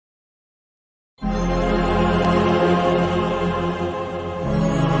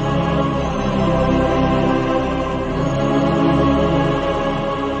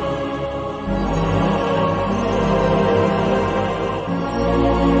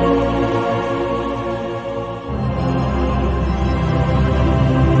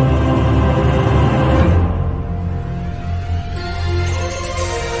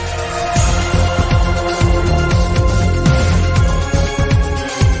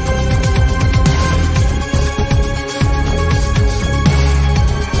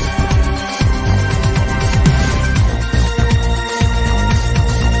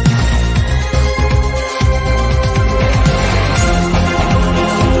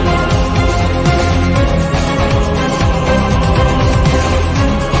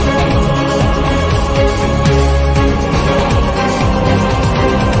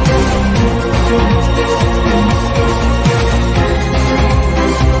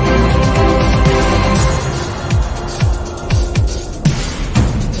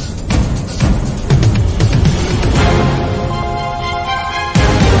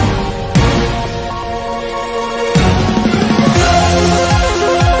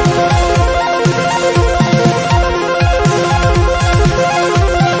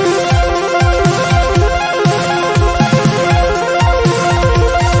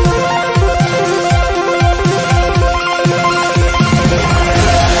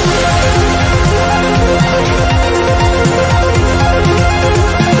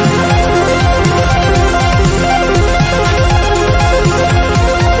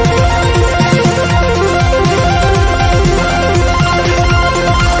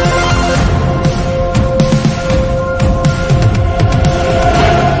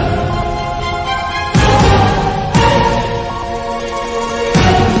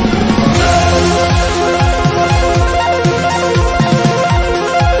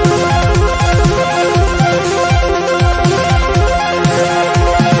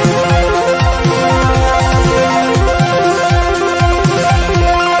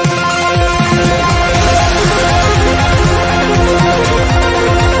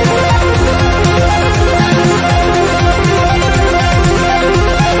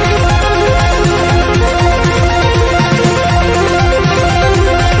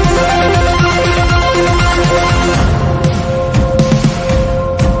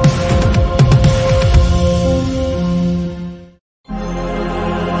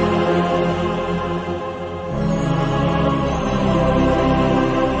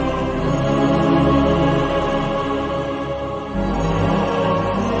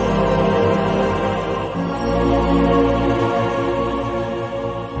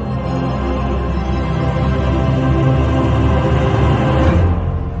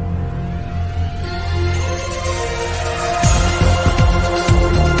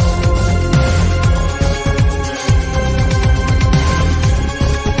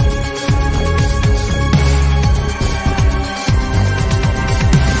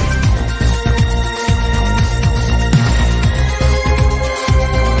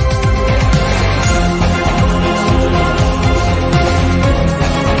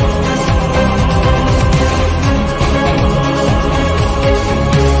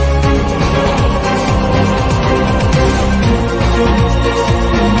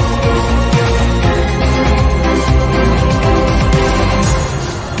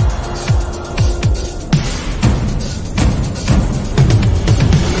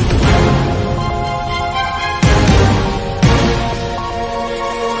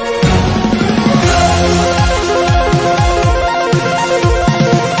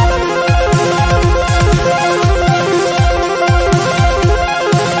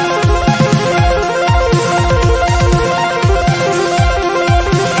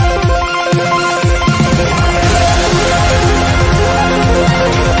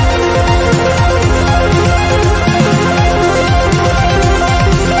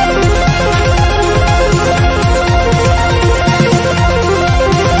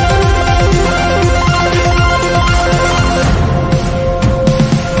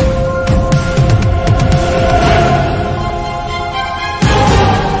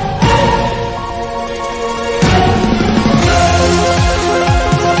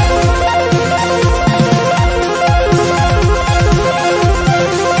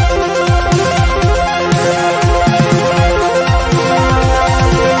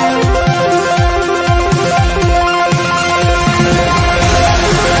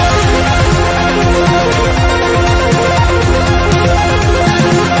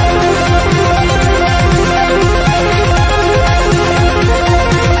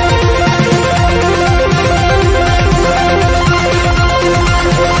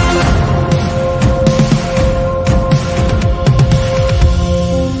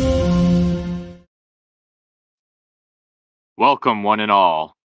Welcome, one and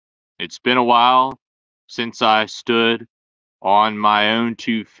all. It's been a while since I stood on my own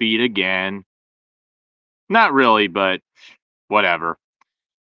 2 feet again. Not really, but whatever.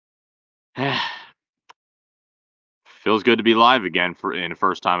 Feels good to be live again in the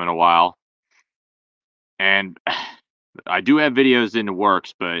first time in a while. And I do have videos in the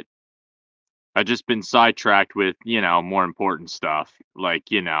works, but I've just been sidetracked with, more important stuff. Like,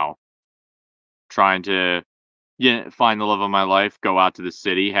 trying to find the love of my life, go out to the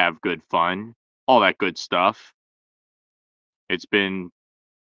city, have good fun, all that good stuff. It's been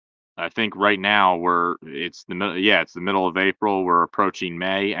I think right now it's the middle of April. We're approaching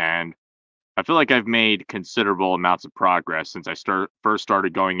May, and I feel like I've made considerable amounts of progress since I first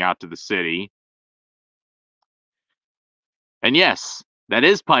started going out to the city. And yes, that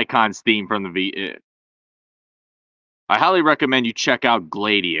is PyCon's theme from the I highly recommend you check out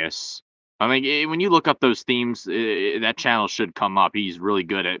Gladius. I mean, when you look up those themes, that channel should come up. He's really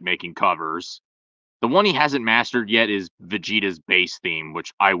good at making covers. The one he hasn't mastered yet is Vegeta's bass theme,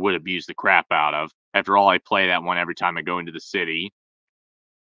 which I would abuse the crap out of. After all, I play that one every time I go into the city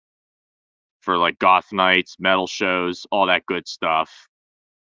for like goth nights, metal shows, all that good stuff.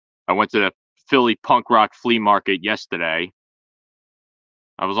 I went to the Philly punk rock flea market yesterday.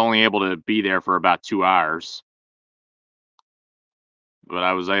 I was only able to be there for about 2 hours, but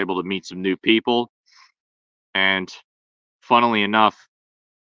I was able to meet some new people. And funnily enough,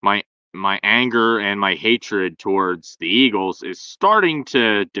 my my anger and my hatred towards the Eagles is starting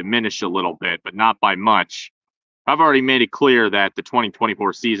to diminish a little bit, but not by much. I've already made it clear that the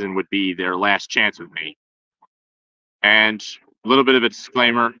 2024 season would be their last chance with me. And a little bit of a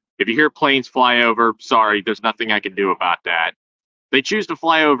disclaimer, if you hear planes fly over, sorry, there's nothing I can do about that. They choose to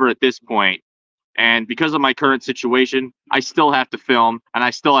fly over at this point, and because of my current situation, I still have to film and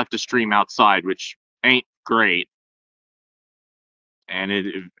I still have to stream outside, which ain't great. And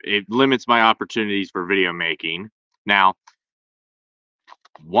it limits my opportunities for video making. Now,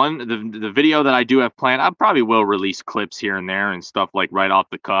 the video that I do have planned, I probably will release clips here and there and stuff like right off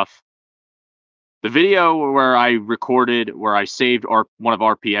the cuff. The video where I saved one of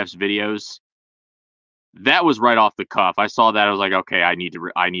RPF's videos, that was right off the cuff. I saw that, I was like, okay, I need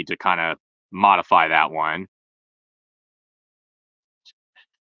to kind of modify that one.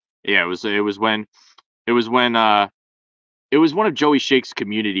 Yeah, it was one of Joey Shake's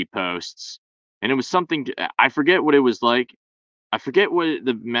community posts, and it was something I forget what it was like. I forget what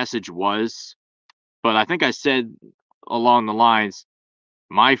the message was, but I think I said along the lines,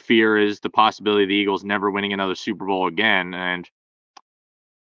 my fear is the possibility of the Eagles never winning another Super Bowl again. And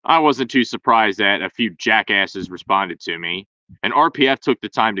I wasn't too surprised that a few jackasses responded to me. And RPF took the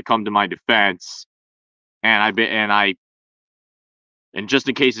time to come to my defense. And just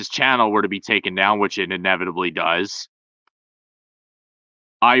in case his channel were to be taken down, which it inevitably does,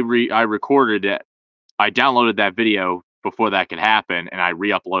 I recorded it. I downloaded that video before that could happen, and I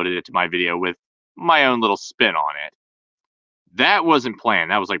re-uploaded it to my video with my own little spin on it. That wasn't planned.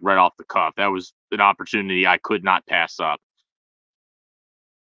 That was like right off the cuff. That was an opportunity I could not pass up.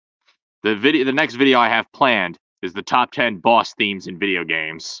 The next video I have planned is the top 10 boss themes in video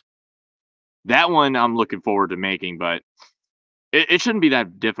games. That one I'm looking forward to making, but it shouldn't be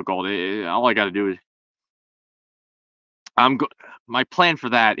that difficult. All I got to do is my plan for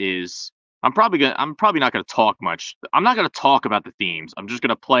that is I'm probably not going to talk much. I'm not going to talk about the themes. I'm just going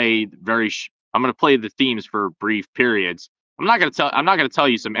to play I'm going to play the themes for brief periods. I'm not going to tell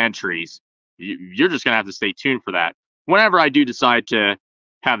you some entries. You're just going to have to stay tuned for that. Whenever I do decide to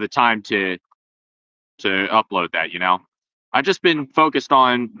have the time to upload that, I've just been focused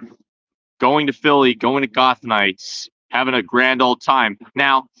on going to Philly, going to goth nights, having a grand old time.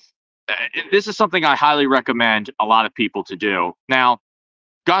 Now, this is something I highly recommend a lot of people to do. Now,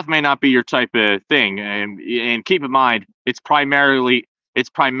 goth may not be your type of thing, and keep in mind, it's primarily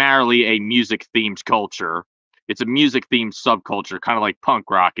a music themed culture. It's a music themed subculture, kind of like punk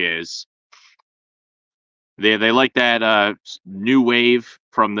rock is. They like that new wave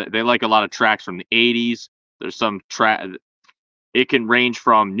they like a lot of tracks from the 80s. There's some it can range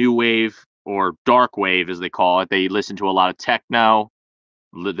from new wave or dark wave as they call it. They listen to a lot of techno.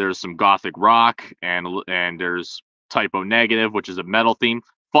 There's some gothic rock, and there's Typo Negative, which is a metal theme.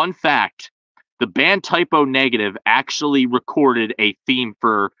 Fun fact, the band Typo Negative actually recorded a theme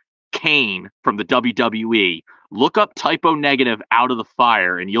for Kane from the WWE. Look up Typo Negative Out of the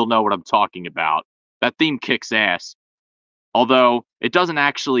Fire and you'll know what I'm talking about. That theme kicks ass. Although it doesn't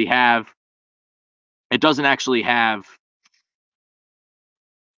actually have it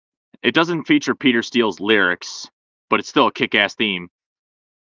doesn't feature Peter Steele's lyrics, but it's still a kick-ass theme.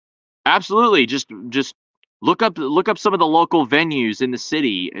 Absolutely, just look up some of the local venues in the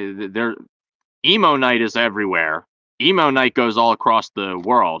city. There, emo night is everywhere. Emo night goes all across the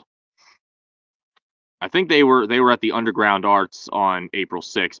world. I think they were at the Underground Arts on April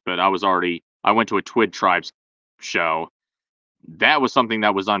 6th, but I went to a Twid Tribes show. That was something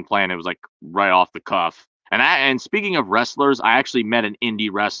that was unplanned. It was like right off the cuff. And speaking of wrestlers, I actually met an indie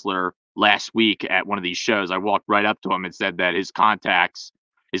wrestler last week at one of these shows. I walked right up to him and said that his contact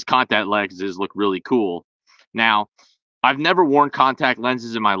lenses look really cool. Now, I've never worn contact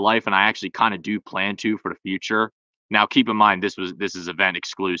lenses in my life, and I actually kind of do plan to for the future. Now, keep in mind this is event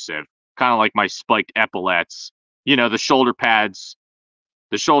exclusive, kind of like my spiked epaulets. You know, the shoulder pads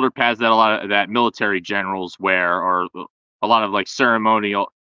that a lot of that military generals wear, or a lot of like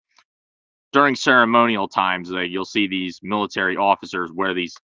during ceremonial times, you'll see these military officers wear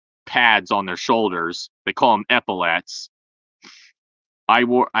these pads on their shoulders. They call them epaulets. I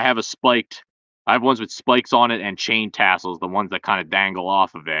have ones with spikes on it and chain tassels, the ones that kind of dangle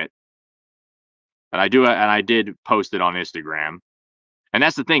off of it. And I did post it on Instagram. And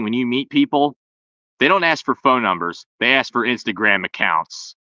that's the thing, when you meet people, they don't ask for phone numbers. They ask for Instagram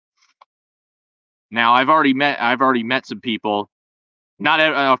accounts. Now, I've already met some people.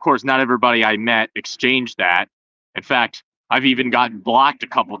 Of course, not everybody I met exchanged that. In fact, I've even gotten blocked a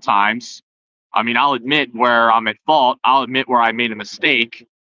couple times. I mean, I'll admit where I'm at fault. I'll admit where I made a mistake.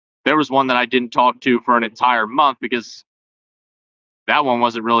 There was one that I didn't talk to for an entire month because that one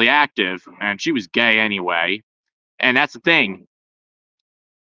wasn't really active, and she was gay anyway. And that's the thing.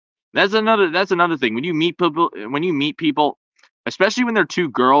 That's another thing. When you meet people, especially when they're two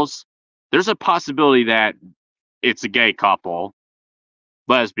girls, there's a possibility that it's a gay couple,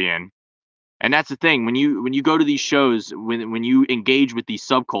 lesbian. And that's the thing. When you go to these shows, when you engage with these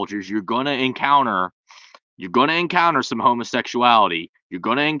subcultures, you're gonna encounter some homosexuality. You're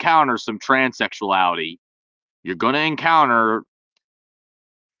gonna encounter some transsexuality. You're gonna encounter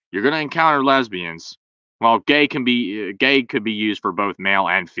lesbians. Well, gay could be used for both male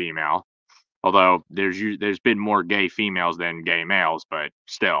and female. Although there's been more gay females than gay males, but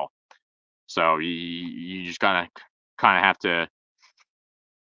still. So you just kind of have to.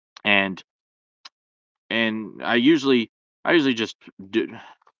 And I usually just do.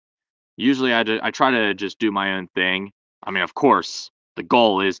 Usually I try to just do my own thing. I mean, of course, the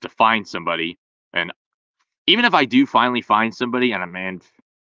goal is to find somebody, and even if I do finally find somebody, and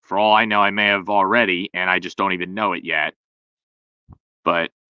for all I know, I may have already, and I just don't even know it yet.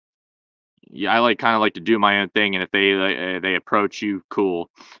 But yeah, I kind of like to do my own thing, and if they approach you, cool.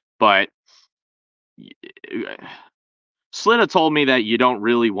 But Slita told me that you don't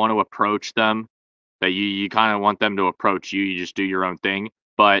really want to approach them, that you kind of want them to approach you. You just do your own thing.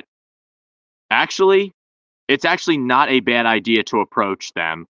 But actually, it's actually not a bad idea to approach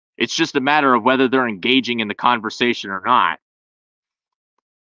them. It's just a matter of whether they're engaging in the conversation or not.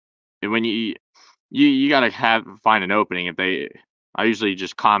 And when you gotta find an opening. I usually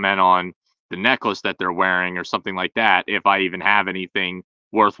just comment on the necklace that they're wearing or something like that, if I even have anything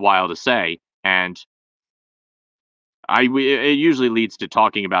worthwhile to say. And it usually leads to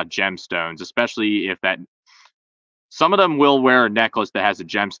talking about gemstones, especially if some of them will wear a necklace that has a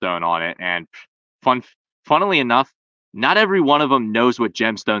gemstone on it. And funnily enough, not every one of them knows what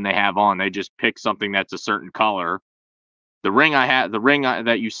gemstone they have on. They just pick something that's a certain color. The ring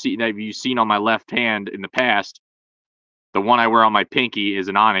that you've seen on my left hand in the past, the one I wear on my pinky is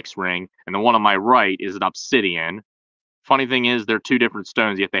an onyx ring, and the one on my right is an obsidian. Funny thing is, they're two different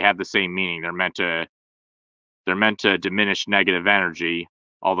stones, yet they have the same meaning. They're meant to diminish negative energy,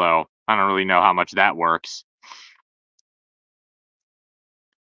 although I don't really know how much that works.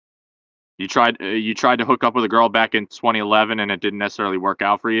 You tried to hook up with a girl back in 2011 and it didn't necessarily work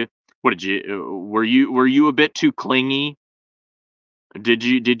out for you. What did you were you a bit too clingy? Did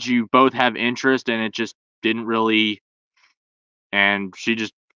you both have interest and it just didn't really, and she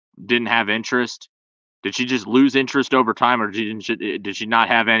just didn't have interest? Did she just lose interest over time, or did she not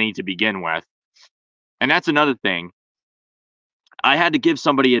have any to begin with? And that's another thing. I had to give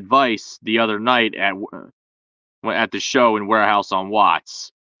somebody advice the other night at the show in Warehouse on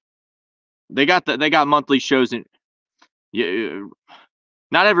Watts. They got monthly shows in. Yeah,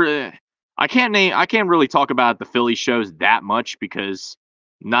 not every. I can't really talk about the Philly shows that much because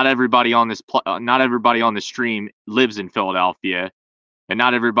not everybody on this stream lives in Philadelphia, and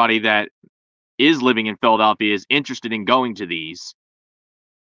not everybody that is living in Philadelphia is interested in going to these.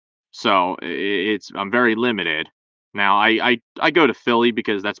 So I'm very limited. Now I go to Philly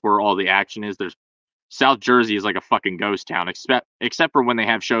because that's where all the action is. There's South Jersey is like a fucking ghost town, except for when they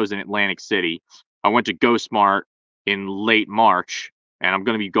have shows in Atlantic City. I went to Ghost Mart in late March, and I'm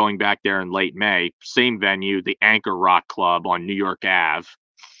going to be going back there in late May. Same venue, the Anchor Rock Club on New York Ave.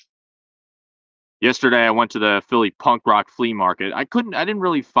 Yesterday, I went to the Philly punk rock flea market. I didn't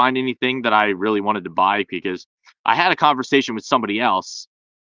really find anything that I really wanted to buy because I had a conversation with somebody else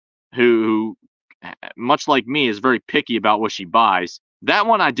who much like me, is very picky about what she buys. That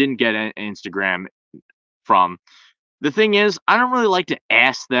one I didn't get an Instagram from. The thing is, I don't really like to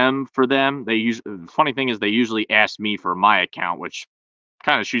ask them for them. The funny thing is they usually ask me for my account, which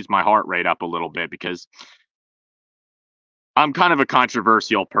kind of shoots my heart rate up a little bit because I'm kind of a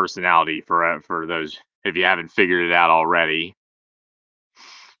controversial personality for those if you haven't figured it out already.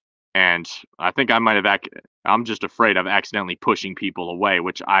 And I think I might have I'm just afraid of accidentally pushing people away,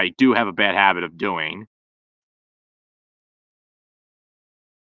 which I do have a bad habit of doing.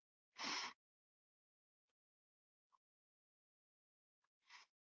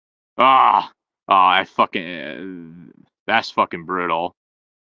 Ah, I fucking that's fucking brutal.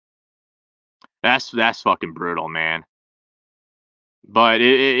 That's fucking brutal, man. But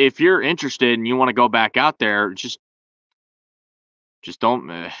if you're interested and you want to go back out there, just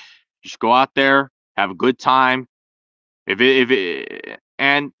don't just go out there, have a good time.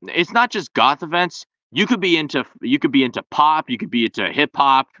 And it's not just goth events. You could be into pop, you could be into hip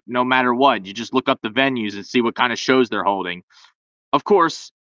hop. No matter what, you just look up the venues and see what kind of shows they're holding. Of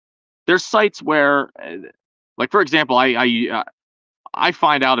course, there's sites where, like for example, I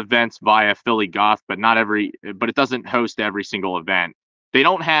find out events via Philly Goth, but not every, but it doesn't host every single event. They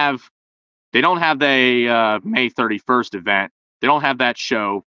don't have they don't have the May 31st event. They don't have that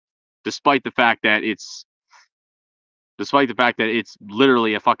show, despite the fact that it's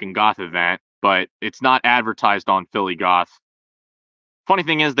literally a fucking goth event, but it's not advertised on Philly Goth. Funny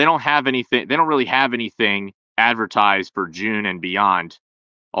thing is, they don't have anything. They don't really have anything advertised for June and beyond.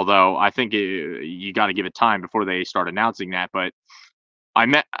 Although I think you got to give it time before they start announcing that. But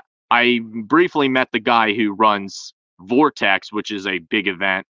I briefly met the guy who runs Vortex, which is a big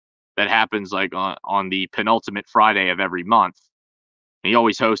event that happens like on the penultimate Friday of every month. And he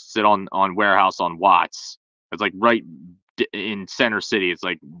always hosts it on Warehouse on Watts. It's like right in Center City. It's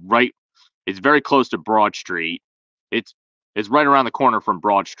like right. It's very close to Broad Street. It's it's right around the corner from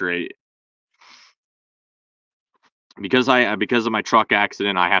Broad Street. Because of my truck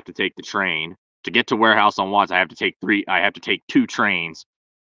accident, I have to take the train to get to Warehouse on Watts. I have to take two trains.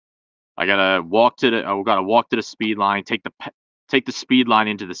 I gotta walk to the speed line, take the speed line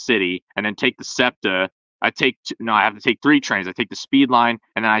into the city, and then take the SEPTA. I have to take three trains. I take the speed line,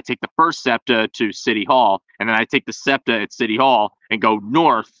 and then I take the first SEPTA to City Hall, and then I take the SEPTA at City Hall and go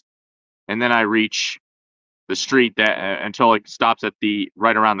north, and then I reach the street that until it stops at the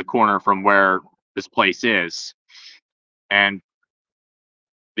right around the corner from where this place is. And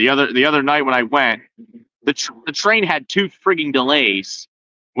the other night when I went, the train had two frigging delays.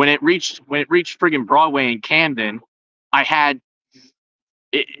 When it reached frigging Broadway in Camden, I had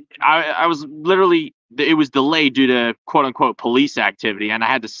it, I was literally it was delayed due to quote unquote police activity, and I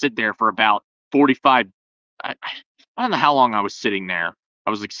had to sit there for about 45. I don't know how long I was sitting there. I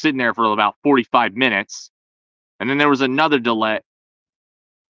was like sitting there for about 45 minutes, and then there was another delay.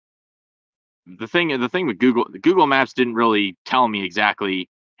 The thing with Google Maps didn't really tell me exactly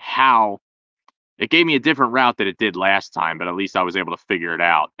how. It gave me a different route that it did last time, but at least I was able to figure it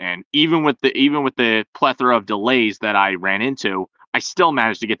out. And even with the plethora of delays that I ran into, I still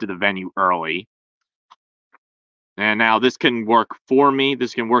managed to get to the venue early. And now this can work for me.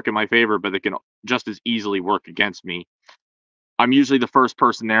 This can work in my favor, but it can just as easily work against me. I'm usually the first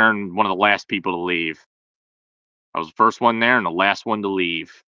person there and one of the last people to leave. I was the first one there and the last one to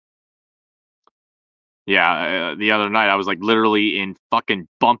leave. Yeah, the other night I was like literally in fucking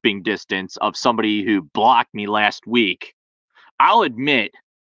bumping distance of somebody who blocked me last week. I'll admit,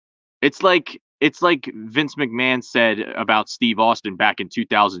 it's like Vince McMahon said about Steve Austin back in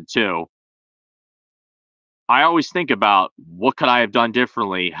 2002. I always think about what could I have done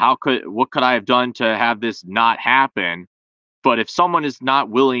differently? What could I have done to have this not happen? But if someone is not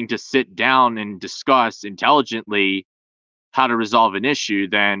willing to sit down and discuss intelligently how to resolve an issue,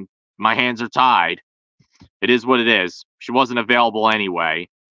 then my hands are tied. It is what it is. She wasn't available anyway.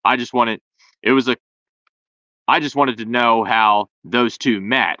 I just wanted it was a I just wanted to know how those two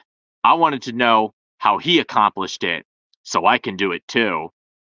met. I wanted to know how he accomplished it so I can do it too.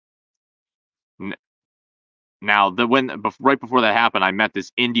 N- Now, right before that happened, I met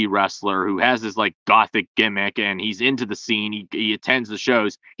this indie wrestler who has this like gothic gimmick and he's into the scene. He attends the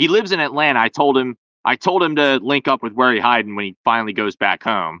shows. He lives in Atlanta. I told him to link up with Wary Hyden when he finally goes back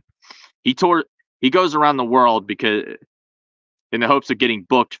home. He tour he goes around the world because in the hopes of getting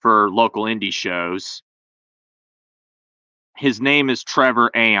booked for local indie shows. His name is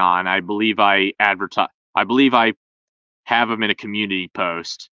Trevor Aon. I believe I advertise. I believe I have him in a community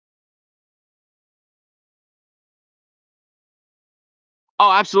post.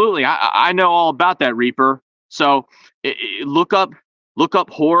 Oh, absolutely. I know all about that, Reaper. So look up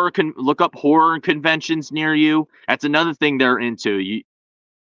horror conventions near you. That's another thing they're into.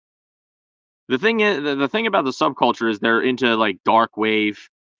 The thing is, the thing about the subculture is they're into like dark wave.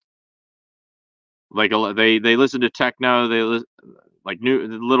 Like they listen to techno. Like new a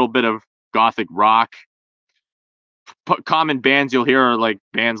little bit of gothic rock. Common bands you'll hear are like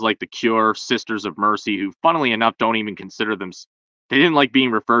bands like The Cure, Sisters of Mercy, who, funnily enough, don't even consider them. They didn't like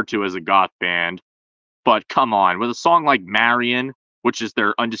being referred to as a goth band. But come on, with a song like Marion, which is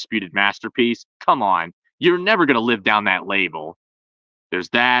their undisputed masterpiece, come on, you're never gonna live down that label. There's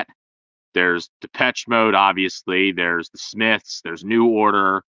that. There's Depeche Mode, obviously. There's the Smiths. There's New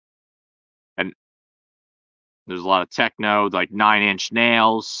Order, and there's a lot of techno, like Nine Inch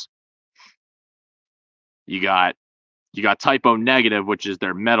Nails. You got Typo Negative, which is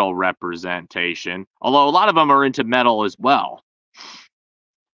their metal representation. Although a lot of them are into metal as well.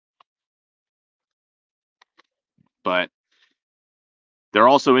 But they're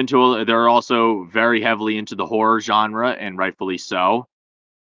also very heavily into the horror genre, and rightfully so.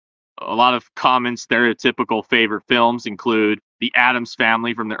 A lot of common stereotypical favorite films include The Addams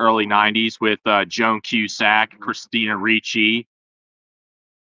Family from the early '90s with Joan Cusack, Christina Ricci.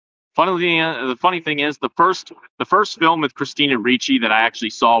 The funny thing is, the first film with Christina Ricci that I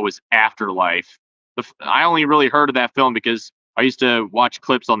actually saw was Afterlife. I only really heard of that film because I used to watch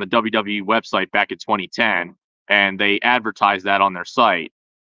clips on the WWE website back in 2010, and they advertised that on their site.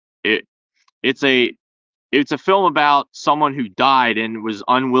 It it's a it's a film about someone who died and was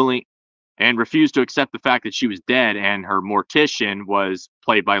unwilling and refused to accept the fact that she was dead, and her mortician was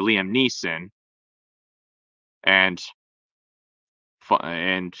played by Liam Neeson. And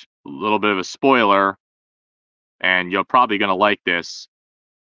and a little bit of a spoiler, and you're probably gonna like this.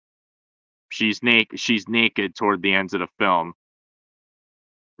 She's naked. She's naked toward the ends of the film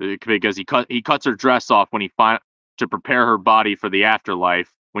because he cuts her dress off when to prepare her body for the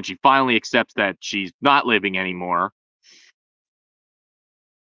afterlife. When she finally accepts that she's not living anymore,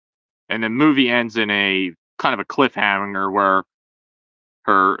 and the movie ends in a kind of a cliffhanger where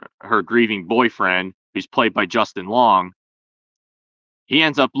her grieving boyfriend, who's played by Justin Long, he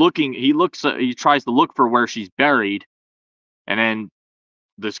ends up looking. He tries to look for where she's buried, and then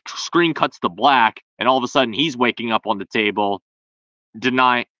the screen cuts to black, and all of a sudden he's waking up on the table,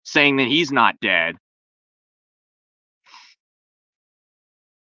 saying that he's not dead.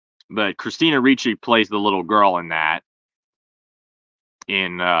 But Christina Ricci plays the little girl in that,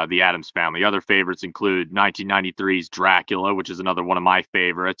 in The Addams Family. Other favorites include 1993's Dracula, which is another one of my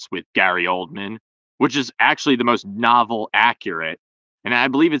favorites, with Gary Oldman, which is actually the most novel accurate. And I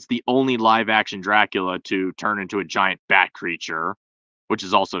believe it's the only live action Dracula to turn into a giant bat creature, which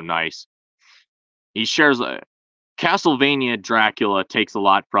is also nice. He shares a Castlevania Dracula takes a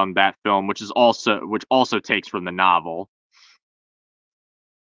lot from that film, which also takes from the novel.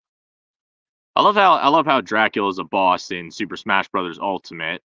 I love how Dracula is a boss in Super Smash Bros.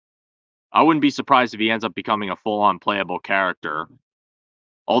 Ultimate. I wouldn't be surprised if he ends up becoming a full-on playable character.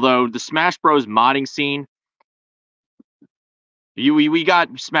 Although the Smash Bros. Modding scene, we got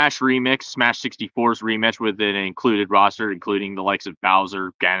Smash Remix, Smash 64's remix with an included roster, including the likes of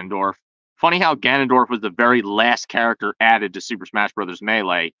Bowser, Ganondorf. Funny how Ganondorf was the very last character added to Super Smash Bros.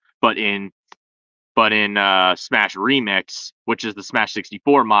 Melee, but in Smash Remix, which is the Smash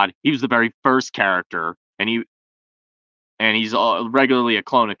 64 mod, he was the very first character, and he's regularly a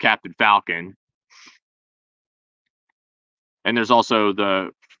clone of Captain Falcon. And there's also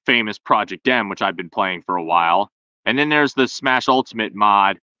the famous Project M, which I've been playing for a while. And then there's the Smash Ultimate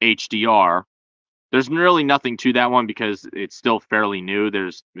mod HDR. There's really nothing to that one because it's still fairly new.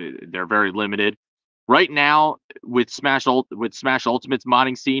 They're very limited. Right now with Smash Ultimate's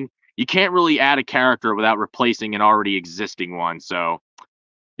modding scene, you can't really add a character without replacing an already existing one. So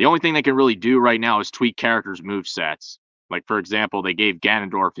the only thing they can really do right now is tweak characters' movesets. Like, for example, they gave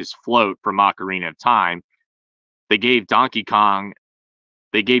Ganondorf his float from Ocarina of Time. They gave Donkey Kong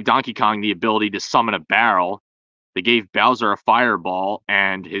the ability to summon a barrel. They gave Bowser a fireball,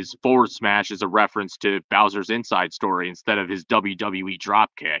 and his forward smash is a reference to Bowser's Inside Story instead of his WWE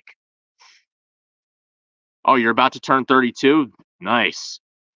dropkick. Oh, you're about to turn 32? Nice.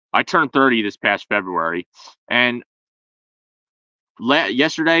 I turned 30 this past February, and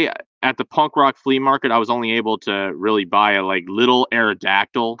yesterday at the punk rock flea market, I was only able to really buy a little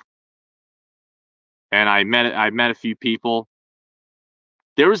Aerodactyl, and I met a few people.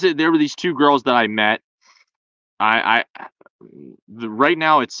 There were these two girls that I met. I right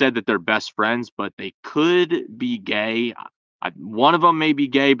now it said that they're best friends, but they could be gay. One of them may be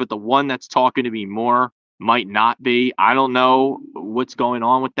gay, but the one that's talking to me more might not be. I don't know what's going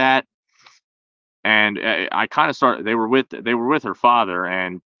on with that. And I kind of started. They were with her father,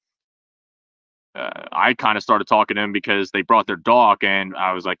 and I kind of started talking to him because they brought their dog, and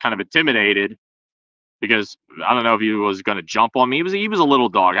I was like kind of intimidated because I don't know if he was going to jump on me. He was a little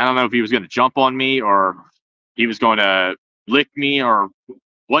dog. I don't know if he was going to jump on me or he was going to lick me or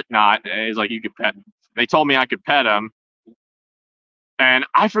whatnot. And he's like, you could pet. They told me I could pet him, and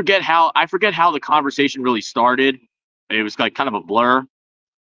I forget how the conversation really started. It was like kind of a blur.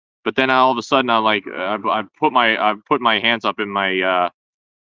 But then all of a sudden, I put my hands up in my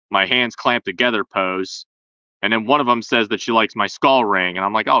hands clamped together pose, and then one of them says that she likes my skull ring, and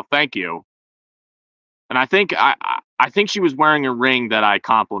I'm like, oh, thank you. And I think she was wearing a ring that I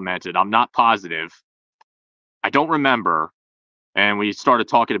complimented. I'm not positive. I don't remember. And we started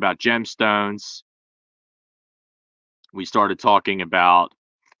talking about gemstones. We started talking about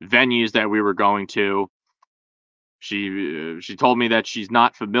venues that we were going to. She told me that she's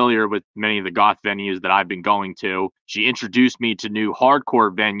not familiar with many of the goth venues that I've been going to. She introduced me to new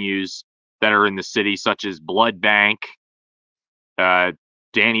hardcore venues that are in the city, such as Blood Bank, uh,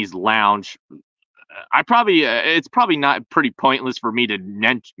 Danny's Lounge. It's probably not pretty pointless for me to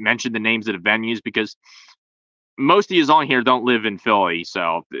mention the names of the venues because most of you on here don't live in Philly,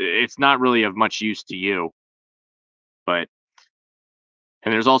 so it's not really of much use to you. But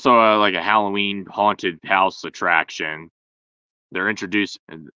and there's also like a Halloween haunted house attraction. They're introduced.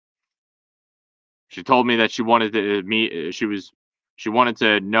 She told me that she wanted to meet. She wanted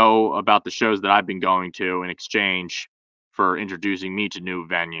to know about the shows that I've been going to in exchange for introducing me to new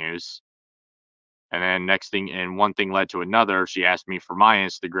venues. And then one thing led to another. She asked me for my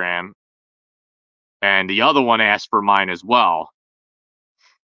Instagram, and the other one asked for mine as well.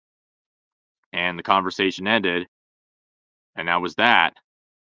 And the conversation ended, and that was that.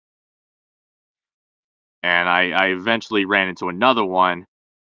 And I eventually ran into another one,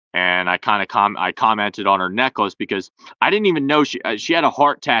 and I kind of I commented on her necklace because I didn't even know she had a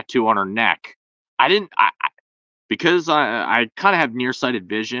heart tattoo on her neck. I didn't because I kind of have nearsighted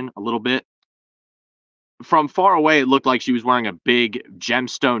vision a little bit. From far away, it looked like she was wearing a big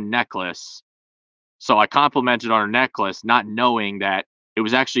gemstone necklace. So I complimented on her necklace, not knowing that it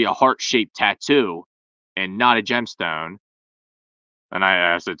was actually a heart-shaped tattoo and not a gemstone. And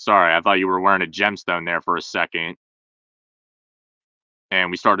I said, "Sorry, I thought you were wearing a gemstone there for a second." And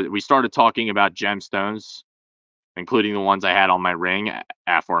we started talking about gemstones, including the ones I had on my ring,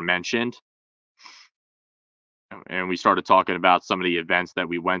 aforementioned. And we started talking about some of the events that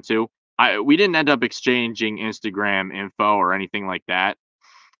we went to. We didn't end up exchanging Instagram info or anything like that.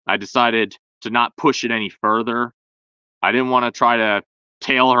 I decided to not push it any further. I didn't want to try to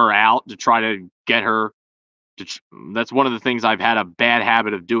tail her out to try to get her to. That's one of the things I've had a bad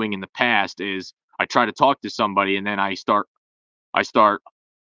habit of doing in the past is I try to talk to somebody and then I start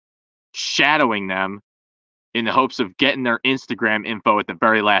shadowing them in the hopes of getting their Instagram info at the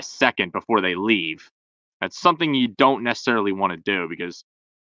very last second before they leave. That's something you don't necessarily want to do because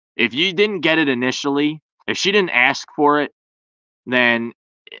if you didn't get it initially, if she didn't ask for it, then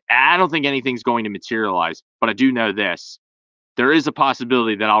I don't think anything's going to materialize. But I do know this. There is a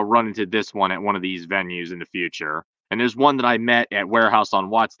possibility that I'll run into this one at one of these venues in the future. And there's one that I met at Warehouse on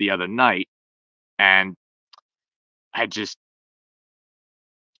Watts the other night. And I just,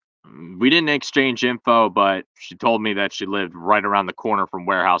 we didn't exchange info, but she told me that she lived right around the corner from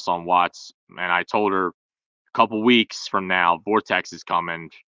Warehouse on Watts. And I told her a couple weeks from now, Vortex is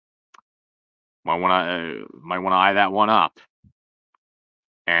coming. Might want to eye that one up.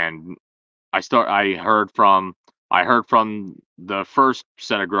 And I heard from the first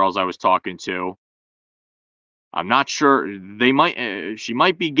set of girls I was talking to. I'm not sure she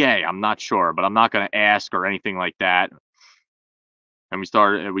might be gay. I'm not sure, but I'm not going to ask or anything like that. And we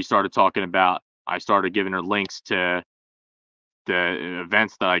started talking about. I started giving her links to the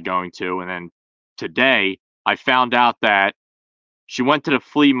events that I'm going to, and then today I found out that she went to the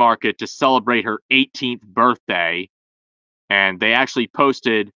flea market to celebrate her 18th birthday, and they actually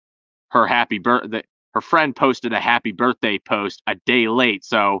posted her happy birthday. Her friend posted a happy birthday post a day late.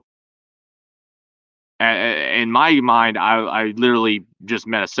 So in my mind, I literally just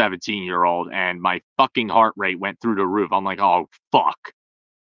met a 17-year-old and my fucking heart rate went through the roof. I'm like, oh, fuck.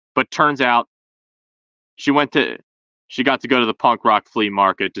 But turns out she went to, she got to go to the punk rock flea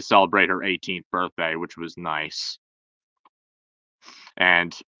market to celebrate her 18th birthday, which was nice.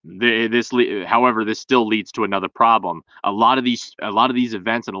 And however, this still leads to another problem. A lot of these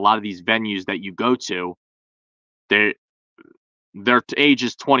events and a lot of these venues that you go to, they their age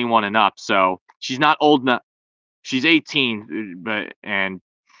is 21 and up, so she's not old enough. She's 18, and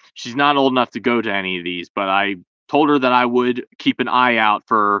she's not old enough to go to any of these. But I told her that I would keep an eye out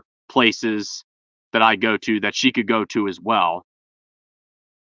for places that I go to that she could go to as well,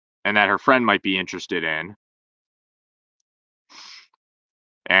 and that her friend might be interested in.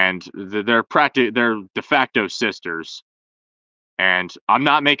 And they're de facto sisters. And I'm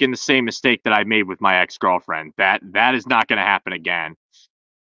not making the same mistake that I made with my ex-girlfriend. That is not going to happen again.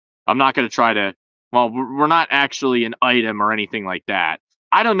 I'm not going to try to. Well, we're not actually an item or anything like that.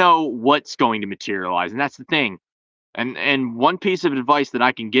 I don't know what's going to materialize, and that's the thing. And one piece of advice that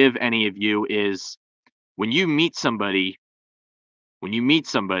I can give any of you is when you meet somebody, and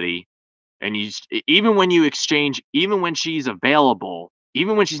even when you exchange, even when she's available,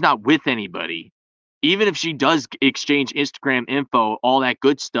 even when she's not with anybody, even if she does exchange Instagram info, all that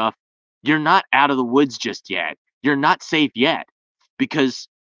good stuff, you're not out of the woods just yet. You're not safe yet, because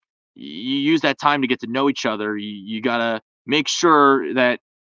you use that time to get to know each other. You gotta make sure that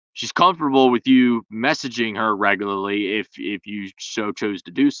she's comfortable with you messaging her regularly if you so chose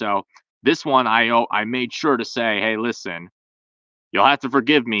to do so. This one, I made sure to say, hey, listen, you'll have to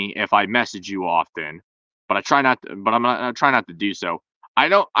forgive me if I message you often, but I try not to do so. I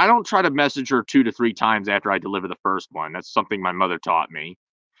don't try to message her 2 to 3 times after I deliver the first one. That's something my mother taught me.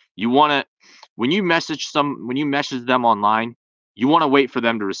 You want to when you message them online, you want to wait for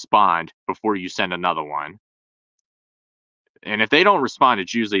them to respond before you send another one. And if they don't respond,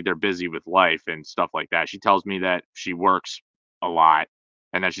 it's usually they're busy with life and stuff like that. She tells me that she works a lot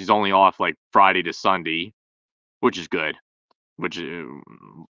and that she's only off like Friday to Sunday, which is good. Which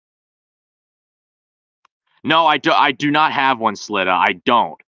No, I do not have one, Slitta. I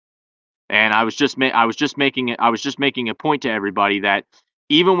don't. And I was just making a point to everybody that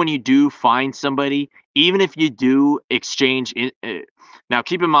even when you do find somebody, even if you do exchange now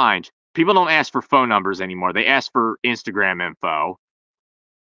keep in mind, people don't ask for phone numbers anymore. They ask for Instagram info.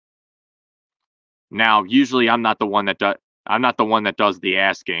 Now, usually I'm not the one that does the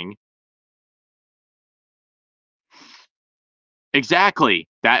asking. Exactly.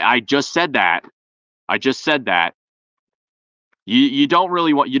 That I just said that. I just said that. You don't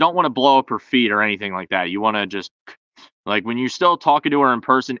want to blow up her feet or anything like that. You want to just like when you're still talking to her in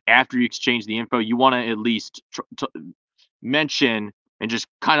person after you exchange the info, you want to at least mention and just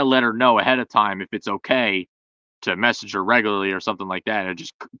kind of let her know ahead of time if it's okay to message her regularly or something like that, and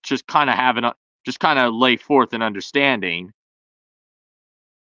just kind of just kind of lay forth an understanding,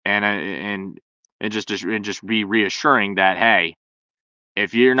 and just be reassuring that, hey,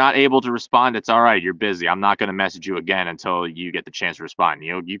 if you're not able to respond, it's all right. You're busy. I'm not going to message you again until you get the chance to respond.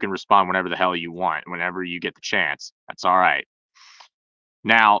 You can respond whenever the hell you want, whenever you get the chance. That's all right.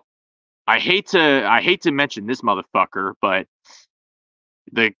 Now, I hate to mention this motherfucker, but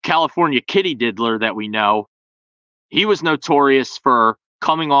the California kitty diddler that we know, he was notorious for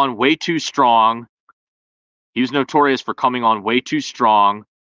coming on way too strong. He was notorious for coming on way too strong,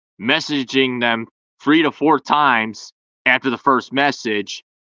 messaging them 3 to 4 times after the first message,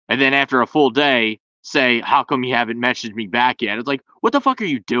 and then after a full day, say, "How come you haven't messaged me back yet?" It's like, what the fuck are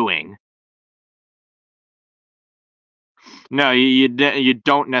you doing? No, you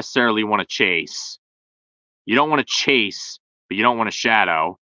don't necessarily want to chase. You don't want to chase, but you don't want to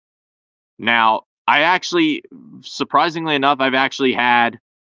shadow. Now, surprisingly enough, I actually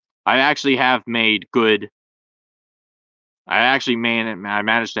have made good. I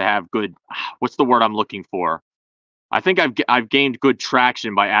managed to have good. What's the word I'm looking for? I think I've gained good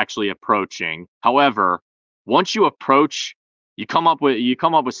traction by actually approaching. However, once you approach, you come up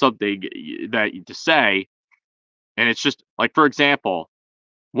with something to say, and it's just like, for example,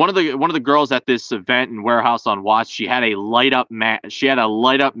 one of the girls at this event and warehouse on Watts, she had a light up mask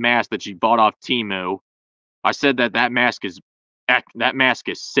that she bought off Temu. I said that mask is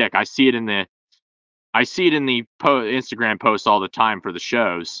sick. I see it in the Instagram posts all the time for the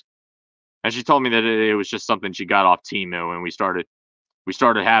shows. And she told me that it was just something she got off Temu, and we started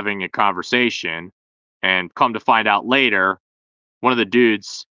having a conversation, and come to find out later, one of the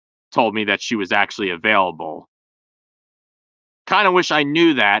dudes told me that she was actually available. Kind of wish I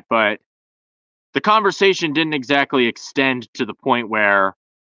knew that, but the conversation didn't exactly extend to the point where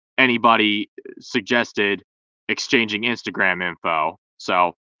anybody suggested exchanging Instagram info.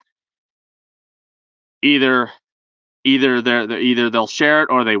 So either either they'll share it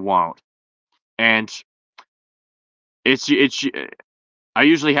or they won't. And it's I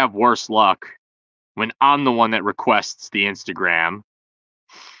usually have worse luck when I'm the one that requests the Instagram.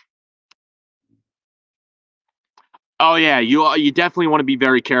 Oh yeah, you definitely want to be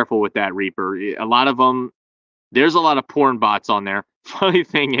very careful with that, Reaper. A lot of them There's a lot of porn bots on there. Funny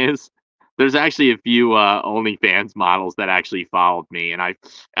thing is, there's actually a few OnlyFans models that actually followed me, and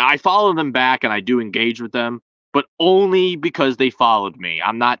I follow them back, and I do engage with them, but only because they followed me.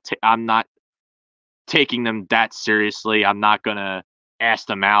 I'm not taking them that seriously. I'm not gonna ask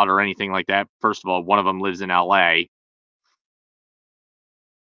them out or anything like that. First of all, one of them lives in LA.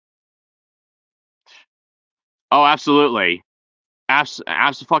 Oh, absolutely,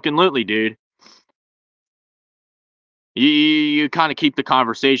 absolutely, dude. You kind of keep the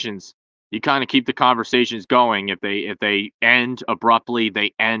conversations. You kind of keep the conversations going. If they end abruptly,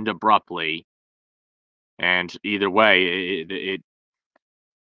 they end abruptly, and either way,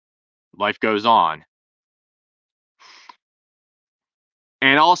 life goes on.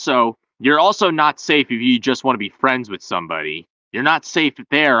 And also, you're also not safe if you just want to be friends with somebody. You're not safe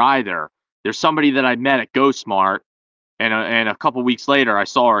there either. There's somebody that I met at Go Smart, and a couple weeks later, I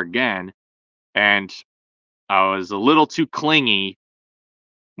saw her again, and I was a little too clingy,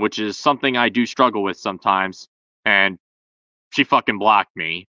 which is something I do struggle with sometimes, and she fucking blocked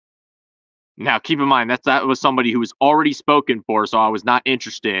me. Now, keep in mind that was somebody who was already spoken for, so I was not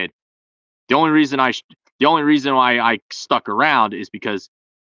interested. The only reason the only reason why I stuck around is because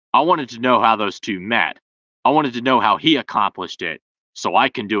I wanted to know how those two met. I wanted to know how he accomplished it, so I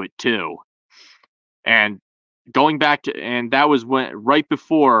can do it too. And going back to, and that was right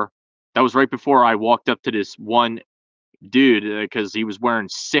before I walked up to this one dude because he was wearing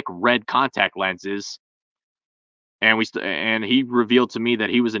sick red contact lenses, and and he revealed to me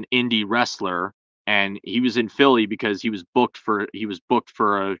that he was an indie wrestler, and he was in Philly because he was booked for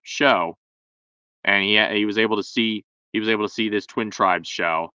a show, and he was able to see this Twin Tribes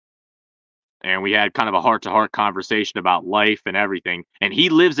show, and we had kind of a heart to heart conversation about life and everything. And he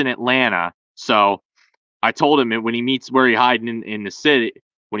lives in Atlanta, so I told him when he meets where he hiding in the city,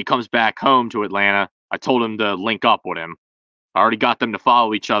 when he comes back home to Atlanta, I told him to link up with him. I already got them to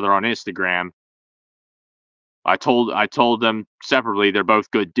follow each other on Instagram. I told them separately they're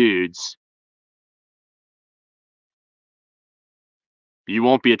both good dudes. You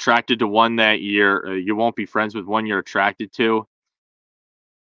won't be attracted to one that you won't be friends with one you're attracted to.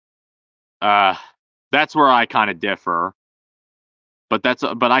 Uh, that's where I kind of differ. But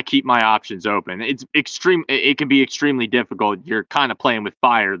I keep my options open. It can be extremely difficult. You're kind of playing with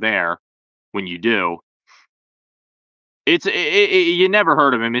fire there when you do. You never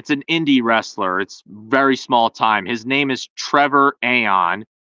heard of him. It's an indie wrestler. It's very small time. His name is Trevor Aon.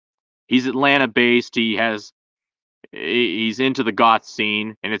 He's Atlanta based. He's into the goth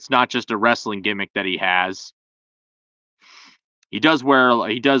scene, and it's not just a wrestling gimmick that he has. He does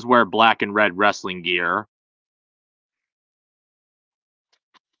wear black and red wrestling gear.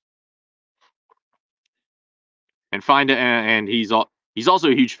 And he's also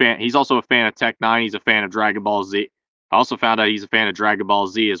a huge fan. He's also a fan of Tech Nine. He's a fan of Dragon Ball Z. I also found out he's a fan of Dragon Ball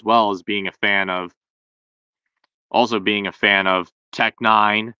Z as well as being a fan of Tech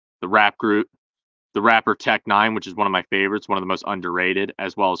Nine, the rap group, the rapper Tech Nine, which is one of my favorites, one of the most underrated,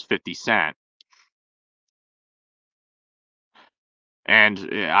 as well as 50 Cent. And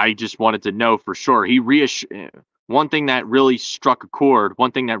I just wanted to know for sure. One thing that really struck a chord,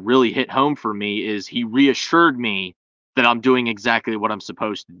 one thing that really hit home for me is he reassured me that I'm doing exactly what I'm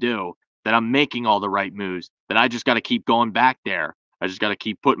supposed to do, that I'm making all the right moves, that I just got to keep going back there. I just got to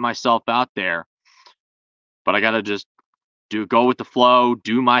keep putting myself out there. But I got to just go with the flow,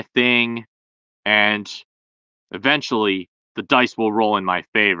 do my thing, and eventually the dice will roll in my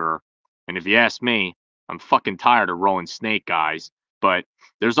favor. And if you ask me, I'm fucking tired of rolling snake guys. But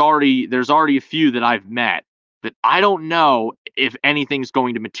there's already a few that I've met that I don't know if anything's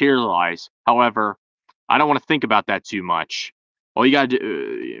going to materialize. However, I don't want to think about that too much. All you gotta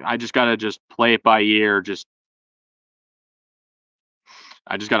do, I just gotta just play it by ear.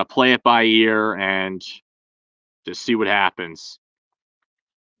 I just gotta play it by ear and just see what happens.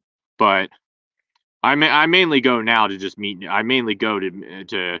 But I mainly go now to just meet. I mainly go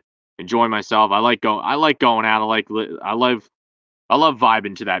to enjoy myself. I like going out. I love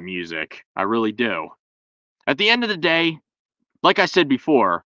vibing to that music. I really do. At the end of the day, like I said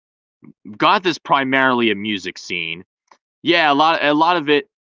before, goth is primarily a music scene. Yeah, a lot of it,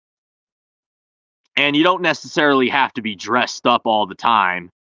 and you don't necessarily have to be dressed up all the time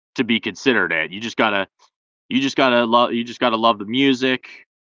to be considered it. You just gotta love the music,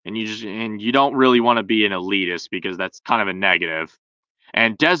 and you don't really want to be an elitist because that's kind of a negative.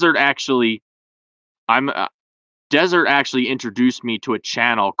 And I'm Desert actually introduced me to a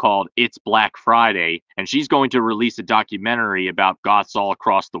channel called It's Black Friday, and she's going to release a documentary about goths all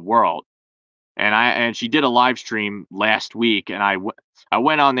across the world. And she did a live stream last week, and I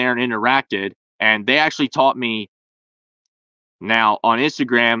went on there and interacted, and they actually taught me. Now on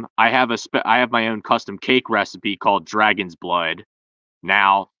Instagram, I have my own custom cake recipe called Dragon's Blood.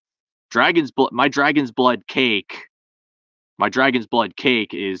 Now, my Dragon's Blood cake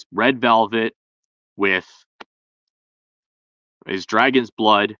is red velvet with is Dragon's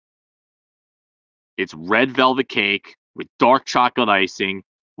Blood. It's red velvet cake with dark chocolate icing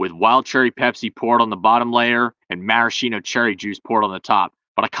with wild cherry Pepsi poured on the bottom layer and maraschino cherry juice poured on the top.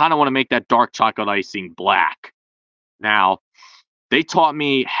 But I kind of want to make that dark chocolate icing black. Now, they taught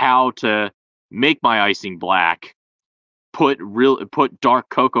me how to make my icing black, put dark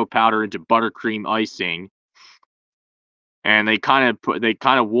cocoa powder into buttercream icing, and they kind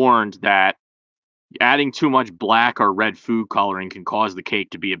of warned that adding too much black or red food coloring can cause the cake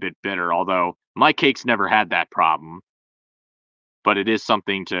to be a bit bitter, although my cake's never had that problem. But it is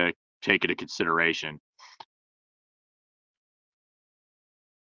something to take into consideration.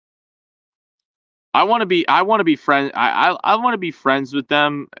 I want to be friends. I want to be friends with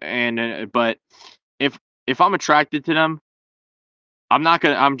them, and but if I'm attracted to them, I'm not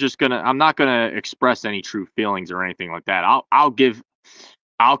gonna express any true feelings or anything like that.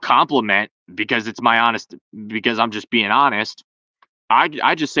 I'll compliment because it's my honest, because I'm just being honest.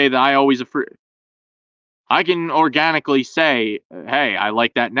 I just say that I can organically say, hey, I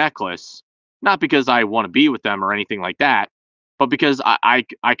like that necklace, not because I want to be with them or anything like that, but because I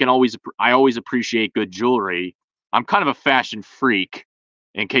always appreciate good jewelry. I'm kind of a fashion freak,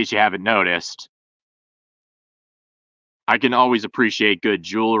 in case you haven't noticed. I can always appreciate good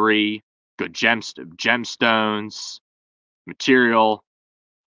jewelry, good gemstones, material.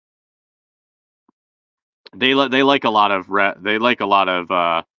 They like a lot of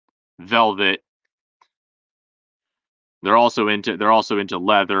velvet. They're also into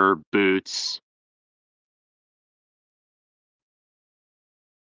leather, boots.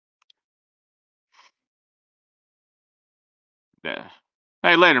 Yeah.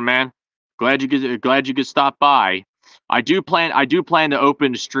 Hey, later, man. Glad you could stop by. I do plan to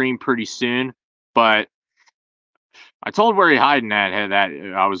open the stream pretty soon, but I told where he hiding at that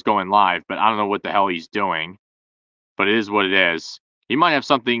I was going live, but I don't know what the hell he's doing. But it is what it is. He might have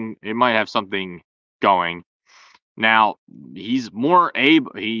something. It might have something going. Now he's more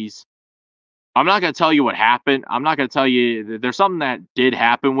able. He's. I'm not gonna tell you what happened. I'm not gonna tell you. There's something that did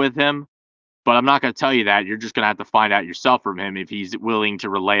happen with him, but I'm not gonna tell you that. You're just gonna have to find out yourself from him if he's willing to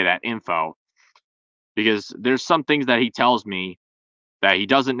relay that info. Because there's some things that he tells me that he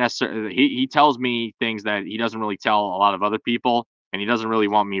doesn't necessarily. He tells me things that he doesn't really tell a lot of other people, and he doesn't really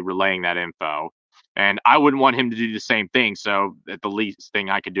want me relaying that info. And I wouldn't want him to do the same thing. So at the least thing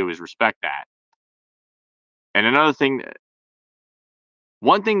I could do is respect that. And another thing,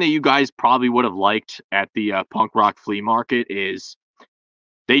 one thing that you guys probably would have liked at the punk rock flea market is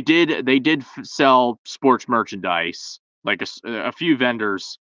sell sports merchandise. Like a few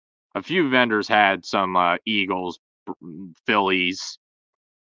vendors, had some Eagles, Phillies,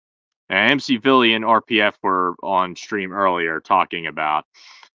 and MC Philly and RPF were on stream earlier talking about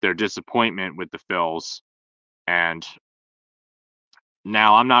their disappointment with the Phils. And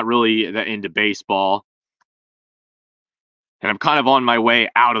now I'm not really that into baseball, and I'm kind of on my way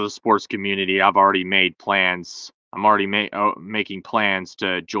out of the sports community. I've already made plans. I'm already making plans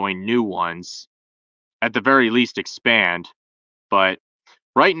to join new ones, at the very least expand. But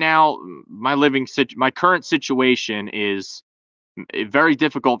right now, my current situation is very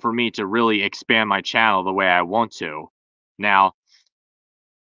difficult for me to really expand my channel the way I want to. Now,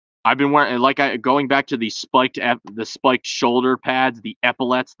 I've been wearing going back to the spiked shoulder pads, the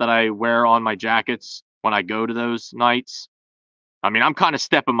epaulets that I wear on my jackets when I go to those nights. I mean, I'm kind of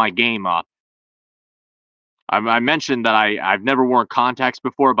stepping my game up. I mentioned that I've never worn contacts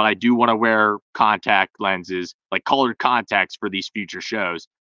before, but I do want to wear contact lenses, like colored contacts, for these future shows.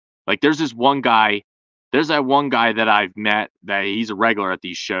 Like there's that one guy that I've met that he's a regular at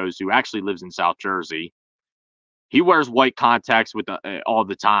these shows who actually lives in South Jersey. He wears white contacts all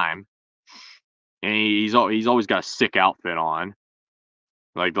the time, and he's always got a sick outfit on.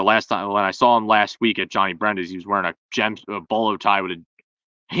 Like the last time when I saw him last week at Johnny Brenda's, he was wearing a bolo tie with a.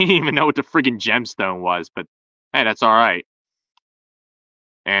 He didn't even know what the friggin' gemstone was, but hey, that's all right.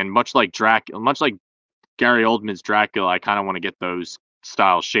 And much like Gary Oldman's Dracula, I kind of want to get those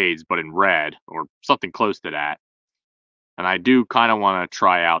style shades, but in red or something close to that. And I do kind of want to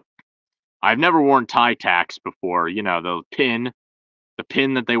try out. I've never worn tie tacks before. You know, the pin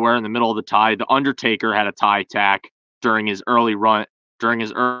that they wear in the middle of the tie. The Undertaker had a tie tack during his early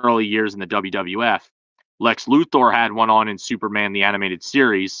years in the WWF. Lex Luthor had one on in Superman the Animated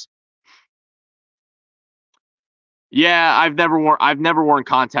Series. Yeah, I've never worn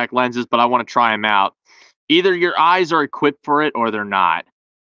contact lenses, but I want to try them out. Either your eyes are equipped for it or they're not.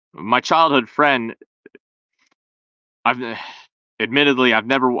 My childhood friend, I've admittedly I've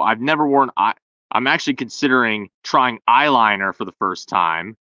never worn eye. I'm actually considering trying eyeliner for the first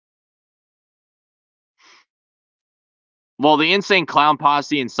time. Well, the Insane Clown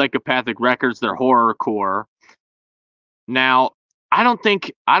Posse and Psychopathic Records, they're horrorcore. Now, I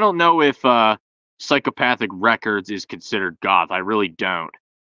don't know if Psychopathic Records is considered goth. I really don't.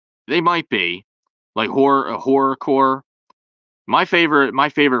 They might be. Like horrorcore. My favorite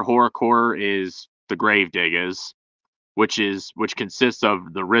horrorcore is the Gravediggers, which consists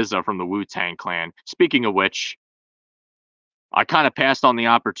of the RZA from the Wu-Tang Clan. Speaking of which, I kind of passed on the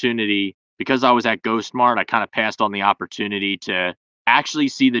opportunity because I was at Ghost Mart. I kind of passed on the opportunity to actually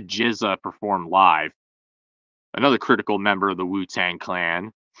see the GZA perform live. Another critical member of the Wu-Tang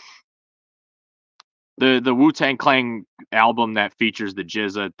Clan. The Wu-Tang Clan album that features the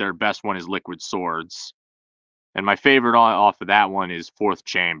GZA, their best one is Liquid Swords. And my favorite off of that one is Fourth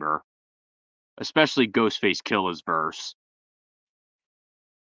Chamber, especially Ghostface Killah's verse.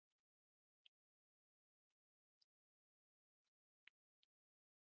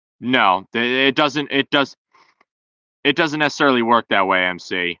 No, it doesn't necessarily work that way,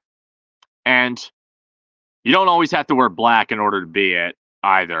 MC. And you don't always have to wear black in order to be it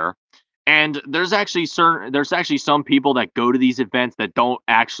either. And there's actually some people that go to these events that don't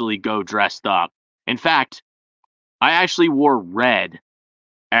actually go dressed up. In fact, I actually wore red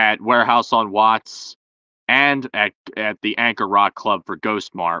at Warehouse on Watts and at the Anchor Rock Club for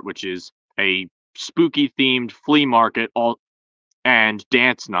Ghost Mart, which is a spooky themed flea market all and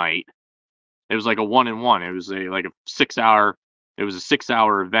dance night. It was like a 1-in-1. It was a 6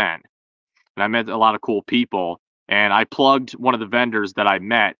 hour event. And I met a lot of cool people. And I plugged one of the vendors that I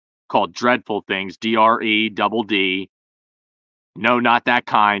met called Dreadful Things, DREDD. No, not that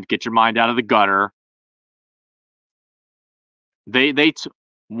kind. Get your mind out of the gutter. They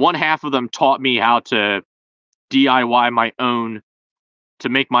one half of them taught me how to DIY my own to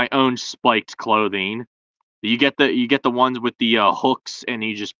make my own spiked clothing. You get the ones with the hooks, and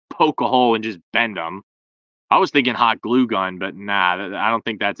you just poke a hole and just bend them. I was thinking hot glue gun, but nah, I don't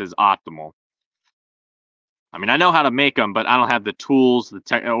think that's as optimal. I mean, I know how to make them, but I don't have the tools,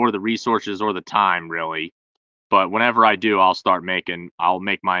 or the resources, or the time really. But whenever I do, I'll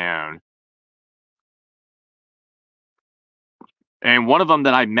make my own. And one of them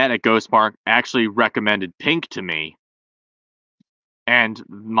that I met at Ghost Park actually recommended pink to me. And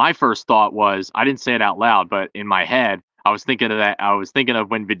my first thought was, I didn't say it out loud, but in my head, I was thinking of that. I was thinking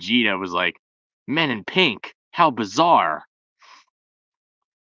of when Vegeta was like, "Men in pink, how bizarre!"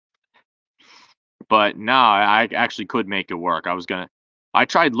 But no, I actually could make it work. I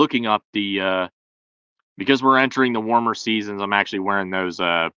tried looking up because we're entering the warmer seasons. I'm actually wearing those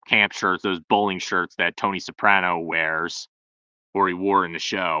camp shirts, those bowling shirts that Tony Soprano wears, or he wore in the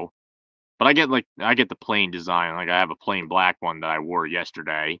show. But I get the plain design. Like I have a plain black one that I wore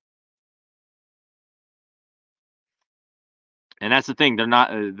yesterday. And that's the thing.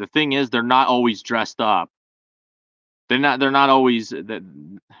 The thing is, they're not always dressed up. They're not always that.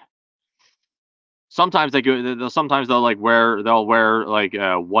 Sometimes sometimes they'll wear like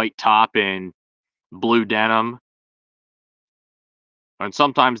a white top and blue denim, and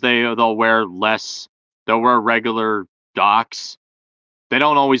sometimes they'll wear less. They'll wear regular docks. They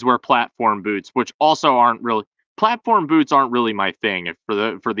don't always wear platform boots, which also aren't really platform boots aren't really my thing. If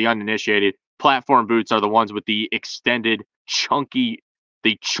for the uninitiated, platform boots are the ones with the extended chunky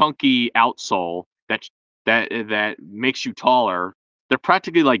outsole that makes you taller. They're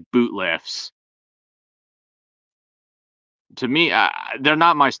practically like boot lifts. To me, they're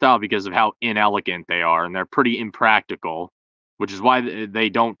not my style because of how inelegant they are, and they're pretty impractical, which is why they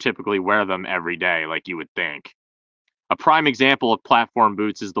don't typically wear them every day like you would think. A prime example of platform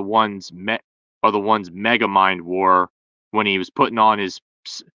boots is the ones Megamind wore when he was putting on his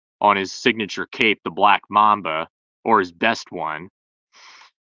signature cape, the Black Mamba, or his best one.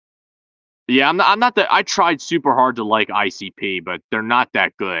 Yeah, I'm not that I tried super hard to like ICP, but they're not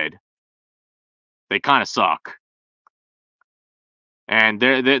that good. They kind of suck. And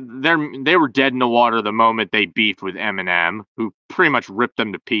they were dead in the water the moment they beefed with Eminem, who pretty much ripped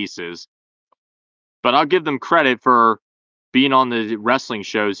them to pieces. But I'll give them credit for being on the wrestling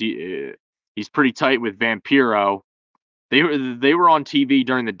shows. He's pretty tight with Vampiro. They were on TV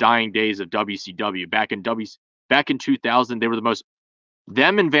during the dying days of WCW back in 2000. They were the most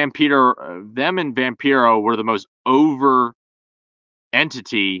them and Vampiro were the most over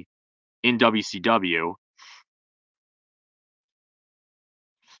entity in WCW.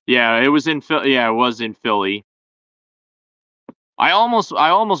 Yeah, it was in Philly. I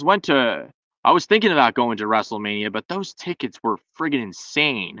almost went to. I was thinking about going to WrestleMania, but those tickets were friggin'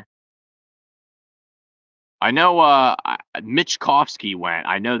 insane. I know Mitch Kofsky went.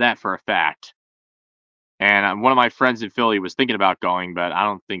 I know that for a fact. And one of my friends in Philly was thinking about going, but I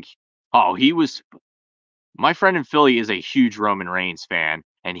don't think. Oh, he was. My friend in Philly is a huge Roman Reigns fan,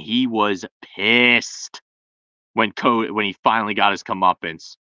 and he was pissed when he finally got his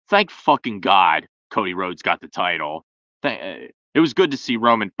comeuppance. Thank fucking God Cody Rhodes got the title. It was good to see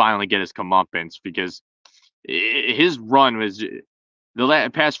Roman finally get his comeuppance because his run was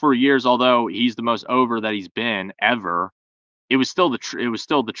the past 4 years. Although he's the most over that he's been ever, it was still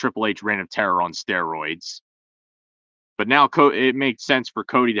the Triple H reign of terror on steroids. But now it makes sense for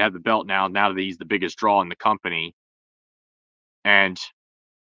Cody to have the belt now that he's the biggest draw in the company. And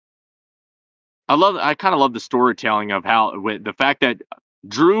I kind of love the storytelling of how with the fact that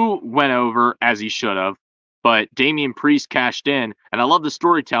Drew went over as he should have, but Damian Priest cashed in, and I love the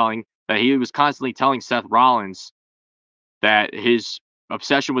storytelling that he was constantly telling Seth Rollins that his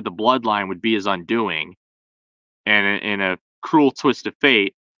obsession with the bloodline would be his undoing, and in a cruel twist of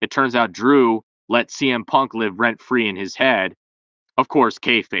fate, it turns out Drew let CM Punk live rent free in his head. Of course,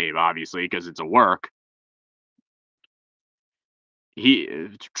 kayfabe, obviously, because it's a work.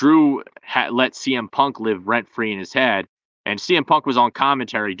 Drew let CM Punk live rent free in his head, and CM Punk was on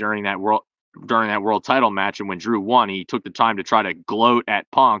commentary during that world title match. And when Drew won, he took the time to try to gloat at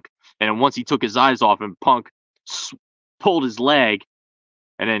Punk. And then once he took his eyes off him, Punk pulled his leg,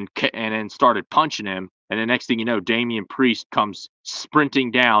 and then started punching him. And the next thing you know, Damian Priest comes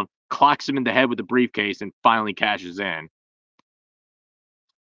sprinting down, clocks him in the head with the briefcase, and finally cashes in.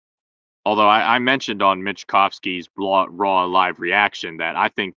 Although I mentioned on Mitch Kofsky's Raw Live reaction that I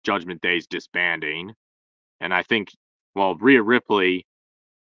think Judgment Day's disbanding. And I think, well, Rhea Ripley,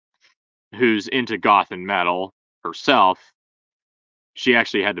 who's into goth and metal herself, she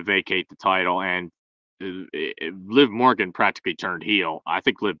actually had to vacate the title. And Liv Morgan practically turned heel. I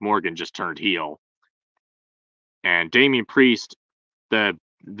think Liv Morgan just turned heel. And Damian Priest, the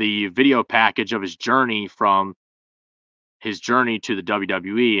video package of his journey to the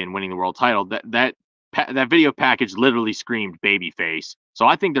WWE and winning the world title, that video package literally screamed babyface. So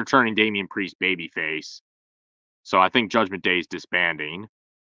I think they're turning Damian Priest babyface. So I think Judgment Day is disbanding.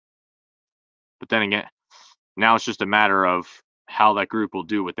 But then again, now it's just a matter of how that group will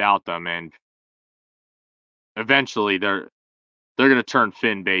do without them, and eventually they're going to turn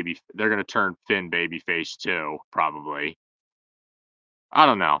Finn babyface too, probably. I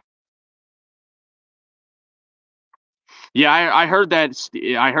don't know. Yeah, I heard that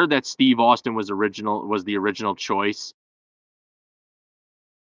Steve Austin was the original choice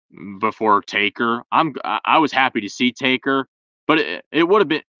before Taker. I was happy to see Taker, but it would have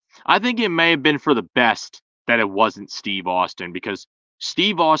been. I think it may have been for the best that it wasn't Steve Austin, because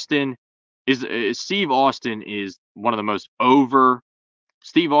Steve Austin is one of the most over.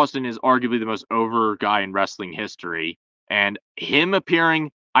 Steve Austin is arguably the most over guy in wrestling history, and him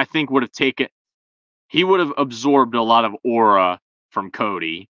appearing, I think, he would have absorbed a lot of aura from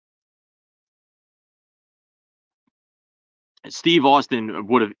Cody. Steve Austin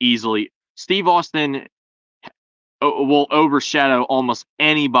will overshadow almost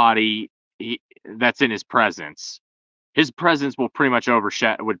anybody that's in his presence. His presence would pretty much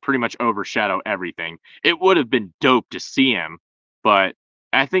overshadow everything. It would have been dope to see him, but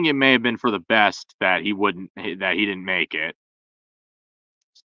I think it may have been for the best that he didn't make it.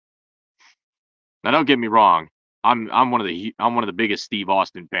 Now, don't get me wrong. I'm one of the biggest Steve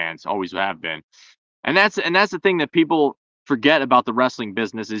Austin fans, always have been. And that's the thing that people forget about the wrestling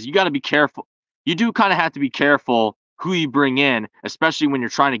business is you got to be careful. You do kind of have to be careful who you bring in, especially when you're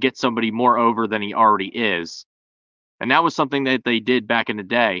trying to get somebody more over than he already is. And that was something that they did back in the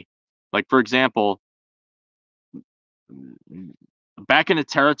day. Like, for example, back in the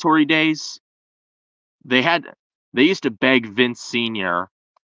territory days, they used to beg Vince Sr.,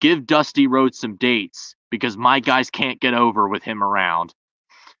 give Dusty Rhodes some dates because my guys can't get over with him around.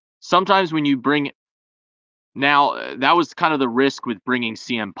 Sometimes when you bring Now, that was kind of the risk with bringing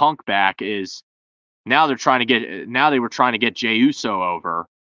CM Punk back is now they were trying to get Jey Uso over,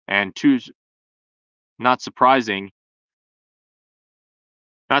 and not surprising,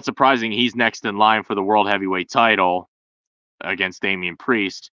 he's next in line for the World Heavyweight title against Damian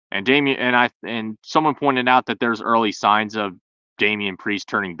Priest. And someone pointed out that there's early signs of Damian Priest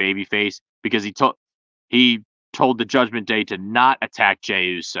turning babyface because he told the Judgment Day to not attack Jey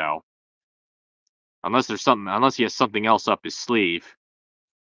Uso. Unless he has something else up his sleeve.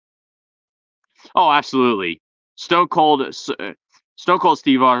 Oh, absolutely. Stone Cold Stone Cold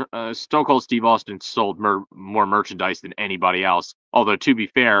Steve Austin sold more merchandise than anybody else. Although to be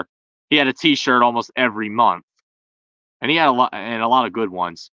fair, he had a T-shirt almost every month, and he had a lot of good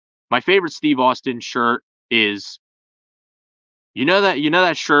ones. My favorite Steve Austin shirt is you know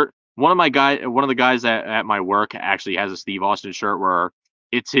that shirt. One of the guys at my work actually has a Steve Austin shirt where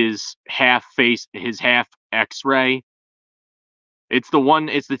it's his half X-ray. It's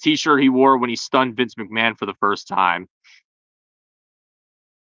the T-shirt he wore when he stunned Vince McMahon for the first time.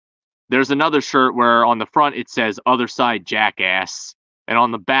 There's another shirt where on the front it says "Other Side Jackass," and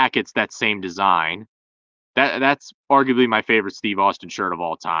on the back it's that same design. That's arguably my favorite Steve Austin shirt of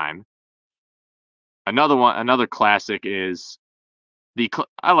all time. Another classic is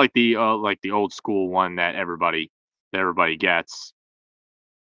I like the old school one that everybody gets.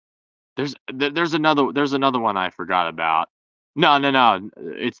 There's another one I forgot about. No.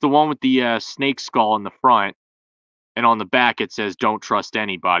 It's the one with the snake skull in the front, and on the back it says "Don't trust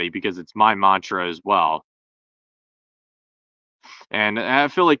anybody" because it's my mantra as well. And I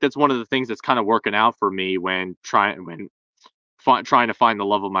feel like that's one of the things that's kind of working out for me when trying to find the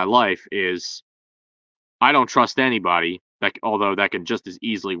love of my life is I don't trust anybody. Although that can just as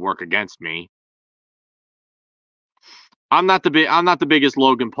easily work against me. I'm not the biggest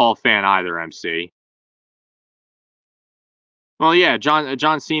Logan Paul fan either, MC. Well, yeah,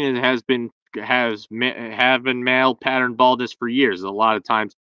 John Cena having male pattern baldness for years. A lot of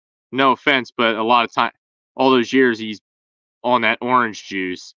times, no offense, but a lot of time, all those years he's on that orange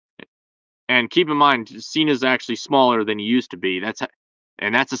juice. And keep in mind, Cena's actually smaller than he used to be. That's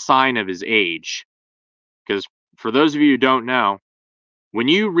a sign of his age. Because for those of you who don't know, when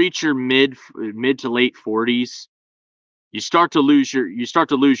you reach your mid to late 40s, you start to lose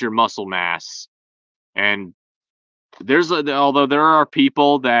your muscle mass. And although there are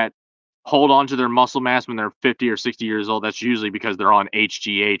people that hold on to their muscle mass when they're 50 or 60 years old, that's usually because they're on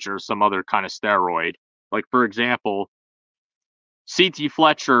HGH or some other kind of steroid. Like for example, CT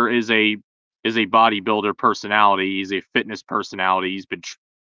Fletcher is a bodybuilder personality. He's a fitness personality. He's been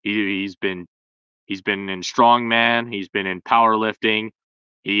in strongman. He's been in powerlifting.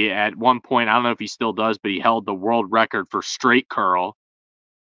 He at one point, I don't know if he still does, but he held the world record for straight curl.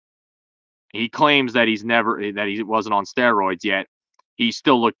 He claims that he wasn't on steroids yet. He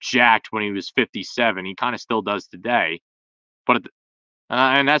still looked jacked when he was 57. He kind of still does today. But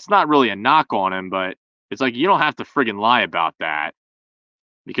and that's not really a knock on him, but it's like you don't have to friggin' lie about that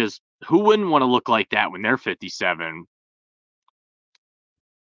because who wouldn't want to look like that when they're 57?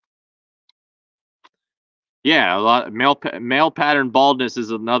 Yeah, a lot male pattern baldness is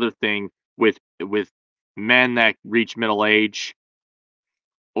another thing with men that reach middle age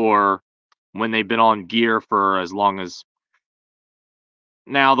or when they've been on gear for as long as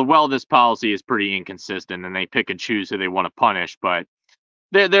now the wellness policy is pretty inconsistent and they pick and choose who they want to punish, but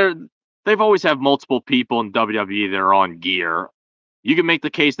they're they've always have multiple people in WWE that are on gear. You can make the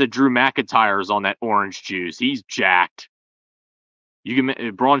case that Drew McIntyre is on that orange juice. He's jacked. You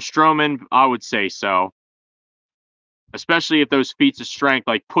can Braun Strowman, I would say so. Especially if those feats of strength,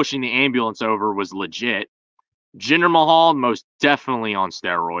 like pushing the ambulance over, was legit. Jinder Mahal, most definitely on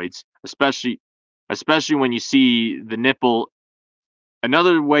steroids, especially when you see the nipple.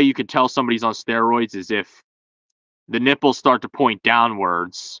 Another way you could tell somebody's on steroids is if the nipples start to point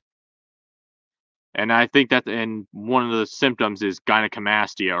downwards. And I think and one of the symptoms is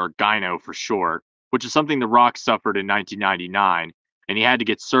gynecomastia, or gyno for short, which is something The Rock suffered in 1999, and he had to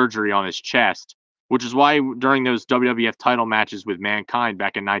get surgery on his chest, which is why during those WWF title matches with Mankind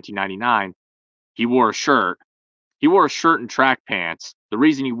back in 1999, he wore a shirt. He wore a shirt and track pants. The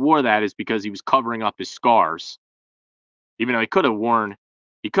reason he wore that is because he was covering up his scars. Even though he could have worn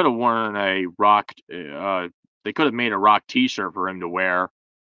a Rock. They could have made a Rock T-shirt for him to wear,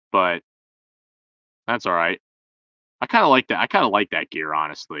 but that's all right. I kind of like that. I kind of like that gear,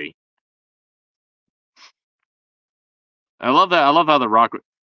 honestly. I love that. I love how the Rock.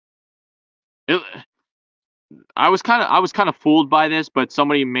 It, I was kind of fooled by this, but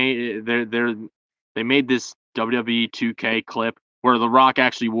somebody made they made this WWE 2K clip where the Rock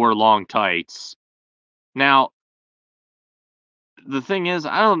actually wore long tights. Now, the thing is,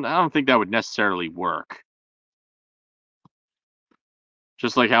 I don't think that would necessarily work.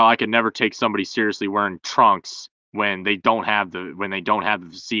 Just like how I could never take somebody seriously wearing trunks when they don't have the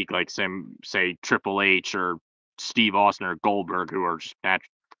physique like say Triple H or Steve Austin or Goldberg who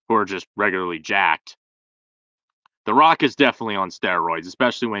are just regularly jacked. The Rock is definitely on steroids,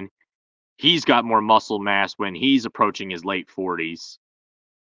 especially when he's got more muscle mass when he's approaching his late 40s.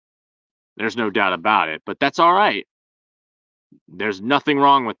 There's no doubt about it, but that's all right. There's nothing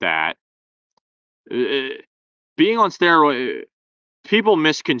wrong with that. Uh, being on steroid people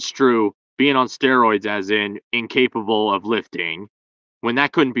misconstrue being on steroids as in incapable of lifting, when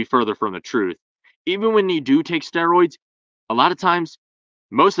that couldn't be further from the truth. Even when you do take steroids, a lot of times,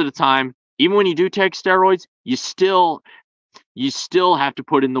 most of the time, even when you do take steroids, you still have to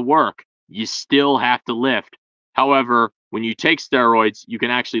put in the work. You still have to lift. However, when you take steroids, you can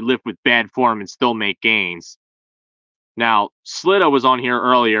actually lift with bad form and still make gains. Now, Slitta was on here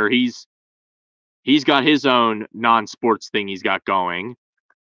earlier. He's got his own non-sports thing he's got going.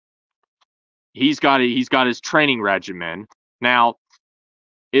 He's got his training regimen. Now,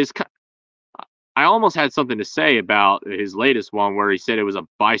 is I almost had something to say about his latest one where he said it was a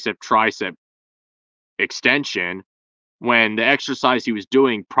bicep tricep extension when the exercise he was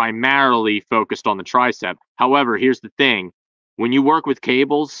doing primarily focused on the tricep. However, here's the thing. When you work with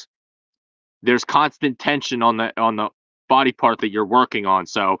cables, there's constant tension on the body part that you're working on.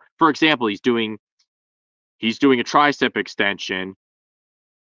 So, for example, he's doing a tricep extension.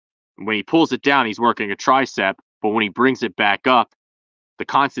 When he pulls it down, he's working a tricep, but when he brings it back up, the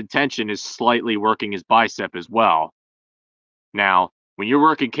constant tension is slightly working his bicep as well. Now, when you're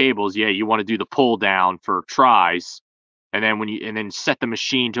working cables, yeah, you want to do the pull down for tries, and then set the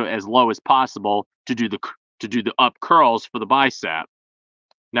machine to as low as possible to do the up curls for the bicep.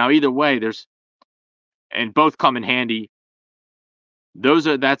 Now, either way, and both come in handy. That's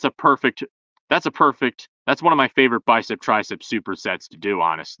one of my favorite bicep tricep supersets to do,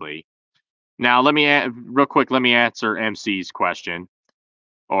 honestly. Now, real quick, let me answer MC's question,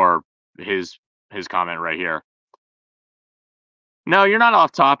 or his comment right here. No, you're not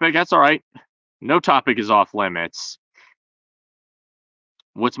off topic. That's all right. No topic is off limits.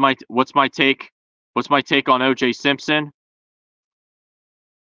 What's my take? What's my take on O.J. Simpson?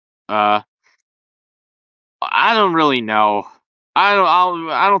 I don't really know. I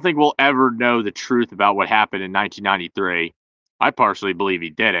don't think we'll ever know the truth about what happened in 1993. I partially believe he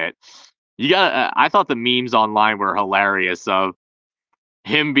did it. I thought the memes online were hilarious of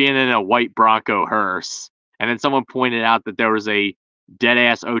him being in a white Bronco hearse, and then someone pointed out that there was a dead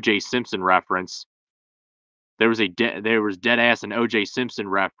ass O.J. Simpson reference. There was dead ass an O.J. Simpson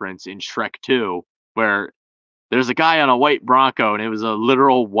reference in Shrek 2, where there's a guy on a white Bronco, and it was a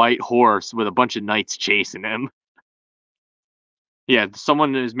literal white horse with a bunch of knights chasing him. Yeah,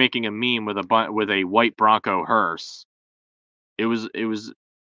 someone is making a meme with a white Bronco hearse. It was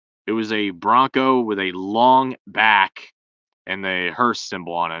a Bronco with a long back and the hearse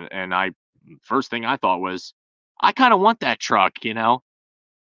symbol on it. And first thing I thought was, I kind of want that truck, you know.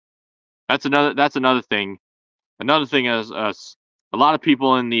 That's another thing. Another thing is a lot of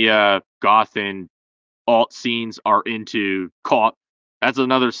people in the goth and alt scenes are into That's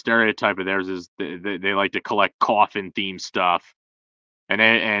another stereotype of theirs, is they like to collect coffin themed stuff,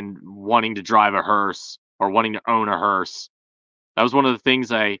 and wanting to drive a hearse or wanting to own a hearse. That was one of the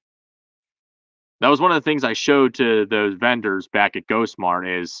things I showed to those vendors back at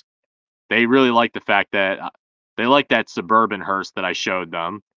GoSmart. Is they really like the fact that they like that suburban hearse that I showed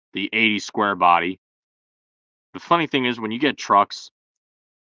them, the 80 square body. The funny thing is, when you get trucks,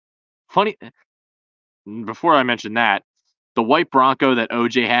 before I mention that, the white Bronco that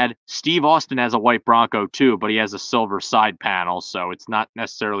OJ had, Steve Austin has a white Bronco too, but he has a silver side panel, so it's not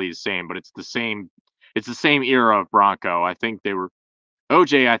necessarily the same, but it's the same era of Bronco. I think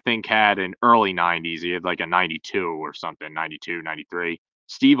OJ, I think, had an early 90s. He had like a 92 or something, 92, 93.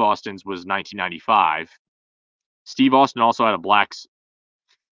 Steve Austin's was 1995. Steve Austin also has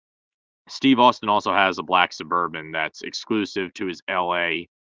a black Suburban that's exclusive to his LA.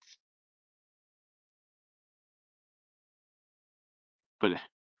 But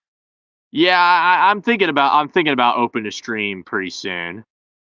yeah, I'm thinking about open to stream pretty soon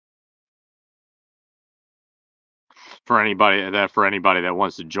for anybody that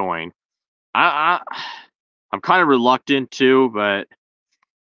wants to join. I'm kind of reluctant to, but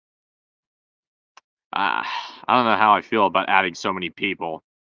I don't know how I feel about adding so many people.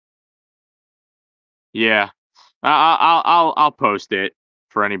 Yeah, I'll post it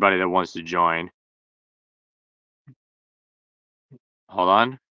for anybody that wants to join. Hold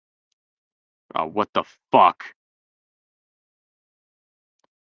on. Oh, what the fuck?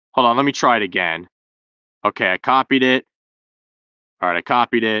 Hold on, let me try it again. Okay, I copied it. All right, I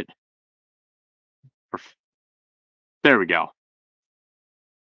copied it. There we go.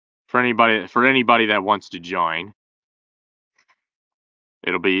 For anybody that wants to join,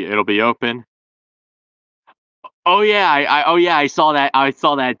 it'll be open. Oh yeah, I saw that. I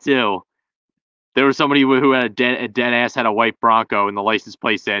saw that too. There was somebody who had a dead ass had a white Bronco, and the license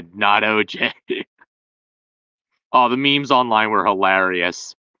plate said "not OJ." Oh, the memes online were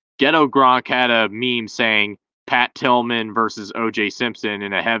hilarious. Ghetto Gronk had a meme saying, Pat Tillman versus O.J. Simpson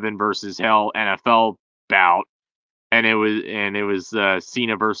in a heaven versus hell NFL bout, and it was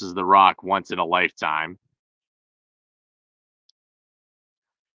Cena versus The Rock once in a lifetime.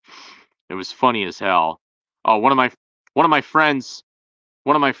 It was funny as hell. Oh, one of my friends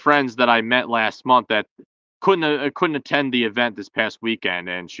that I met last month that couldn't attend the event this past weekend,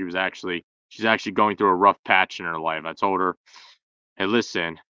 and she's actually going through a rough patch in her life. I told her, "Hey,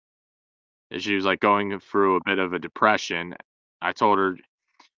 listen," and she was like going through a bit of a depression. I told her,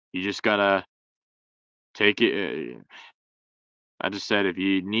 "You just gotta take it." I just said, "If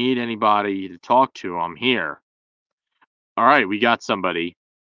you need anybody to talk to, I'm here." All right, we got somebody.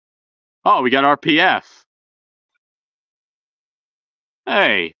 Oh, we got RPF.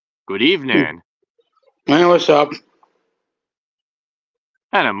 Hey, good evening. Hey, what's up?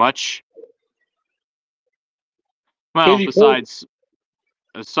 Not much. Well, besides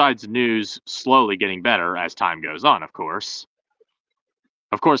news slowly getting better as time goes on, of course.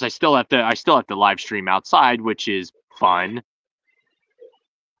 Of course, I still have to live stream outside, which is fun.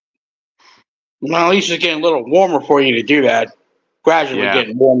 Well, at least it's getting a little warmer for you to do that. Gradually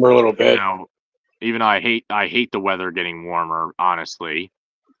getting warmer a little bit. You know, even though I hate the weather getting warmer, honestly.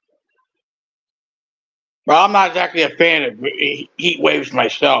 Well, I'm not exactly a fan of heat waves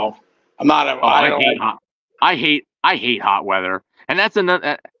myself. I'm not a. I hate hot weather, and that's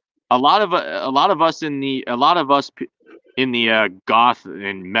another. A lot of us in the goth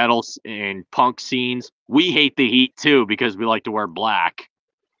and metal and punk scenes, we hate the heat too because we like to wear black,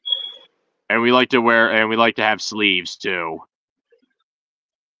 and we like to have sleeves too.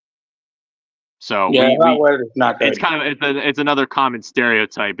 So yeah, hot weather is not good. It's another common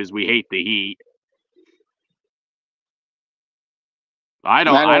stereotype is we hate the heat. I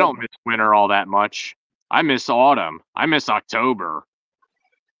don't miss winter all that much. I miss autumn. I miss October.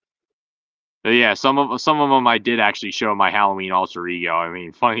 But yeah, some of them I did actually show my Halloween alter ego. I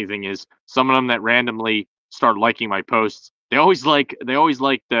mean, funny thing is, some of them that randomly start liking my posts, they always like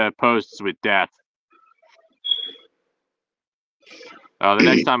the posts with death. The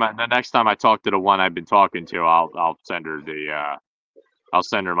next time I talk to the one I've been talking to, I'll send her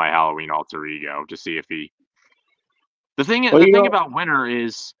my Halloween alter ego to see if he. The thing about winter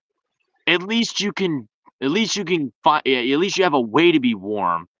is, at least you have a way to be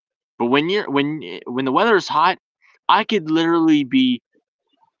warm. But when the weather is hot, I could literally be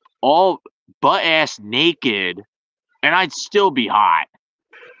all butt ass naked, and I'd still be hot.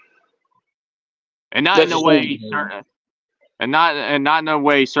 And not in a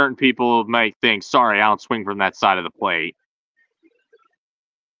way certain people might think, sorry, I don't swing from that side of the plate.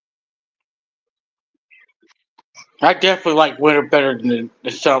 I definitely like winter better than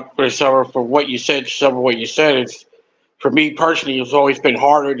the summer. For what you said, it's for me personally. It's always been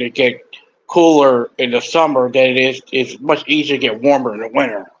harder to get cooler in the summer than it is. It's much easier to get warmer in the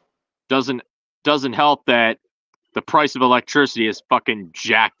winter. Doesn't help that the price of electricity is fucking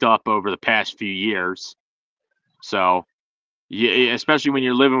jacked up over the past few years. So, especially when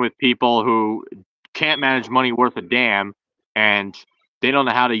you're living with people who can't manage money worth a damn, and they don't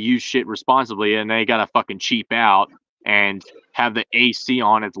know how to use shit responsibly, and they gotta fucking cheap out and have the AC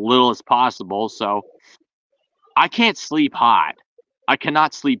on as little as possible. So I can't sleep hot. I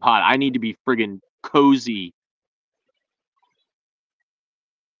cannot sleep hot. I need to be friggin' cozy.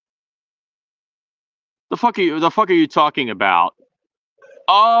 The fuck are you talking about?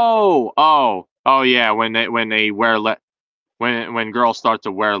 Oh yeah, when they wear when girls start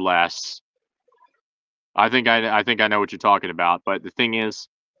to wear less. I think I know what you're talking about, but the thing is,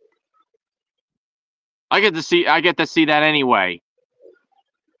 I get to see that anyway.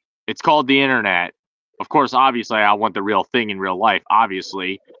 It's called the internet. Of course, obviously, I want the real thing in real life,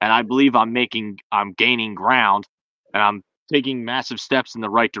 obviously, and I believe I'm gaining ground, and I'm taking massive steps in the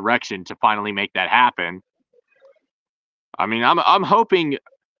right direction to finally make that happen. I mean, I'm hoping.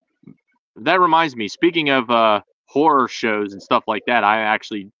 That reminds me. Speaking of horror shows and stuff like that,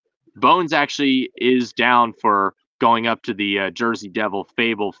 Bones actually is down for going up to the Jersey Devil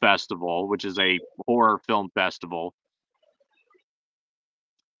Fable Festival, which is a horror film festival.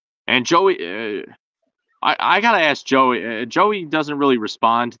 And Joey, I gotta ask Joey. Joey doesn't really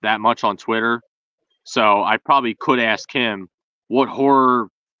respond that much on Twitter, so I probably could ask him what horror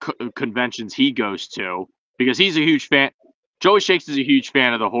conventions he goes to, because he's a huge fan. Joey Shakes is a huge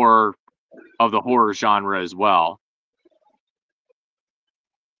fan of the horror genre as well.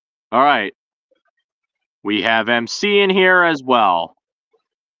 All right, we have MC in here as well.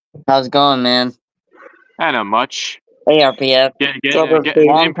 How's it going, man? Not much. Hey, RPF.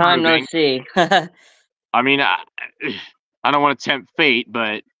 Long time no see. I mean, I don't want to tempt fate,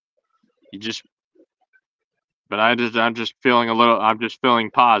 but But I'm just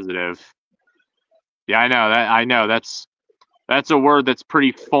feeling positive. Yeah, I know that's a word that's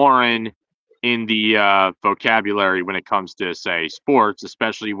pretty foreign in the vocabulary when it comes to, say, sports,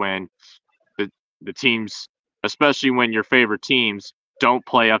 especially when the teams, especially when your favorite teams don't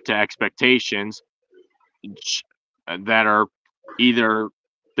play up to expectations that are either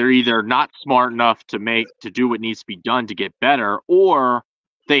they're either not smart enough to do what needs to be done to get better, or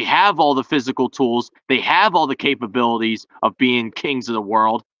they have all the physical tools, they have all the capabilities of being kings of the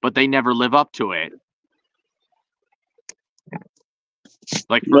world, but they never live up to it.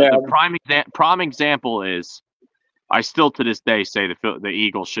 Like the prime example is, I still to this day say the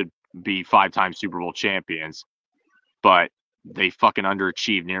Eagles should be 5-time Super Bowl champions, but they fucking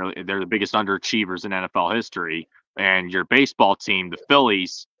underachieved. They're the biggest underachievers in NFL history. And your baseball team, the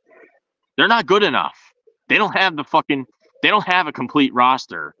Phillies, they're not good enough. They don't have a complete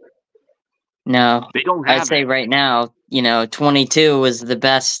roster. No, they don't have I'd say right now, 22 is the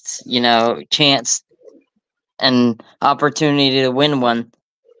best, chance and opportunity to win one.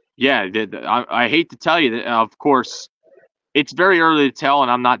 Yeah, I hate to tell you that, of course, it's very early to tell,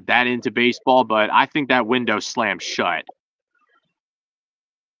 and I'm not that into baseball, but I think that window slammed shut.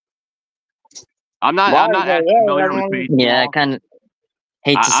 I'm not that familiar with baseball. Yeah, I kind of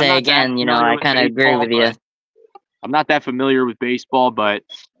hate to say again, I kind of agree with you. I'm not that familiar with baseball, but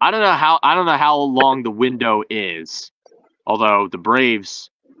I don't know how long the window is. Although the Braves,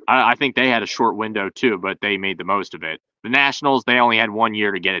 I think they had a short window too, but they made the most of it. The Nationals, they only had 1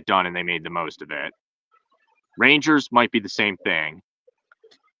 year to get it done, and they made the most of it. Rangers might be the same thing.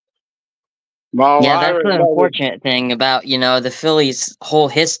 Well, yeah, that's the unfortunate thing about, the Phillies' whole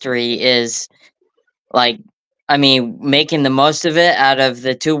history is, making the most of it out of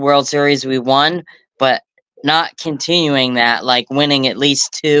the 2 World Series we won, but not continuing that, like winning at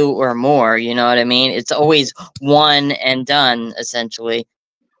least 2 or more, you know what I mean? It's always one and done, essentially.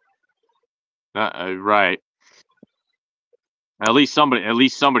 Right. At least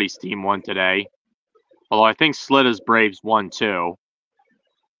somebody's team won today. Although I think Slita's Braves won too.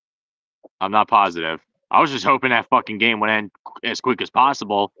 I'm not positive. I was just hoping that fucking game would end as quick as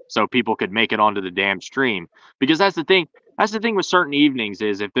possible so people could make it onto the damn stream. Because that's the thing. That's the thing with certain evenings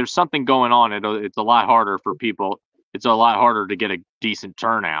is if there's something going on, it's a lot harder for people. It's a lot harder to get a decent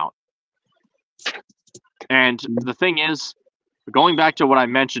turnout. And the thing is, going back to what I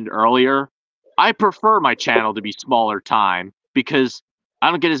mentioned earlier, I prefer my channel to be smaller time because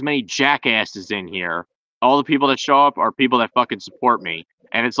I don't get as many jackasses in here. All the people that show up are people that fucking support me.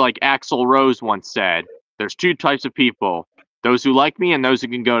 And it's like Axl Rose once said, there's 2 types of people, those who like me and those who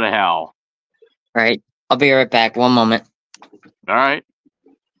can go to hell. All right. I'll be right back. One moment. All right.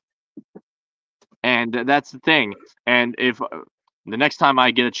 And that's the thing. And if the next time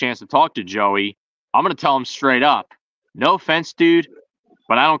I get a chance to talk to Joey, I'm going to tell him straight up, no offense, dude,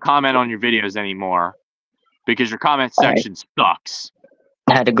 but I don't comment on your videos anymore because your comment section sucks.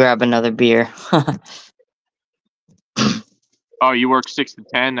 I had to grab another beer. Oh, you work 6 to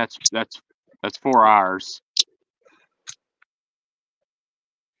 10? That's 4 hours.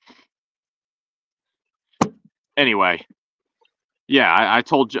 Anyway, yeah, I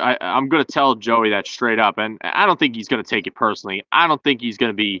told you I'm going to tell Joey that straight up, and I don't think he's going to take it personally. I don't think he's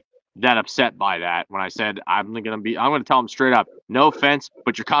going to be that upset by that when I said I'm going to tell him straight up, no offense,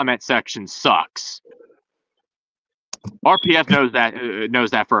 but your comment section sucks. RPF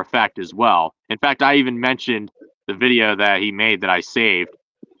knows that for a fact as well. In fact, I even mentioned the video that he made that I saved.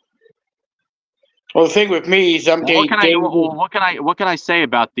 Well, the thing with me is what can I say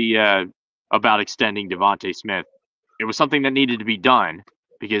about about extending Devontae Smith? It was something that needed to be done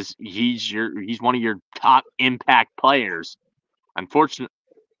because he's one of your top impact players. Fortunately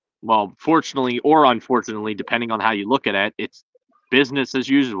or unfortunately, depending on how you look at it, it's business as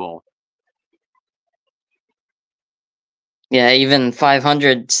usual. Yeah, even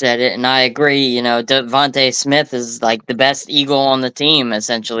 500 said it, and I agree. Devontae Smith is like the best Eagle on the team,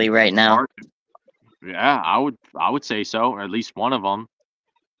 essentially, right now. Yeah, I would say so, or at least one of them.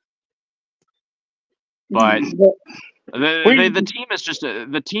 But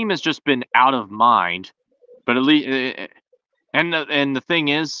the team has just been out of mind. But at least, and the thing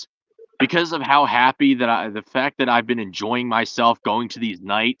is, because of how happy the fact that I've been enjoying myself going to these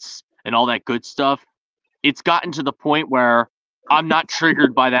nights and all that good stuff, it's gotten to the point where I'm not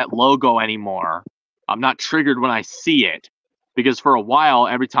triggered by that logo anymore. I'm not triggered when I see it. Because for a while,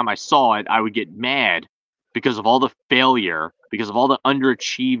 every time I saw it, I would get mad because of all the failure, because of all the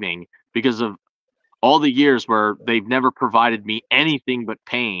underachieving, because of all the years where they've never provided me anything but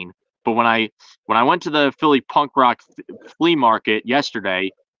pain. But when I went to the Philly punk rock flea market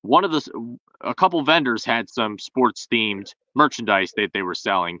yesterday, a couple vendors had some sports themed merchandise that they were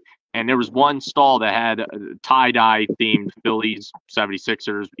selling, and there was one stall that had tie-dye themed Phillies,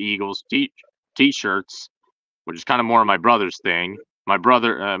 76ers, Eagles t-shirts, which is kind of more my brother's thing. My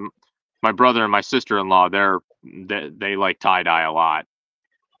brother and my sister-in-law, they like tie-dye a lot.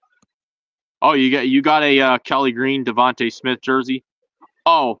 Oh, you got a Kelly Green Devontae Smith jersey?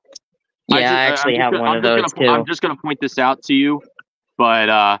 Oh, Yeah, I actually have one of those too. I'm just gonna point this out to you, but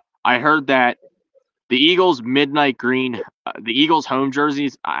I heard that the Eagles midnight green, the Eagles home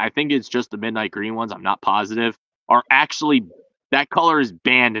jerseys, I think it's just the midnight green ones, I'm not positive, are actually, that color is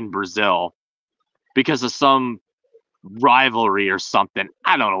banned in Brazil because of some rivalry or something.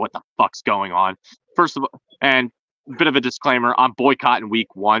 I don't know what the fuck's going on. First of all, and a bit of a disclaimer, I'm boycotting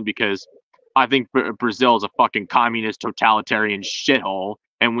week 1 because I think Brazil is a fucking communist totalitarian shithole,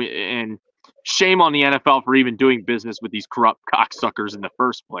 and shame on the NFL for even doing business with these corrupt cocksuckers in the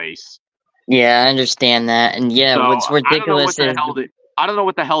first place. Yeah, I understand that, and yeah, So, what's ridiculous is I don't know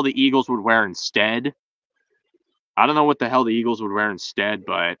what the hell the Eagles would wear instead. I don't know what the hell the Eagles would wear instead,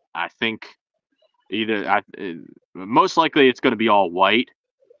 but I think most likely it's going to be all white.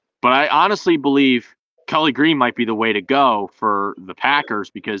 But I honestly believe Kelly Green might be the way to go for the Packers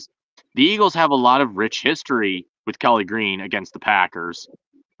because the Eagles have a lot of rich history with Kelly Green against the Packers.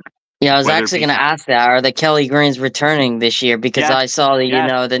 Yeah, I was actually going to ask that. Are the Kelly Greens returning this year? Because Yes, I saw the,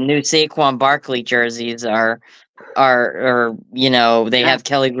 yes. the new Saquon Barkley jerseys are they have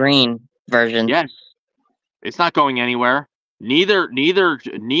Kelly Green version. Yes. It's not going anywhere. Neither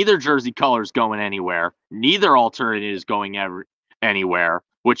jersey color is going anywhere. Neither alternative is going anywhere,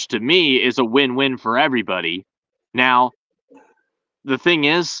 which to me is a win-win for everybody. Now, the thing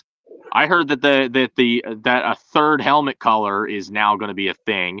is, I heard that that a third helmet color is now going to be a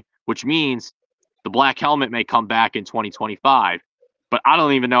thing, which means the black helmet may come back in 2025. But I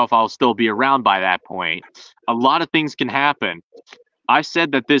don't even know if I'll still be around by that point. A lot of things can happen. I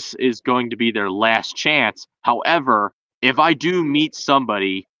said that this is going to be their last chance. However, if I do meet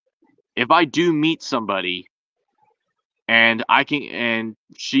somebody and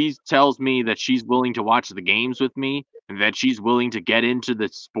she tells me that she's willing to watch the games with me and that she's willing to get into the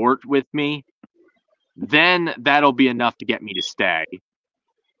sport with me, then that'll be enough to get me to stay.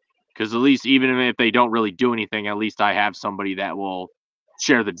 Because at least even if they don't really do anything, at least I have somebody that will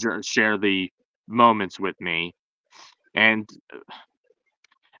share the moments with me. And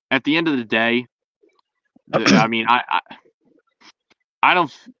at the end of the day, I mean, I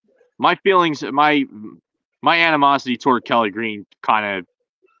don't. My feelings, my animosity toward Kelly Green kind of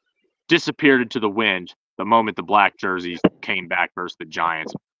disappeared into the wind the moment the black jerseys came back versus the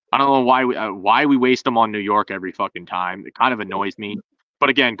Giants. I don't know why we waste them on New York every fucking time. It kind of annoys me. But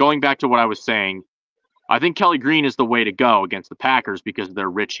again, going back to what I was saying, I think Kelly Green is the way to go against the Packers because of their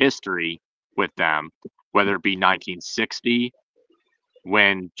rich history with them, whether it be 1960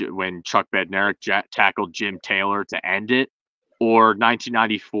 when Chuck Bednarik tackled Jim Taylor to end it, or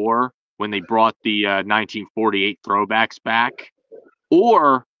 1994 when they brought the 1948 throwbacks back,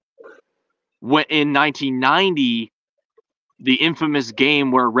 or when in 1990 the infamous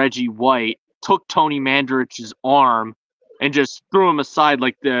game where Reggie White took Tony Mandrich's arm and just threw him aside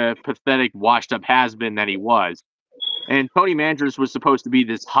like the pathetic washed-up has-been that he was. And Tony Mandrich was supposed to be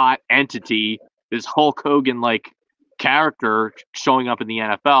this hot entity, this Hulk Hogan-like character showing up in the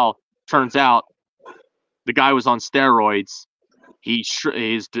NFL. Turns out the guy was on steroids.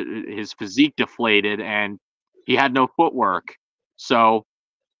 His physique deflated, and he had no footwork. So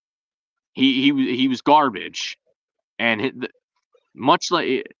he was garbage. And much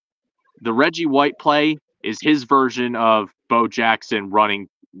like the Reggie White play is his version of Bo Jackson running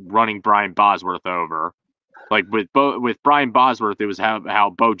Brian Bosworth over. Like with Brian Bosworth, it was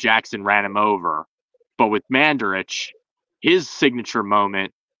how Bo Jackson ran him over. But with Mandrich, his signature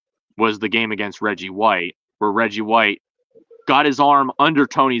moment was the game against Reggie White, where Reggie White got his arm under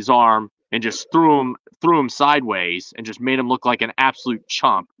Tony's arm and just threw him sideways and just made him look like an absolute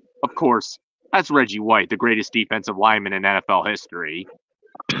chump. Of course, that's Reggie White, the greatest defensive lineman in NFL history.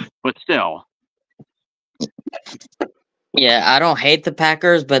 But still. Yeah, I don't hate the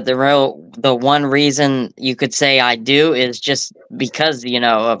Packers, but the one reason you could say I do is just because,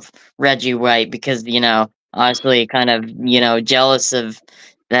 of Reggie White, because, honestly kind of, jealous of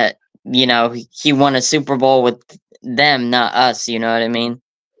that, he won a Super Bowl with them, not us, you know what I mean?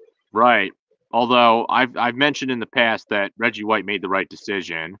 Right. Although I've mentioned in the past that Reggie White made the right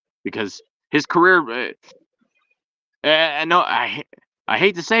decision because his career no, I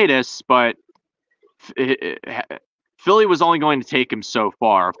hate to say this, but Philly was only going to take him so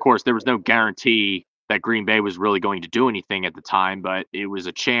far. Of course, there was no guarantee that Green Bay was really going to do anything at the time, but it was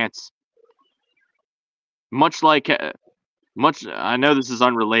a chance. Much like, I know this is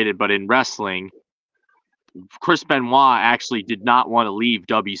unrelated, but in wrestling, Chris Benoit actually did not want to leave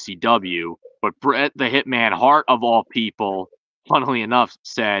WCW, but Bret the Hitman Hart, of all people, funnily enough,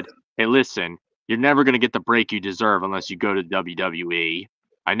 said, hey, listen, you're never going to get the break you deserve unless you go to WWE.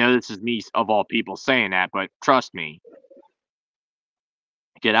 I know this is me, of all people, saying that, but trust me.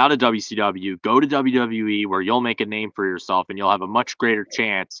 Get out of WCW, go to WWE, where you'll make a name for yourself, and you'll have a much greater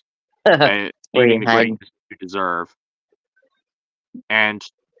chance at gaining the greatness you deserve. And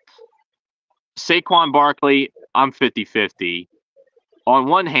Saquon Barkley, I'm 50-50. On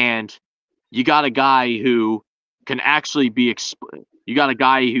one hand, you got a guy who can actually be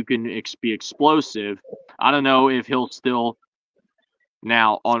be explosive. I don't know if he'll still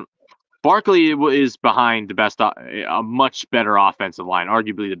now on Barkley is behind the best, a much better offensive line,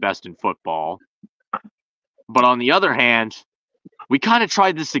 arguably the best in football. But on the other hand, we kind of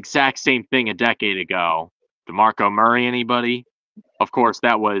tried this exact same thing a decade ago. DeMarco Murray, anybody? Of course,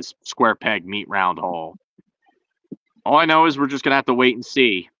 that was square peg, meet round hole. All I know is we're just going to have to wait and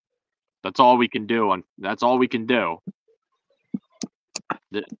see. That's all we can do. That's all we can do.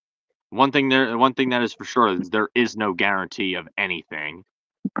 One thing that is for sure is there is no guarantee of anything.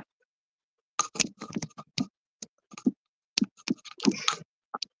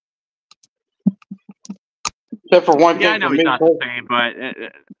 Except for one thing. Yeah, I know he's not the same, but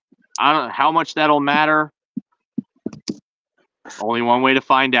I don't know how much that'll matter. Only one way to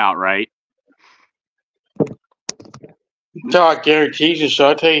find out, right? God guarantees it, so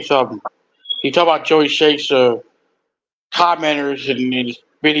I'll tell you something. You talk about Joey Shake's commenters and his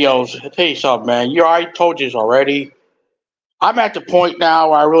videos. I'll tell you something, man. I told you this already. I'm at the point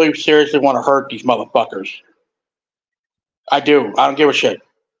now where I really seriously want to hurt these motherfuckers. I do. I don't give a shit.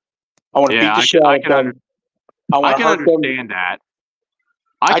 I want to beat the shit out of them. I can understand that.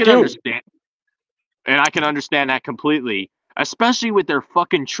 I can understand, and I can understand that completely, especially with their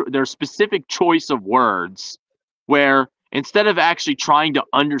their specific choice of words, where instead of actually trying to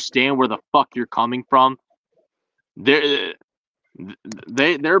understand where the fuck you're coming from, their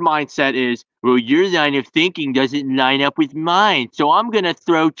mindset is, well, your line of thinking doesn't line up with mine, so I'm gonna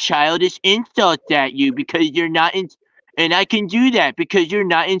throw childish insults at you because you're not in, and I can do that because you're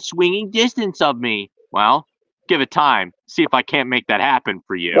not in swinging distance of me. Well, give it time. See if I can't make that happen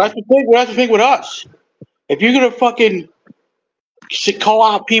for you. That's the thing with us. If you're gonna fucking call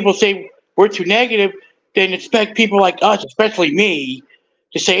out people, say we're too negative, then expect people like us, especially me,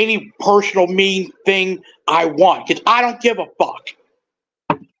 to say any personal mean thing I want, because I don't give a fuck.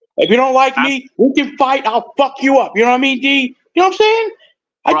 If you don't like me, we can fight. I'll fuck you up. You know what I mean, D? You know what I'm saying?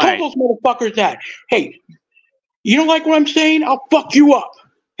 I told those motherfuckers that. Hey, you don't like what I'm saying? I'll fuck you up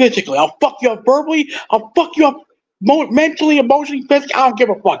physically. I'll fuck you up verbally. I'll fuck you up mentally, emotionally, physically. I don't give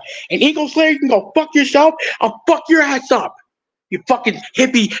a fuck. And Eagle Slayer, you can go fuck yourself. I'll fuck your ass up. You fucking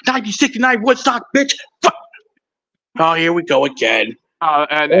hippie 1969 Woodstock bitch. Fuck. Oh, here we go again.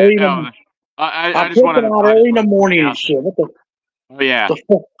 I just want to early in the morning and shit. What the? Oh yeah.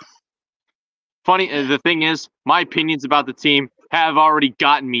 Funny. The thing is, my opinions about the team have already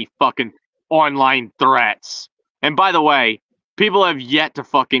gotten me fucking online threats. And by the way, people have yet to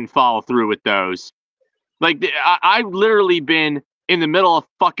fucking follow through with those. Like, I've literally been in the middle of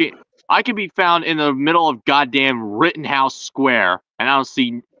fucking. I can be found in the middle of goddamn Rittenhouse Square, and I don't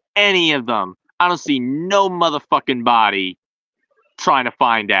see any of them. I don't see no motherfucking body trying to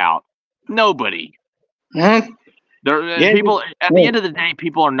find out. Nobody. Mm-hmm. People at the end of the day,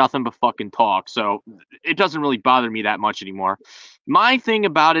 people are nothing but fucking talk. So it doesn't really bother me that much anymore. My thing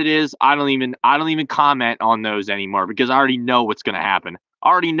about it is I don't even comment on those anymore because I already know what's gonna happen. I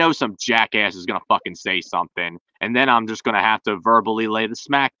already know some jackass is gonna fucking say something, and then I'm just gonna have to verbally lay the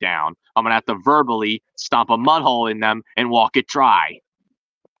smack down. I'm gonna have to verbally stomp a mud hole in them and walk it dry.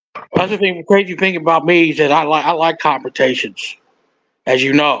 That's the crazy thing about me is that I like confrontations. As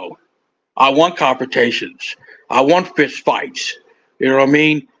you know, I want confrontations. I want fist fights. You know what I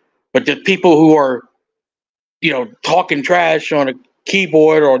mean? But the people who are, talking trash on a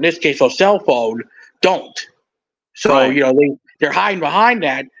keyboard or in this case a cell phone don't. So, right. They're hiding behind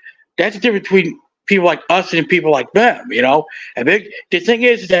that. That's the difference between people like us and people like them, And the thing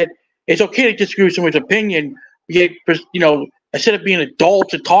is that it's okay to disagree with someone's opinion, yet, instead of being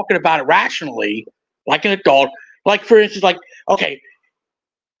adults and talking about it rationally, like an adult, like, for instance, okay,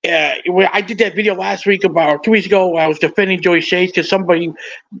 I did that video last week or 2 weeks ago. I was defending Joey Chase because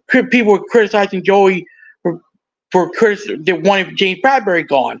people were criticizing Joey for wanting James Bradbury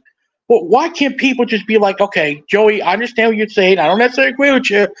gone. Well, why can't people just be like, okay, Joey, I understand what you're saying. I don't necessarily agree with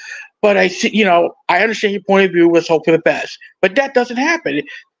you, But I see, I understand your point of view. Let's hope for the best. But that doesn't happen.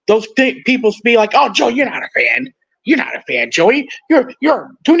 Those people be like, "Oh, Joe, you're not a fan. You're not a fan, Joey.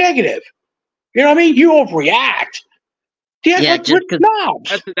 You're too negative." You know what I mean? You overreact. Yeah, like just because.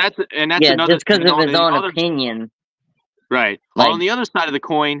 That's Yeah, another just because thing. of his own opinion. Right. Like, On the other side of the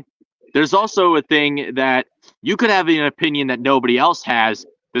coin, there's also a thing that you could have an opinion that nobody else has.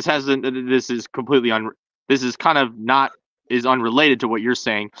 This is completely this is kind of not is unrelated to what you're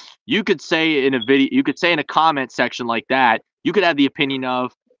saying. You could say in a video, you could say in a comment section like that, you could have the opinion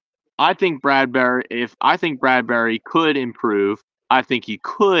of, I think Bradbury could improve. I think he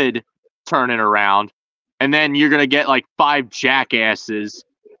could turn it around. And then you're going to get like 5 jackasses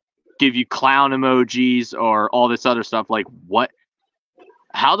give you clown emojis or all this other stuff. Like, what?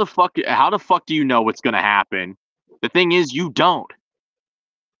 How the fuck do you know what's going to happen? The thing is, you don't.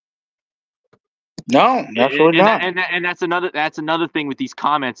 No, absolutely not. And that's another thing with these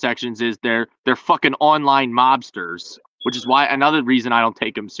comment sections is they're fucking online mobsters, which is why another reason I don't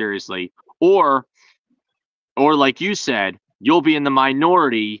take them seriously. Or like you said, you'll be in the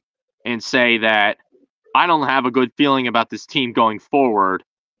minority and say that I don't have a good feeling about this team going forward,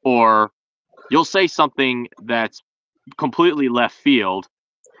 or you'll say something that's completely left field,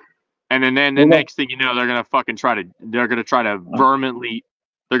 and then the next thing you know, they're gonna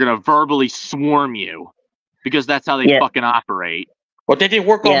verbally swarm you, because that's how they fucking operate. Well, they didn't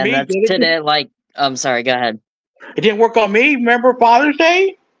work on me. That's today. Like, I'm sorry. Go ahead. It didn't work on me. Remember Father's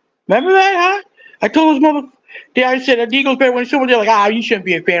Day? Remember that, huh? I told those I said the Eagles better when someone they're like, you shouldn't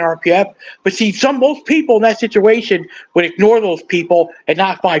be a fan of RPF. But see, most people in that situation would ignore those people and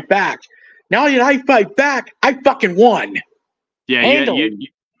not fight back. Now that I fight back, I fucking won. Yeah,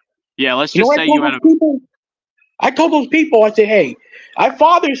 let's just say you had I told those people, I said, hey, at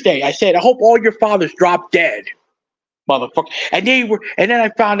Father's Day, I said, I hope all your fathers drop dead, motherfucker. And then I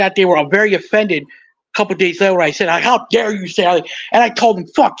found out they were very offended. A couple days later, I said, how dare you say that? And I told them,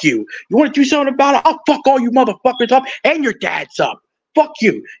 fuck you. You want to do something about it? I'll fuck all you motherfuckers up and your dads up. Fuck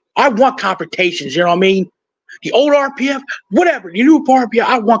you. I want confrontations, you know what I mean? The old RPF, whatever. The new RPF,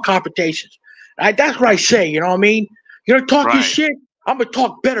 I want confrontations. That's what I say, you know what I mean? You're going to talk your shit? I'm going to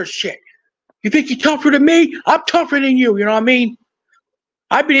talk better shit. You think you're tougher than me? I'm tougher than you, you know what I mean?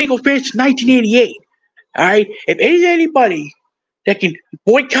 I've been Eagles fan since 1988, all right? If there's anybody that can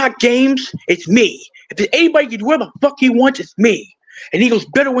boycott games, it's me. If there's anybody can do whatever the fuck he wants, it's me. And Eagles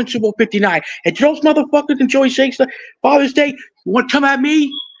better win Super Bowl 59. And to those motherfuckers and Joey Shakespeare, Father's Day, you want to come at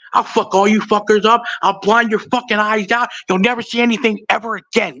me? I'll fuck all you fuckers up. I'll blind your fucking eyes out. You'll never see anything ever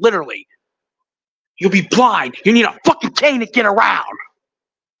again, literally. You'll be blind. You need a fucking cane to get around.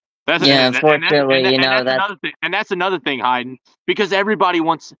 Unfortunately, that's another thing, Hayden, because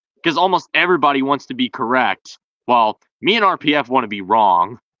almost everybody wants to be correct. Well, me and RPF want to be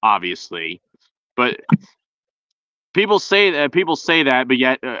wrong, obviously, but people say that, but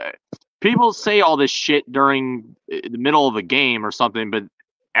yet people say all this shit during the middle of a game or something, but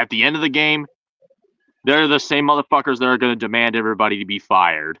at the end of the game, they're the same motherfuckers that are going to demand everybody to be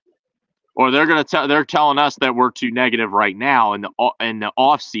fired. Or they're telling us that we're too negative right now in the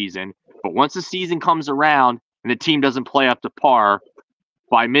off season, but once the season comes around and the team doesn't play up to par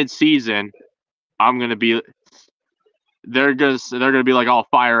by mid-season, they're gonna be like, "I'll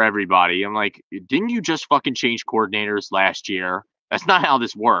fire everybody." I'm like, didn't you just fucking change coordinators last year? That's not how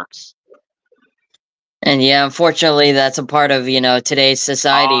this works. And yeah, unfortunately, that's a part of today's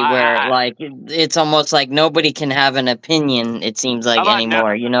society where like it's almost like nobody can have an opinion. It seems like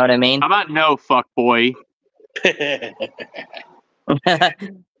anymore. You know what I mean? How about no, fuck boy? How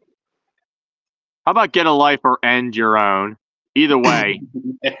about get a life or end your own? Either way.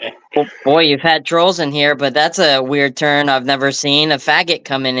 Well, boy, you've had trolls in here, but that's a weird turn. I've never seen a faggot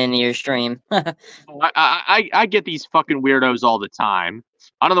coming into your stream. I get these fucking weirdos all the time.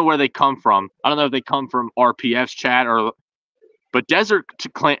 I don't know where they come from. I don't know if they come from RPF's chat but Desert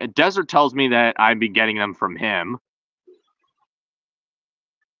tells me that I've been getting them from him.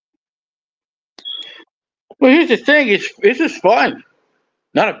 Well, here's the thing: it's just fun,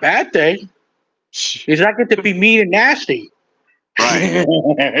 not a bad thing. It's not going to be mean and nasty. Right.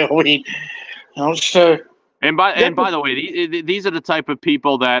 And by the way, these are the type of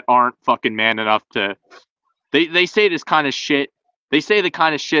people that aren't fucking man enough to. They say this kind of shit. They say the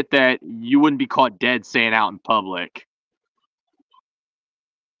kind of shit that you wouldn't be caught dead saying out in public.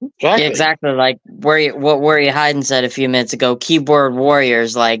 Exactly. Like where you hiding said a few minutes ago. Keyboard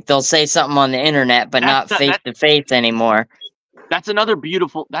warriors. Like they'll say something on the internet, but not face to face anymore. That's another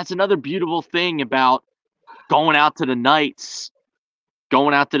beautiful thing about going out to the nights,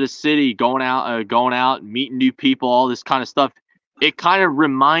 going out to the city, going out, meeting new people, all this kind of stuff. it kind of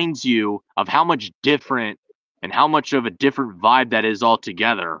reminds you of how much different and how much of a different vibe that is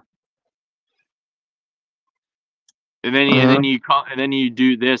altogether. And then you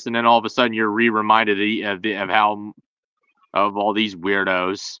do this, and then all of a sudden you're reminded of all these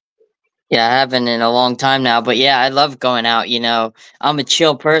weirdos. Yeah, I haven't in a long time now, but yeah, I love going out, you know. I'm a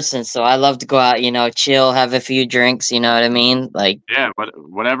chill person, so I love to go out, you know, chill, have a few drinks, you know what I mean? Like, Yeah, but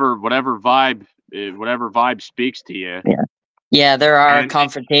whatever vibe speaks to you. yeah. Yeah, there are And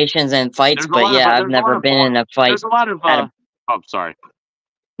confrontations and fights, there's a but lot of yeah, I've there's a lot never of been in a fight there's a lot of at a oh, sorry.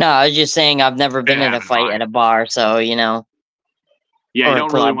 No, I was just saying I've never been Didn't in have a in fight mind. at a bar, so, you know, Yeah, you or a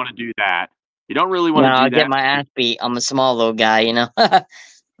don't really club. want to do that. You don't really You want know, to I'll do get that. my ass beat. I'm a small little guy, you know.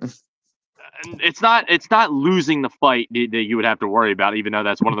 And it's not losing the fight that you would have to worry about, even though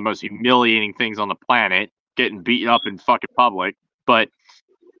that's one of the most humiliating things on the planet, getting beat up in fucking public. But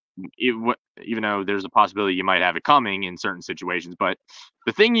even though there's a possibility you might have it coming in certain situations, but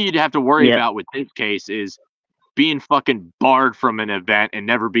the thing you'd have to worry Yep. about with this case is being fucking barred from an event and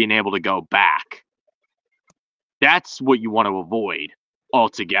never being able to go back. That's what you want to avoid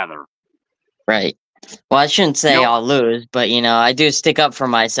altogether. Right. Well, I shouldn't say You know, I'll lose, but you know, I do stick up for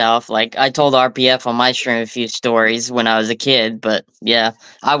myself. Like I told RPF on my stream a few stories when I was a kid, but yeah,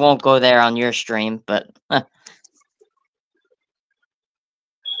 I won't go there on your stream, but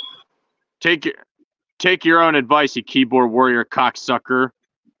take your own advice, you keyboard warrior cocksucker.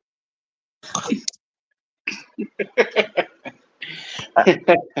 How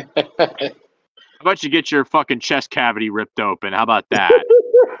about you get your fucking chest cavity ripped open? How about that?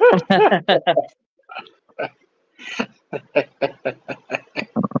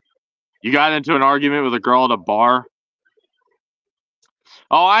 You got into an argument with a girl at a bar?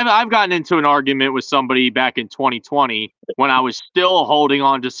 Oh, I've gotten into an argument with somebody back in 2020 when I was still holding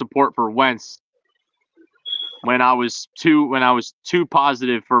on to support for Wentz. When I was too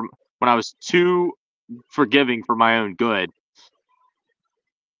positive for when I was too forgiving for my own good.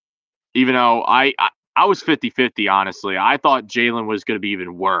 Even though I was 50-50, honestly. I thought Jalen was going to be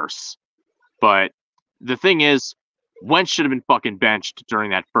even worse. But the thing is, Wentz should have been fucking benched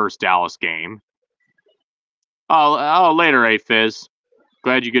during that first Dallas game. Oh, later, A-Fizz.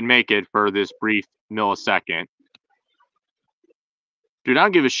 Glad you could make it for this brief millisecond. Dude, I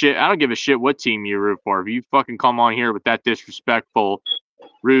don't give a shit. I don't give a shit what team you root for. If you fucking come on here with that disrespectful,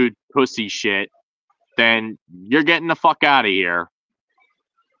 rude pussy shit, then you're getting the fuck out of here.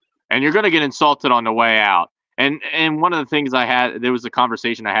 And you're going to get insulted on the way out. And one of the things there was a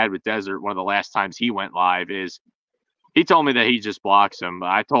conversation I had with Desert one of the last times he went live is he told me that he just blocks him. But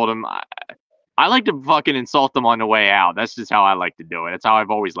I told him I like to fucking insult them on the way out. That's just how I like to do it. That's how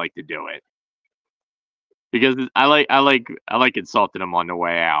I've always liked to do it. Because I like insulting them on the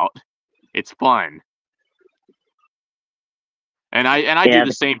way out. It's fun. And I do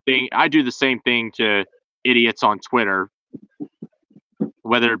the same thing. I do the same thing to idiots on Twitter,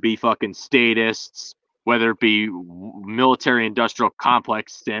 whether it be fucking statists, whether it be military industrial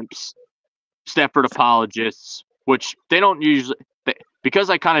complex simps, Stepford apologists, which they don't usually because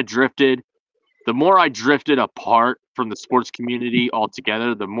I kind of drifted. The more I drifted apart from the sports community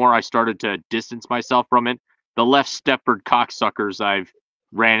altogether, the more I started to distance myself from it, the less Stepford cocksuckers I've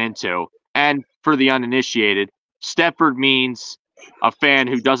ran into. And for the uninitiated, Stepford means a fan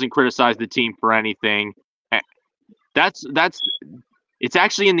who doesn't criticize the team for anything. That's it's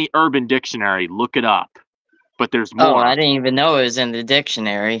actually in the Urban Dictionary. Look it up. But there's oh, more. I didn't even know it was in the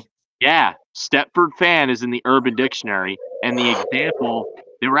dictionary. Yeah, Stepford fan is in the Urban Dictionary, and the example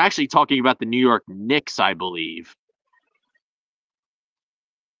they were actually talking about the New York Knicks, I believe.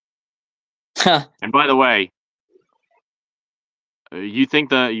 And by the way, you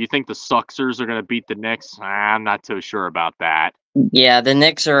think the Suxers are going to beat the Knicks? I'm not so sure about that. Yeah, the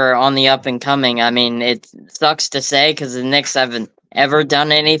Knicks are on the up and coming. I mean, it sucks to say because the Knicks haven't ever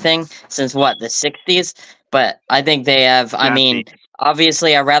done anything since what, the 60s? But I think they have. I mean,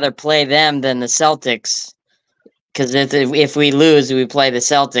 obviously, I'd rather play them than the Celtics because if we lose, we play the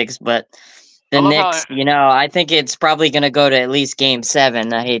Celtics. But the Knicks, you know, I think it's probably going to go to at least Game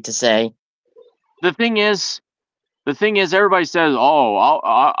 7. I hate to say. The thing is, everybody says, "Oh,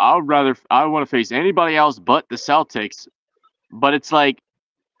 I want to face anybody else but the Celtics." But it's like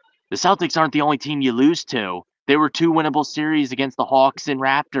the Celtics aren't the only team you lose to. They were 2 winnable series against the Hawks and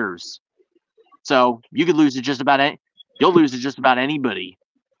Raptors. So you could lose to just about you'll lose to just about anybody.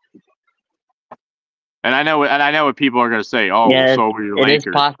 And I know what people are going to say. Oh, yeah, so were your it Lakers.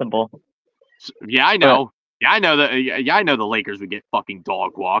 Is possible. Yeah, I know. I know the Lakers would get fucking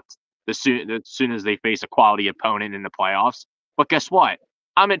dog walked as soon as they face a quality opponent in the playoffs. But guess what?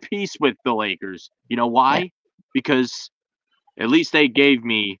 I'm at peace with the Lakers. You know why? Yeah. Because At least they gave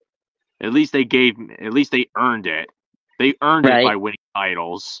me. At least they earned it. They earned it by Right. winning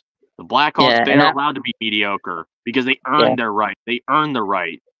titles. The Blackhawks, Yeah, and they're allowed to be mediocre because they yeah. earned their right. They earned the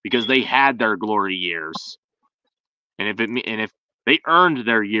right because they had their glory years. And if they earned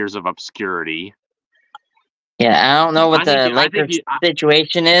their years of obscurity. Yeah, I don't know what the I think Lakers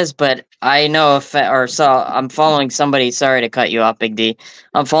situation is, but I know I'm following somebody. Sorry to cut you off, Big D.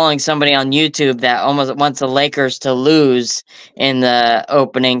 I'm following somebody on YouTube that almost wants the Lakers to lose in the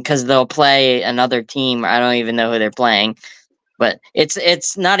opening because they'll play another team. I don't even know who they're playing, but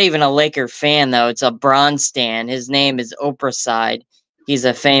it's not even a Laker fan though. It's a Bron stan. His name is Oprah Side. He's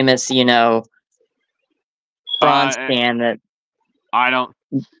a famous, Bron stan that. I don't.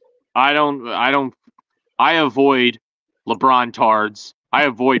 I don't. I don't. I avoid LeBron tards. I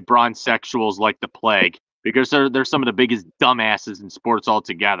avoid bronze sexuals like the plague because they're some of the biggest dumbasses in sports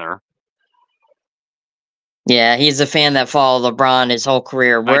altogether. Yeah, he's a fan that followed LeBron his whole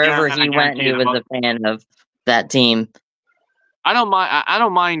career. Wherever he went, guarantee he was a fan of that team. I don't mind. I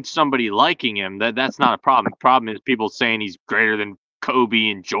don't mind somebody liking him. That's not a problem. The problem is people saying he's greater than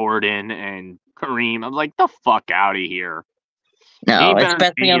Kobe and Jordan and Kareem. I'm like, the fuck out of here. No,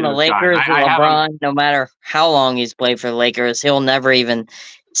 especially on the Lakers with LeBron. No matter how long he's played for the Lakers, he'll never even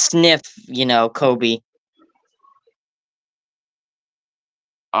sniff, Kobe.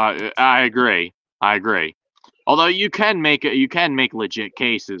 I agree. Although you can make legit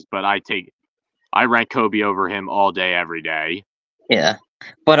cases, but I rank Kobe over him all day, every day. Yeah.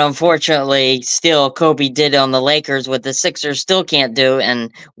 But unfortunately, still, Kobe did on the Lakers what the Sixers still can't do,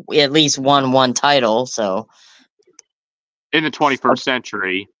 and at least won one title, so. In the 21st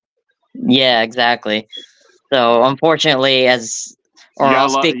century. Yeah, exactly. So, unfortunately, I'll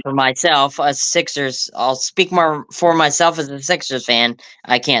speak for myself, I'll speak more for myself as a Sixers fan.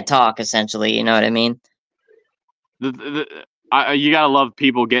 I can't talk, essentially, you know what I mean? You gotta love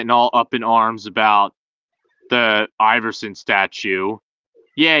people getting all up in arms about the Iverson statue.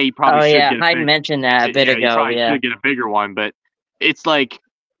 Yeah, he probably should get I mentioned that a bit ago. He probably should get a bigger one, but it's like,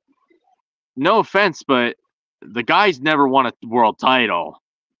 no offense, but the guy's never won a world title.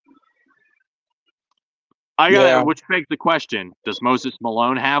 Which begs the question: does Moses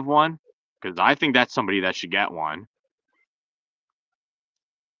Malone have one? Because I think that's somebody that should get one.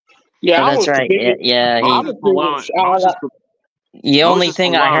 Yeah, that's right. The only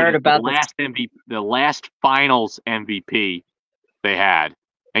thing I heard about the last Finals MVP they had,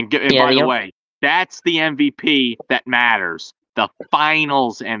 and by the way, that's the MVP that matters. The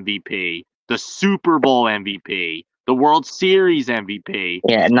Finals MVP, the Super Bowl MVP, the World Series MVP.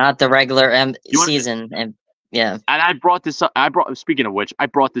 Yeah, not the regular season. And I brought this up. Speaking of which, I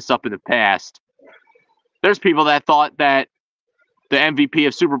brought this up in the past. There's people that thought that the MVP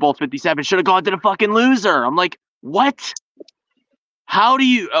of Super Bowl 57 should have gone to the fucking loser. I'm like, what? How do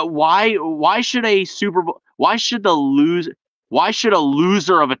you? Why should a Super Bowl? Why should a loser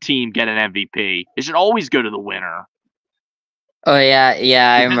of a team get an MVP? It should always go to the winner. Oh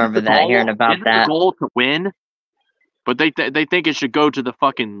yeah, I remember that. Hearing about that. The goal to win, but they think it should go to the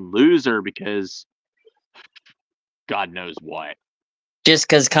fucking loser because God knows what. Just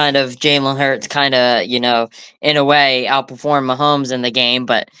because kind of Jalen Hurts kind of, in a way outperformed Mahomes in the game,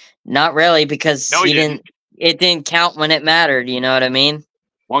 but not really because he didn't. It didn't count when it mattered. You know what I mean?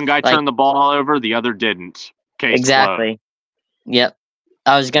 One guy turned the ball over, the other didn't. Case exactly. Closed. Yep.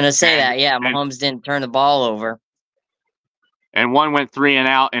 I was gonna say that. Yeah, Mahomes didn't turn the ball over. And one went 3 and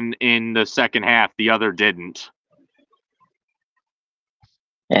out in the second half. The other didn't.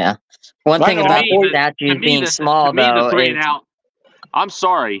 Yeah. One thing about the statue being small, though, the 3 and out. I'm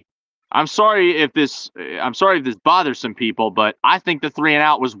sorry if this bothers some people, but I think the 3 and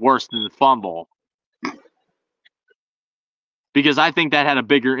out was worse than the fumble. Because I think that had a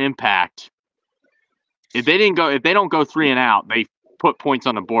bigger impact. If they don't go 3 and out, they put points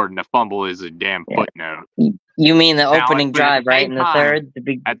on the board, and the fumble is a damn footnote. You mean the opening drive, right? In the third,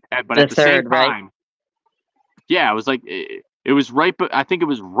 but at the same time, yeah, it was like it was right. But I think it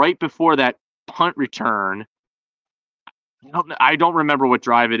was right before that punt return. I don't remember what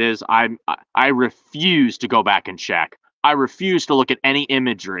drive it is. I refuse to go back and check. I refuse to look at any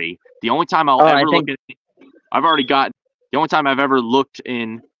imagery. The only time I'll ever look at, the only time I've ever looked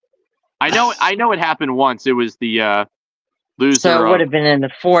in. I know it happened once. It was the loser. So it would have been in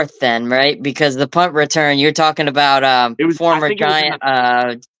the fourth then, right? Because the punt return, you're talking about former Giant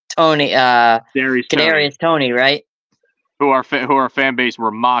Tony Kadarius Toney, right? Who our fan base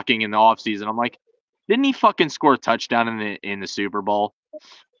were mocking in the offseason. I'm like, didn't he fucking score a touchdown in the Super Bowl?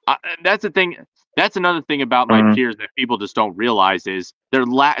 That's the thing. That's another thing about my peers that people just don't realize is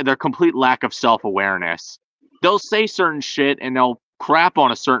their complete lack of self-awareness. they'll say certain shit and they'll crap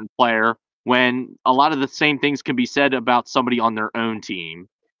on a certain player when a lot of the same things can be said about somebody on their own team.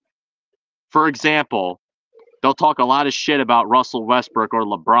 For example, they'll talk a lot of shit about Russell Westbrook or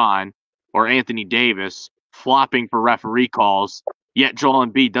LeBron or Anthony Davis flopping for referee calls, yet Joel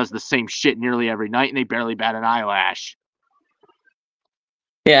Embiid does the same shit nearly every night and they barely bat an eyelash.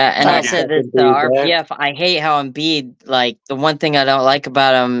 Yeah, and So I said this to RPF. I hate how Embiid, like, the one thing I don't like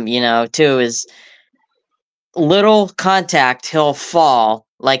about him, too, is little contact, he'll fall.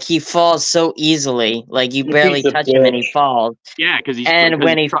 Like, he falls so easily. Like, you barely touch him and he falls. Yeah, because he's... And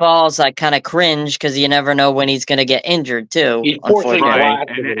when he falls, I kind of cringe because you never know when he's going to get injured, too. He's forcing right.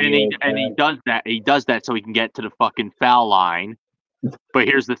 And he does that. He does that so he can get to the fucking foul line. But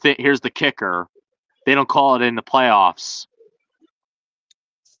here's the thing. Here's the kicker. They don't call it in the playoffs.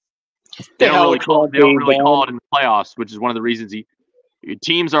 They don't really call it in the playoffs, which is one of the reasons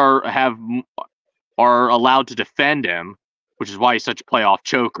teams are allowed to defend him, which is why he's such a playoff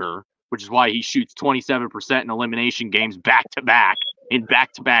choker, which is why he shoots 27% in elimination games back-to-back in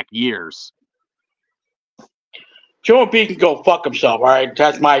back-to-back years. Joel Embiid can go fuck himself, all right?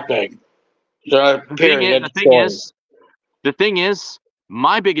 That's my thing. The thing is,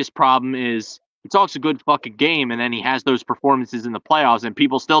 my biggest problem is he talks a good fucking game, and then he has those performances in the playoffs, and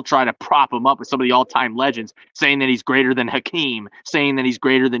people still try to prop him up with some of the all-time legends, saying that he's greater than Hakeem, saying that he's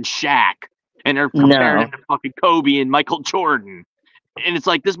greater than Shaq, and they're comparing him to fucking Kobe and Michael Jordan. And it's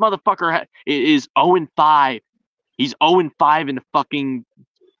like, this motherfucker is 0-5. He's 0-5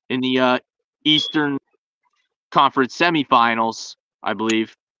 in the Eastern Conference semifinals, I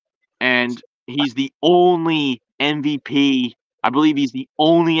believe, and he's the only MVP. I believe he's the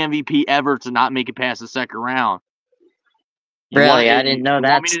only MVP ever to not make it past the second round. Really? I didn't know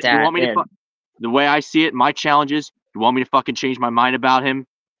that stat. The way I see it, my challenge is, you want me to fucking change my mind about him?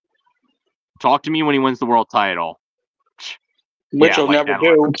 Talk to me when he wins the world title. Which he'll never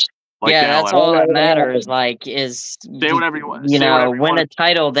do. That's all that matters. Like, is say whatever you want. Win a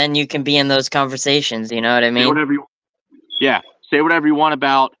title, then you can be in those conversations. You know what I mean? Say whatever you want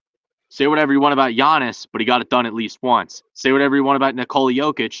about. Say whatever you want about Giannis, but he got it done at least once. Say whatever you want about Nikola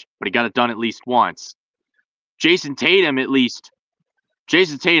Jokic, but he got it done at least once. Jason Tatum, he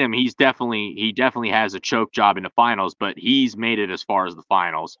definitely has a choke job in the finals, but he's made it as far as the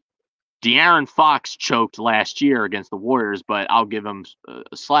finals. De'Aaron Fox choked last year against the Warriors, but I'll give him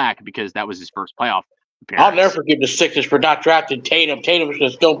slack because that was his first playoff appearance. I'll never forgive the Sixers for not drafting Tatum. Tatum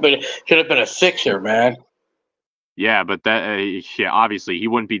should have been a Sixer, man. Yeah, but obviously he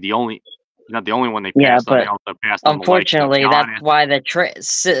wouldn't be not the only one they passed on. They also passed on unfortunately, that's why the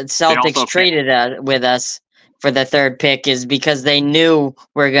Celtics traded with us for the third pick, is because they knew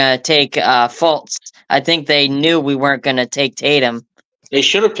we're going to take Fultz. I think they knew we weren't going to take Tatum. They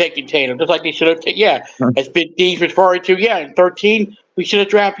should have taken Tatum, just like they should have taken, as Big D's referring to, in 13, we should have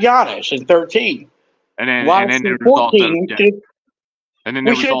drafted Giannis in 13. And then there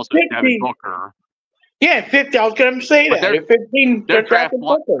was also Devin Booker. Yeah, in 15, I was going to say that. In 15, they're drafting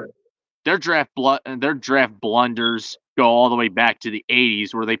Booker. Their draft blunders go all the way back to the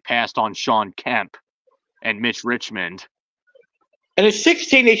 80s, where they passed on Sean Kemp and Mitch Richmond. And in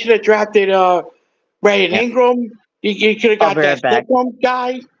 16, they should have drafted Brandon Ingram. You could have got that Sitcom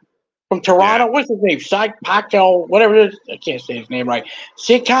guy from Toronto. What's his name? Pakel, whatever it is. I can't say his name right.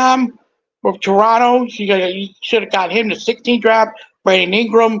 Sitcom from Toronto. You should have got him the 16 draft. Brandon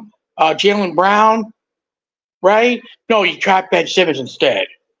Ingram, Jaylen Brown. Right? No, you trapped Ben Simmons instead.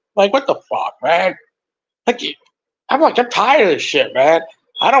 Like, what the fuck, man? I'm tired of this shit, man.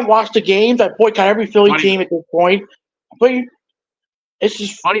 I don't watch the games. I boycott every Philly team at this point. But it's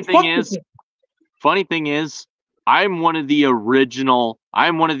just funny thing is, I'm one of the original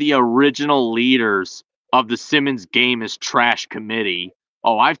leaders of the Simmons game is trash committee.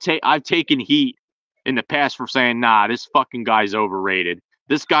 Oh, I've taken heat in the past for saying, nah, this fucking guy's overrated.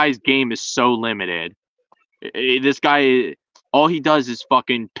 This guy's game is so limited. This guy, all he does is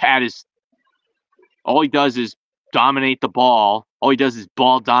fucking all he does is dominate the ball. All he does is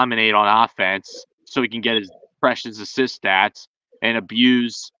ball dominate on offense so he can get his precious assist stats and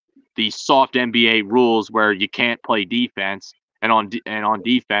abuse the soft NBA rules where you can't play defense. And on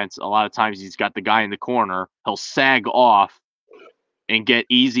defense, a lot of times he's got the guy in the corner. He'll sag off and get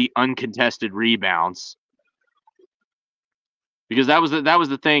easy, uncontested rebounds. Because that was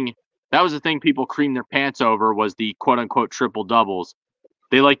the thing. That was the thing people creamed their pants over, was the quote unquote triple doubles.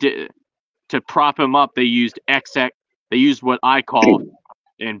 They liked it to prop him up. They used XX. They used what I call,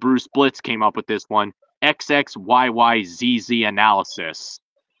 and Bruce Blitz came up with this one, XXYYZZ analysis.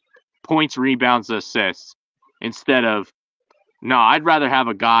 Points, rebounds, assists. Instead of, no, I'd rather have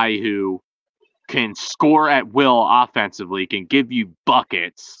a guy who can score at will offensively, can give you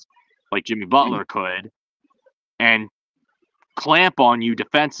buckets like Jimmy Butler could, and clamp on you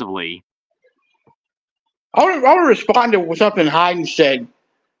defensively. I want to respond to something Hayden said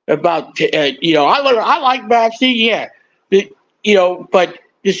about I like Maxey, yeah, but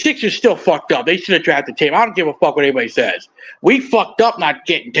the Sixers still fucked up. They should have drafted Tatum. I don't give a fuck what anybody says. We fucked up not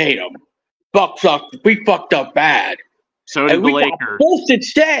getting Tatum. We fucked up bad. So did and the we Lakers. got Bulls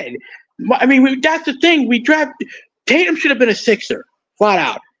instead. I mean, that's the thing. We drafted Tatum should have been a Sixer, flat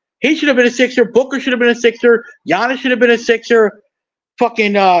out. He should have been a Sixer. Booker should have been a Sixer. Giannis should have been a Sixer.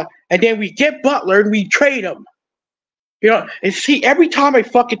 And then we get Butler and we trade him. And see, every time I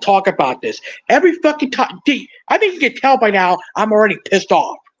fucking talk about this, every fucking time, I think you can tell by now I'm already pissed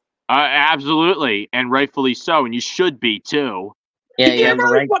off. Absolutely, and rightfully so, and you should be too. Yeah, you have the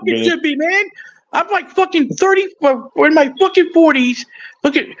right to fucking be. should be, man. I'm like fucking 30, we're in my fucking 40s.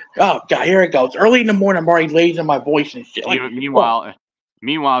 Look at, oh God, here it goes. Early in the morning, I'm already losing my voice and shit. Like, meanwhile,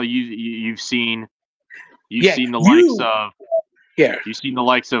 you've seen the likes of you've seen the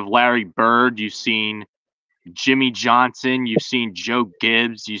likes of Larry Bird, you've seen Jimmy Johnson, you've seen Joe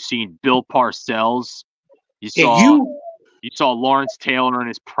Gibbs, you've seen Bill Parcells, you saw Lawrence Taylor in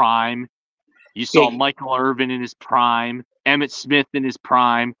his prime, you saw Michael Irvin in his prime, Emmett Smith in his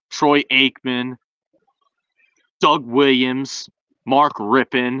prime, Troy Aikman, Doug Williams, Mark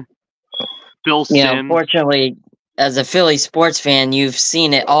Rippon, Bill Sims. Unfortunately, as a Philly sports fan, you've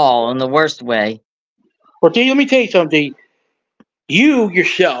seen it all in the worst way. Well, let me tell you something. You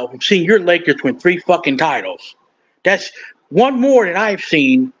yourself have seen your Lakers win 3 fucking titles. That's one more than I've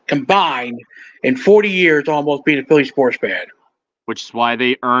seen combined in 40 years almost being a Philly sports fan. Which is why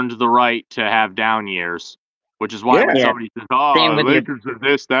they earned the right to have down years. Which is why when somebody says, oh, the Lakers are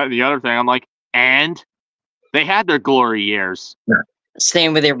this, that, and the other thing, I'm like, and? They had their glory years.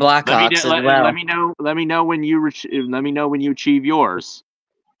 Same with your Blackhawks as well. Let me know when you achieve yours.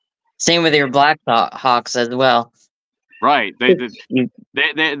 Same with your Blackhawks as well. Right.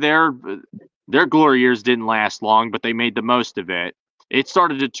 Their glory years didn't last long, but they made the most of it. It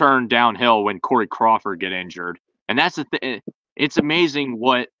started to turn downhill when Corey Crawford got injured, and that's the thing. It's amazing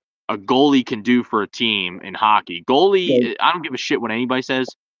what a goalie can do for a team in hockey. Goalie, I don't give a shit what anybody says.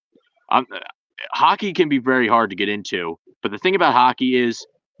 Hockey can be very hard to get into, but the thing about hockey is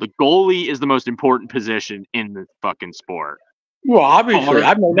the goalie is the most important position in the fucking sport. Well, obviously,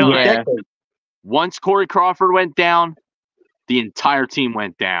 Once Corey Crawford went down, the entire team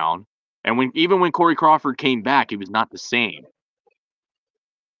went down, and even when Corey Crawford came back, he was not the same.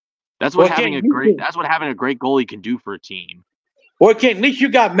 That's what having a great goalie can do for a team. Well, Ken, at least you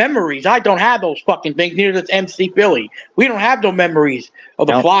got memories. I don't have those fucking things. Neither does MC Philly. We don't have no memories of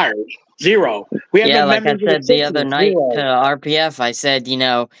the Flyers. Zero. We have no like I memories said the other night to RPF, I said,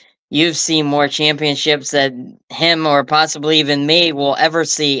 you've seen more championships than him or possibly even me will ever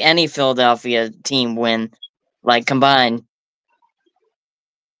see any Philadelphia team win, like combined.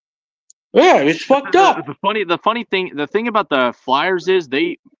 Yeah, it's fucked up. The thing about the Flyers is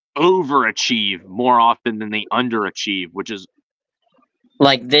they overachieve more often than they underachieve, which is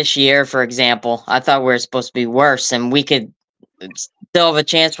like this year, for example. I thought we were supposed to be worse, and we could still have a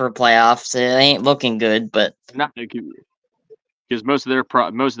chance for playoffs. It ain't looking good, but not because most of their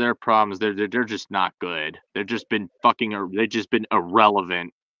problems they're just not good. They've just been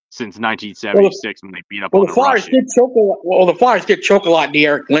irrelevant since 1976 when they beat up on the Flyers Russians. The Flyers did choke a lot in the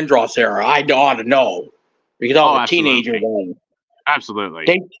Eric Lindros era. I ought to know because I was a teenager then. Absolutely.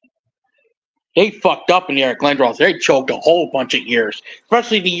 They fucked up in the Eric Lindros. They choked a whole bunch of years,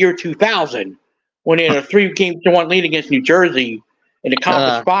 especially the year 2000 when they had a 3-1 lead against New Jersey in the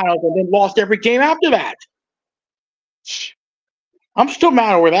conference finals and then lost every game after that. I'm still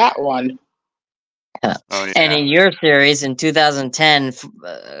mad over that one. And in your series in 2010,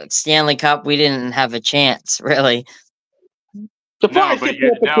 Stanley Cup, we didn't have a chance, really. Your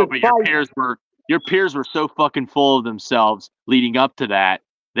peers were so fucking full of themselves leading up to that.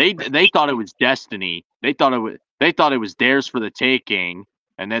 They thought it was destiny. They thought it was theirs for the taking,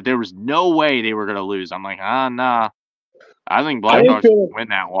 and that there was no way they were going to lose. I'm like, nah. I think Blackhawks would win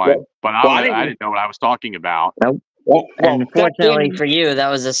that one, but I didn't know what I was talking about. Nope. And unfortunately for you, that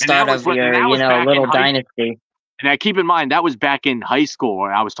was the start of your, little dynasty. And keep in mind, that was back in high school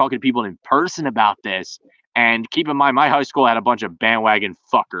where I was talking to people in person about this. And keep in mind, my high school had a bunch of bandwagon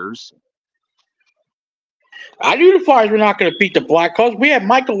fuckers. I knew the Flyers were not going to beat the Blackhawks. We had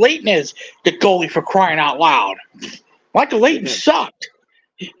Michael Leighton as the goalie for crying out loud. Michael Leighton sucked.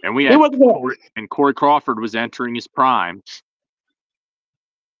 And Corey Crawford was entering his prime.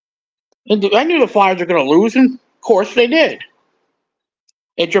 And I knew the Flyers were going to lose, and of course they did.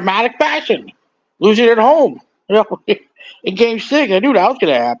 In dramatic fashion. losing at home. In Game 6, I knew that was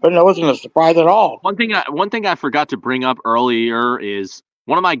going to happen. That wasn't a surprise at all. One thing I forgot to bring up earlier is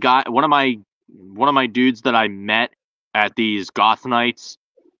one of my dudes that I met at these goth nights.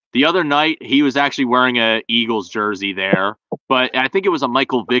 The other night, he was actually wearing a Eagles jersey there, but I think it was a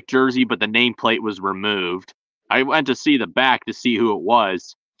Michael Vick jersey, but the nameplate was removed. I went to see the back to see who it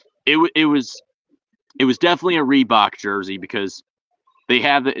was. It was definitely a Reebok jersey because they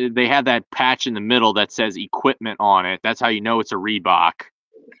have that patch in the middle that says equipment on it. That's how you know it's a Reebok.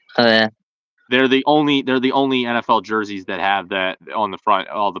 Oh, yeah. They're the only NFL jerseys that have that on the front.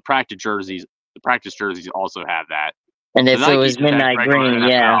 All the practice jerseys also have that. And if The it Nike was just has midnight regular green,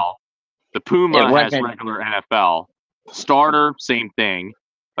 yeah. NFL. The Puma It has wasn't. regular NFL. Starter, same thing.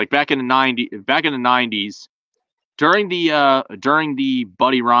 Like back in the 90s, during the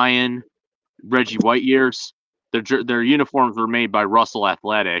Buddy Ryan, Reggie White years, their uniforms were made by Russell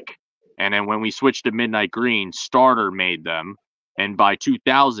Athletic, and then when we switched to midnight green, Starter made them, and by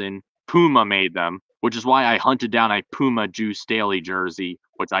 2000, Puma made them, which is why I hunted down a Puma Juice Staley jersey,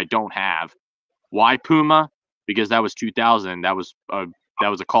 which I don't have. Why Puma? Because that was 2000. That was a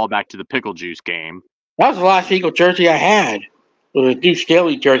callback to the Pickle Juice game. That was the last Eagle jersey I had. It was a Deuce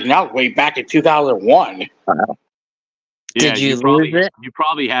Staley jersey. That was way back in 2001. Yeah, Did you lose it? You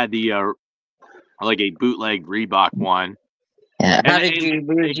probably had the like a bootleg Reebok one. Yeah. How did you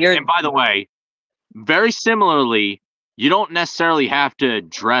lose your? And by the way, very similarly, you don't necessarily have to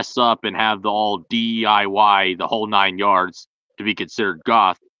dress up and have the all DIY, the whole 9 yards to be considered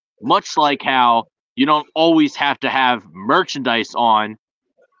goth. Much like how you don't always have to have merchandise on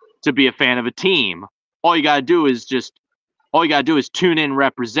to be a fan of a team. All you gotta do is tune in,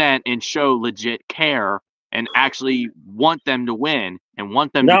 represent, and show legit care and actually want them to win and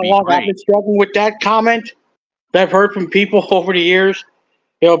want them to be I've great. been struggling with that comment that I've heard from people over the years,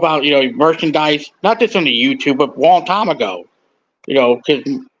 about, merchandise, not just on the YouTube, but a long time ago. Because,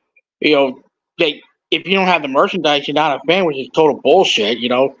 if you don't have the merchandise, you're not a fan, which is total bullshit,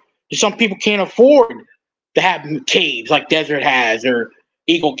 Some people can't afford to have caves like Desert has or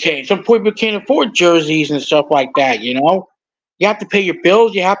Eagle Cave. Some people can't afford jerseys and stuff like that, You have to pay your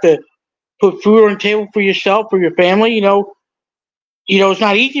bills. You have to put food on the table for yourself, for your family, it's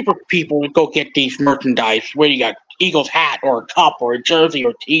not easy for people to go get these merchandise where you got Eagles hat or a cup or a jersey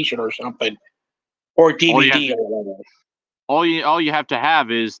or a T-shirt or something or a DVD or whatever. All you have to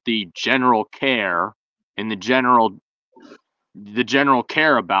have is the general care and the general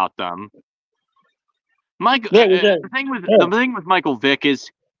care about them. The thing with Michael Vick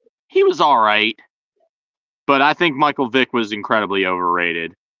is he was all right, but I think Michael Vick was incredibly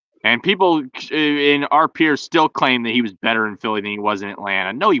overrated. And people in our peers still claim that he was better in Philly than he was in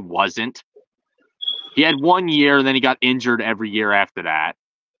Atlanta. No, he wasn't. He had 1 year, and then he got injured every year after that.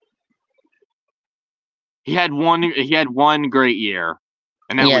 He had one great year,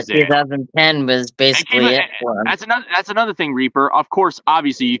 and that was it. 2010 was basically it for him. That's another thing, Reaper. Of course,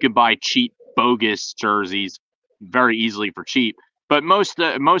 obviously, you can buy cheap, bogus jerseys very easily for cheap, but most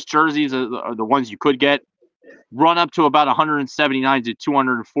jerseys are the ones you could get run up to about $179 to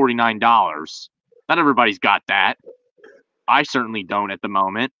 $249. Not everybody's got that. I certainly don't at the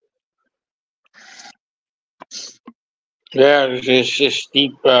moment. Yeah, it's a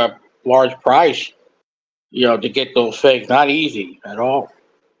steep, large price, to get those things. Not easy at all.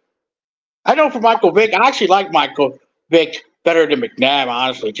 I know for Michael Vick, I actually like Michael Vick better than McNabb,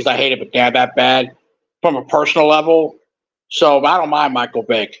 honestly, because I hated McNabb that bad from a personal level. So I don't mind Michael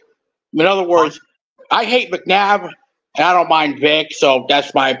Vick. In other words, I hate McNabb, and I don't mind Vick, so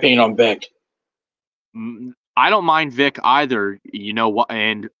that's my opinion on Vick. I don't mind Vick either,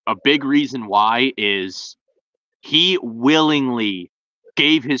 and a big reason why is he willingly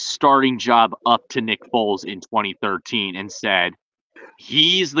gave his starting job up to Nick Foles in 2013 and said,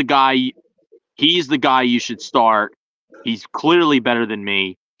 he's the guy you should start. He's clearly better than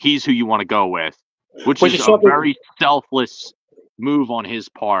me. He's who you want to go with, which is a very selfless move on his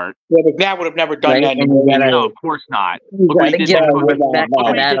part. Yeah, but McNabb would have never done that. No, of course not. Look what he did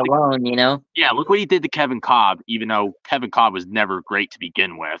alone, Yeah, look what he did to Kevin Cobb, even though Kevin Cobb was never great to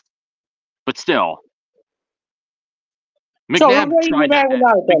begin with. But still,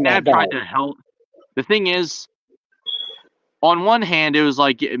 McNabb tried to help. The thing is, on one hand, it was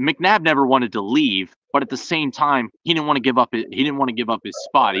like McNabb never wanted to leave, but at the same time, he didn't want to give up his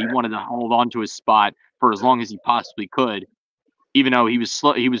spot. He wanted to hold on to his spot for as long as he possibly could. Even though he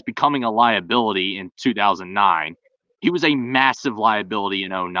was becoming a liability in 2009. He was a massive liability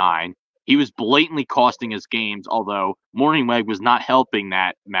in 2009. He was blatantly costing us games, although Morningweg was not helping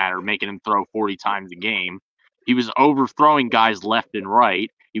that matter, making him throw 40 times a game. He was overthrowing guys left and right.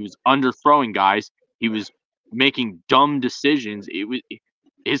 He was underthrowing guys. He was making dumb decisions.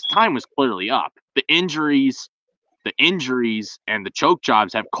 His time was clearly up. The injuries and the choke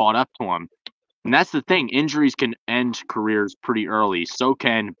jobs have caught up to him. And that's the thing. Injuries can end careers pretty early. So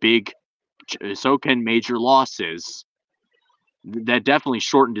can major losses. That definitely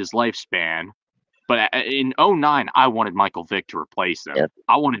shortened his lifespan. But in 09, I wanted Michael Vick to replace him. Yep.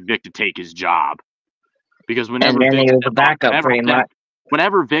 I wanted Vick to take his job. Because And then he was a backup pretty much.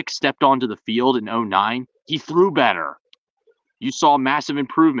 Whenever Vick stepped onto the field in 09, he threw better. You saw massive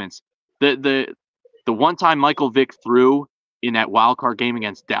improvements. The one time Michael Vick threw in that wild card game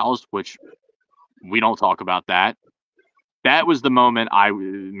against Dallas, which we don't talk about that was the moment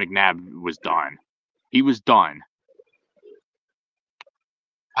McNabb was done. He was done.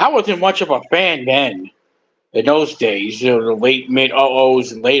 I wasn't much of a fan then, in those days, the late mid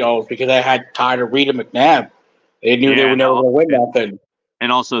 '00s and late '00s, because I had tired of Rita McNabb. They knew they were never going to win nothing.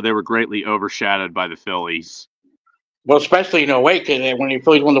 And also, they were greatly overshadowed by the Phillies. Well, especially in 08, because when the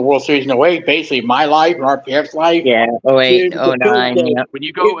Phillies won the World Series in 08, basically my life and RPF's life. Yeah, 08, 09. Yeah. When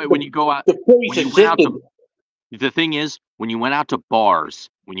you go out, the Phillies the thing is, when you went out to bars,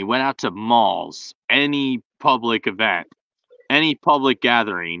 when you went out to malls, any public event, any public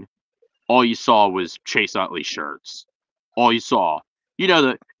gathering, all you saw was Chase Utley shirts. All you saw. You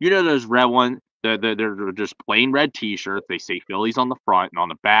know those red ones. They're just plain red T-shirts. They say Phillies on the front, and on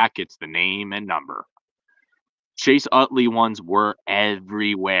the back it's the name and number. Chase Utley ones were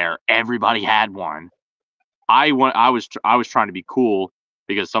everywhere. Everybody had one. I was trying to be cool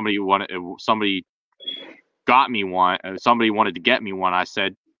because somebody got me one. Somebody wanted to get me one. I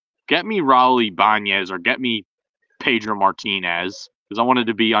said, "Get me Raul Ibanez or get me Pedro Martinez," because I wanted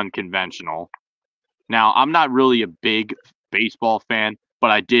to be unconventional. Now, I'm not really a big baseball fan, but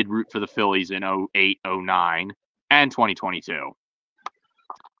I did root for the Phillies in 08, 09, and 2022.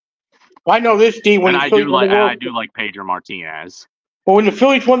 I know this, D. When I do like Pedro Martinez. Well, when the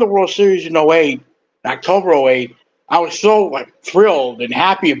Phillies won the World Series in 08, October 08, I was so thrilled and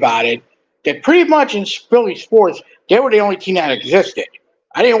happy about it that pretty much in Philly sports, they were the only team that existed.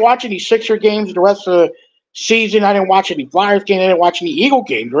 I didn't watch any Sixer games the rest of the season. I didn't watch any Flyers games. I didn't watch any Eagle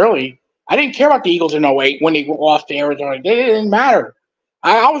games, really. I didn't care about the Eagles in 08 when they lost to Arizona. It didn't matter.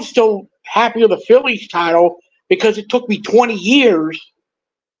 I was still happy with the Phillies title because it took me 20 years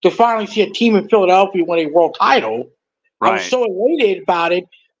to finally see a team in Philadelphia win a world title. Right. I was so elated about it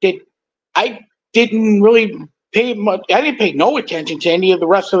that I didn't really pay much. I didn't pay no attention to any of the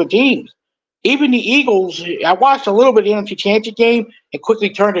rest of the teams. Even the Eagles, I watched a little bit of the NFC Championship game and quickly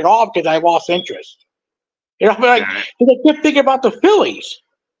turned it off because I lost interest. I kept thinking about the Phillies.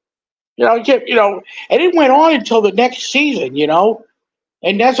 And it went on until the next season,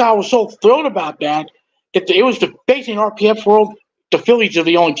 and that's how I was so thrilled about that. That it was the basically in RPF's world, the Phillies are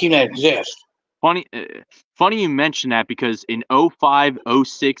the only team that exists. Funny you mention that because in 05,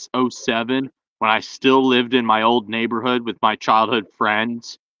 06, 07, when I still lived in my old neighborhood with my childhood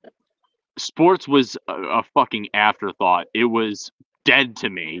friends, sports was a fucking afterthought. It was dead to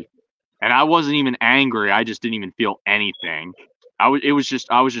me, and I wasn't even angry. I just didn't even feel anything. I was just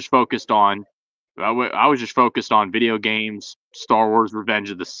focused on video games, Star Wars: Revenge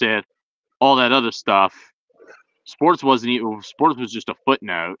of the Sith, all that other stuff. Sports was just a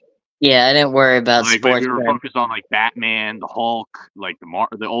footnote. Yeah, I didn't worry about sports. We were focused on Batman, the Hulk,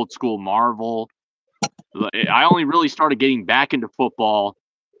 the old school Marvel. I only really started getting back into football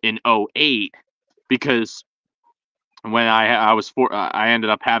in 08 because when I ended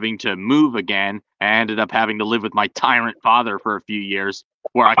up having to move again. I ended up having to live with my tyrant father for a few years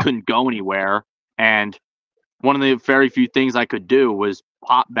where I couldn't go anywhere. And one of the very few things I could do was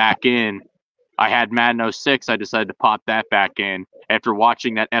pop back in. I had Madden 06. I decided to pop that back in after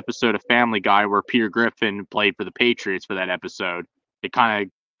watching that episode of Family Guy where Peter Griffin played for the Patriots for that episode. I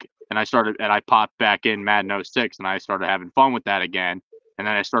popped back in Madden 06 and I started having fun with that again. And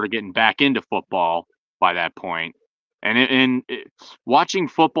then I started getting back into football by that point. And watching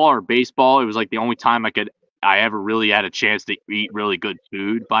football or baseball, it was the only time I ever really had a chance to eat really good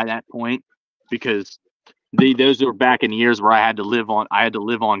food by that point, because those were back in the years where I had to live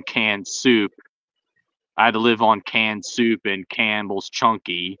on canned soup. I had to live on canned soup and Campbell's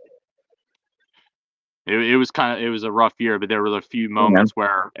Chunky. It was a rough year, but there were a few moments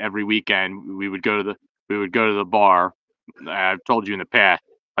where every weekend we would go to the bar. I've told you in the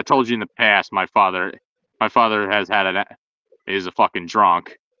past. My father is a fucking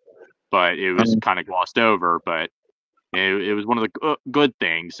drunk, but it was kind of glossed over. But it was one of the good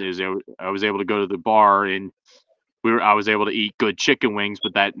things is I was able to go to the bar and I was able to eat good chicken wings,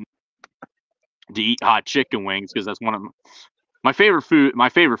 to eat hot chicken wings because that's one of My favorite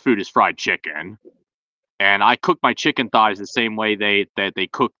food is fried chicken. And I cook my chicken thighs the same way they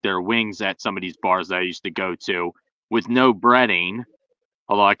cook their wings at some of these bars that I used to go to, with no breading.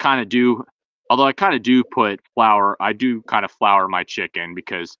 Although I kind of do, put flour. I do kind of flour my chicken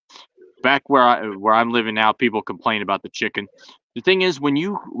because back where I'm living now, people complain about the chicken. The thing is, when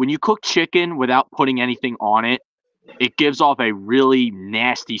you cook chicken without putting anything on it, it gives off a really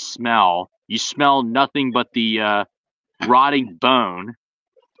nasty smell. You smell nothing but the rotting bone.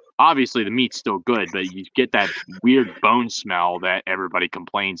 Obviously, the meat's still good, but you get that weird bone smell that everybody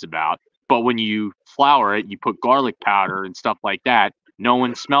complains about. But when you flour it, you put garlic powder and stuff like that. No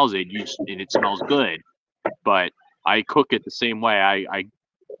one smells it. And it smells good. But I cook it the same way.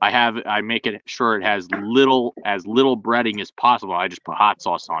 I make it sure it has little breading as possible. I just put hot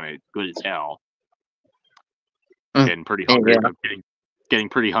sauce on it. Good as hell. Getting pretty hungry. Yeah. I'm getting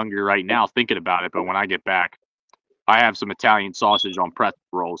pretty hungry right now thinking about it. But when I get back, I have some Italian sausage on pretzel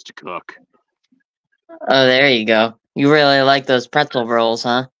rolls to cook. Oh, there you go. You really like those pretzel rolls,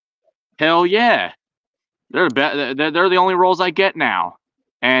 huh? Hell yeah. They're the only rolls I get now.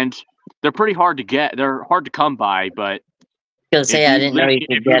 And they're pretty hard to get. They're hard to come by, but I didn't know you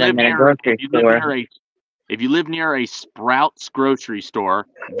could get them in a grocery store. If you live near a Sprouts grocery store,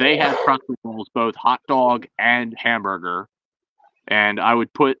 they have pretzel rolls, both hot dog and hamburger. And I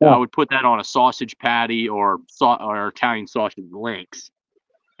would put that on a sausage patty or Italian sausage links.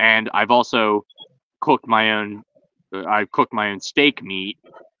 And I've also cooked my own. I've cooked my own steak meat,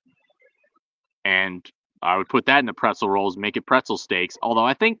 and I would put that in the pretzel rolls, make it pretzel steaks. Although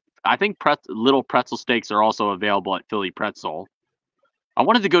I think little pretzel steaks are also available at Philly Pretzel. I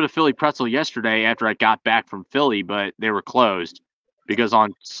wanted to go to Philly Pretzel yesterday after I got back from Philly, but they were closed because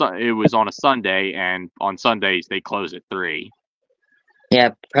it was on a Sunday, and on Sundays they close at 3.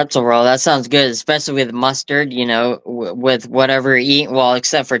 Yeah, pretzel roll. That sounds good, especially with mustard. You know, with whatever you eat. Well,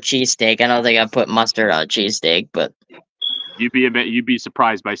 except for cheesesteak. I don't think I put mustard on cheesesteak, but you'd be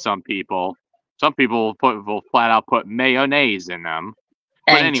surprised by some people. Some people will flat out put mayonnaise in them.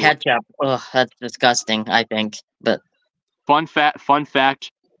 And anyway, ketchup. Ugh, that's disgusting. I think. But fun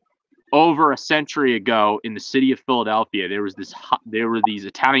fact. Over a century ago, in the city of Philadelphia, there were these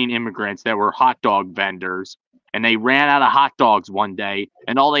Italian immigrants that were hot dog vendors. And they ran out of hot dogs one day,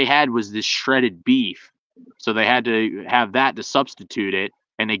 and all they had was this shredded beef. So they had to have that to substitute it.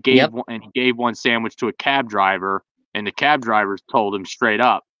 And they gave one sandwich to a cab driver, and the cab driver told him straight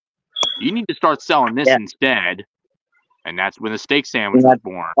up, "You need to start selling this instead." And that's when the steak sandwich was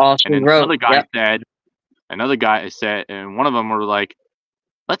born. And then another guy said, and one of them were like,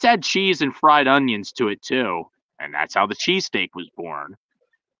 "Let's add cheese and fried onions to it too." And that's how the cheesesteak was born.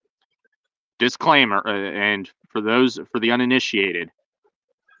 Disclaimer, and for the uninitiated,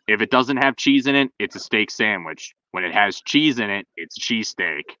 if it doesn't have cheese in it, it's a steak sandwich. When it has cheese in it, it's a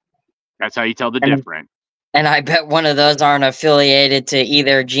cheesesteak. That's how you tell the difference. And I bet one of those aren't affiliated to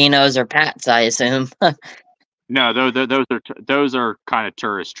either Geno's or Pat's, I assume. No, those are kind of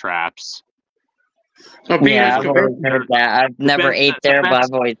tourist traps. Yeah, I've always heard that. I've never ate there, but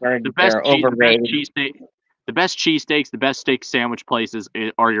I've always heard they're overrated. The best cheesesteaks, the best steak sandwich places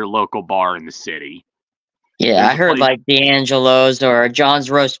are your local bar in the city. Yeah, I heard like D'Angelo's or John's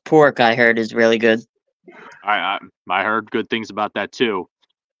Roast Pork. I heard is really good. I heard good things about that too.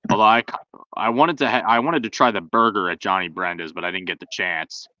 Although I wanted to try the burger at Johnny Brenda's, but I didn't get the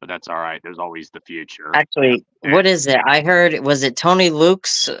chance. But that's all right. There's always the future. Actually, what is it? I heard, was it Tony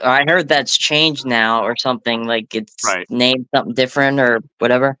Luke's? I heard that's changed now or something. Like it's named something different or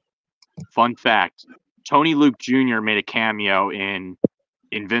whatever. Fun fact: Tony Luke Jr. made a cameo in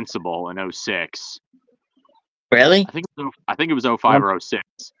Invincible in 06. Really? I think it was 05 or 06.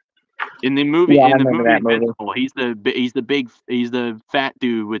 In the movie, Invincible, he's the fat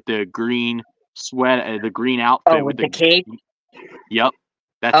dude with the green sweat, the green outfit with the cape. Yep.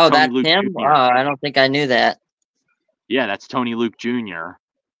 That's him. Jr. Oh, I don't think I knew that. Yeah, that's Tony Luke Jr.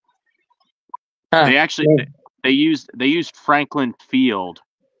 They used Franklin Field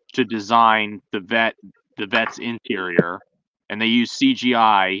to design the vet's interior, and they used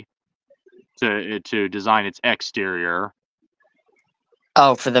CGI to design its exterior.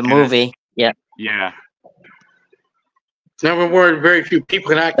 Oh, for the movie. Yeah. Yeah. Number one, very few people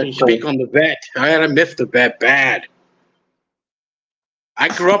can actually speak on the vet. I had to miss the vet bad. I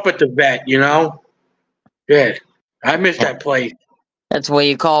grew up at the vet, you know? Yeah. I miss that place. That's what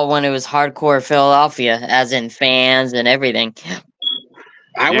you call when it was hardcore Philadelphia, as in fans and everything.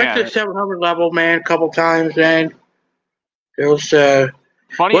 I went to 700 level, man, a couple times, man. It was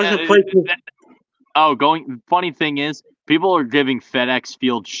funny. Funny thing is, people are giving FedEx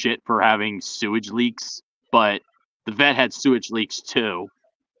Field shit for having sewage leaks, but the Vet had sewage leaks too.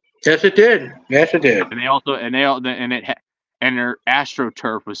 Yes, it did. Yes, it did. And their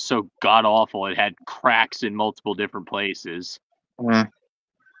AstroTurf was so god awful. It had cracks in multiple different places. Mm.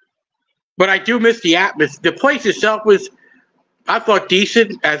 But I do miss the atmosphere. The place itself was, I thought,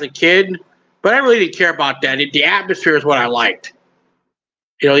 decent as a kid, but I really didn't care about that. The atmosphere is what I liked.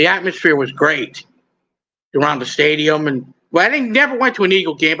 You know, the atmosphere was great around the stadium. And well, never went to an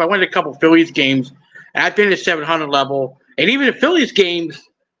Eagle game. I went to a couple Phillies games, and I've been to 700 level. And even the Phillies games,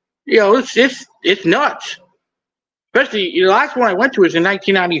 you know, it's nuts. Especially, the last one I went to was in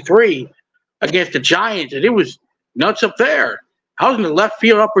 1993 against the Giants, and it was nuts up there. I was in the left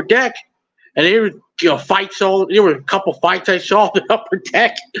field upper deck, and there was, fights. There were a couple fights I saw on the upper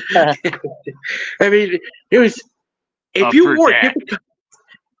deck. I mean, it was if you wore a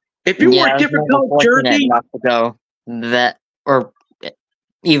different colored jersey, not to go that or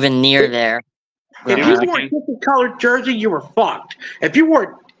even near there. If you wore a different colored jersey, you were fucked. If you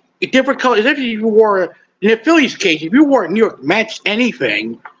wore a different color, if you wore in the Phillies case, if you wore New York Mets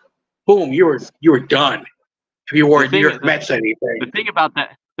anything, boom, you were done. If you wore New York Mets anything.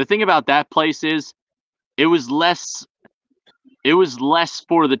 The thing about that place is it was less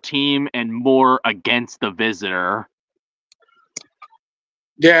for the team and more against the visitor.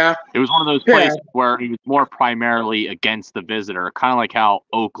 Yeah. It was one of those places where it was more primarily against the visitor, kind of like how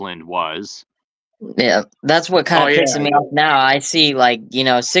Oakland was. Yeah, that's what kind of pisses me off now. I see,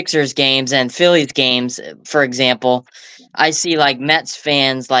 Sixers games and Phillies games, for example. I see, Mets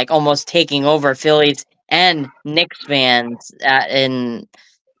fans, almost taking over Phillies and Knicks fans at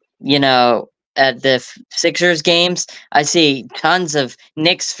the Sixers games. I see tons of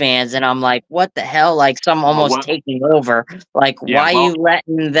Knicks fans, and I'm like, what the hell? Some almost taking over. Why are you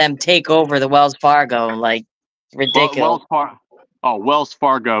letting them take over the Wells Fargo? Ridiculous. Wells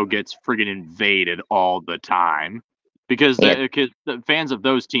Fargo gets friggin' invaded all the time because the fans of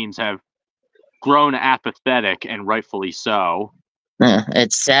those teams have grown apathetic, and rightfully so.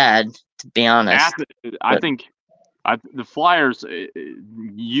 It's sad, to be honest. I think the Flyers,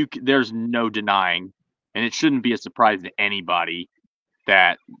 there's no denying, and it shouldn't be a surprise to anybody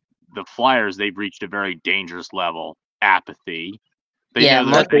that the Flyers, they've reached a very dangerous level. Apathy. The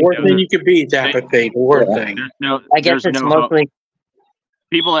worst thing you could be is apathy. The worst thing. I guess it's mostly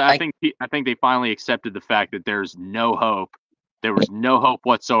people. I think they finally accepted the fact that there's no hope. There was no hope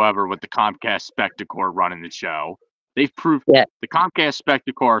whatsoever with the Comcast Spectacor running the show. They've proved the Comcast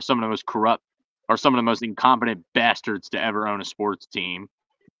Spectacor are some of the most corrupt, or some of the most incompetent bastards to ever own a sports team.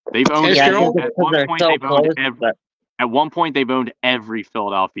 They've owned at one point they've owned every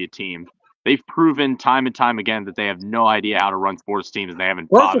Philadelphia team. They've proven time and time again that they have no idea how to run sports teams, and they haven't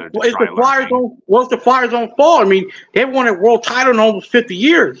bothered. What's the Flyers' own fault? I mean, they won a world title in almost 50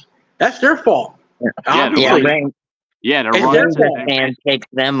 years. That's their fault. The Rangers fans take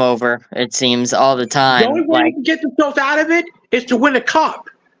them over, it seems, all the time. The only way they can get themselves out of it is to win a cup.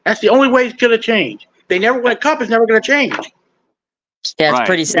 That's the only way it's going to change. They never win a cup, it's never going to change. Yeah, it's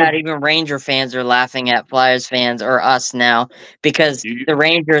pretty sad. Even Ranger fans are laughing at Flyers fans or us now because the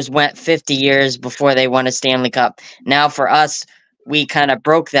Rangers went 50 years before they won a Stanley Cup. Now for us, we kind of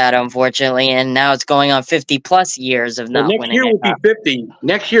broke that, unfortunately, and now it's going on 50-plus years of not winning. Next year will be 50.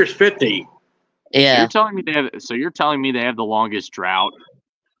 Next year's 50. Yeah. You're telling me they have the longest drought?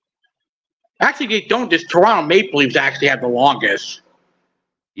 Actually, they don't. This Toronto Maple Leafs actually have the longest.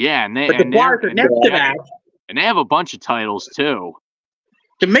 Yeah, and the Flyers are next to that. And they have a bunch of titles too.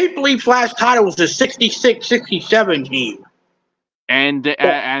 The Maple Leafs' last title was the 66-67 team. And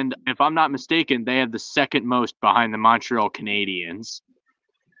if I'm not mistaken, they have the second most behind the Montreal Canadiens.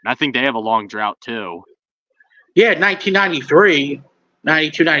 And I think they have a long drought too. Yeah, 1993,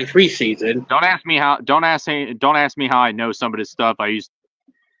 92-93 season. Don't ask me how I know some of this stuff. I used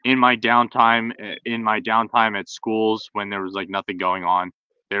in my downtime at schools when there was nothing going on.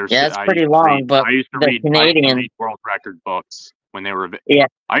 It's pretty long, but I used to read Canadian world record books when they were. Yeah,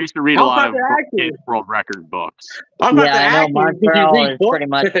 I used to read a lot of world record books. I know Montreal is pretty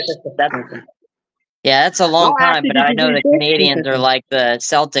much. That's a long time, but I know the Canadians are like the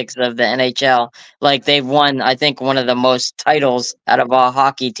Celtics of the NHL. They've won, I think, one of the most titles out of all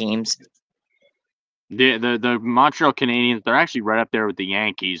hockey teams. The Montreal Canadiens, they're actually right up there with the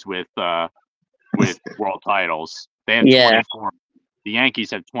Yankees with world titles. They have 24. The Yankees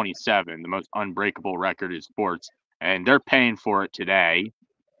have 27, the most unbreakable record in sports, and they're paying for it today.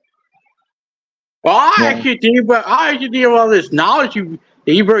 Well, I actually do all this knowledge.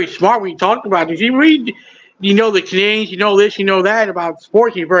 You're very smart when you talk about this. You read, the Canadians, you know this, you know that about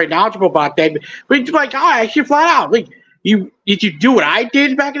sports. You're very knowledgeable about that. But it's I actually flat out, did you do what I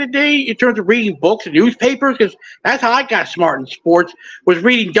did back in the day in terms of reading books and newspapers? Because that's how I got smart in sports, was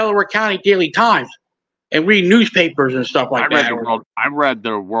reading Delaware County Daily Times and reading newspapers and stuff like that. I read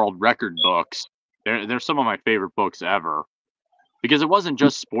the world record books. They're some of my favorite books ever, because it wasn't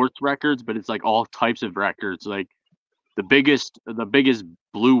just sports records, but it's like all types of records, like the biggest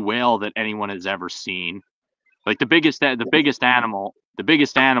blue whale that anyone has ever seen. Like the biggest animal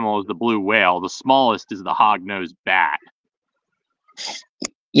is the blue whale. The smallest is the hog-nosed bat.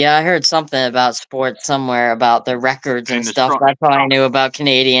 Yeah, I heard something about sports somewhere about the records and stuff. That's all I knew about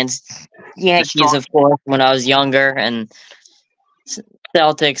Canadians. Yankees, of course, when I was younger, and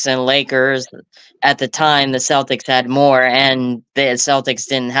Celtics and Lakers. At the time, the Celtics had more, and the Celtics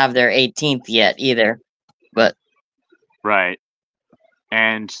didn't have their 18th yet either. But right,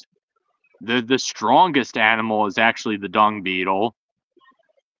 and the strongest animal is actually the dung beetle.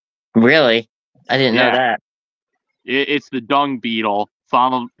 Really, I didn't know that. It's the dung beetle,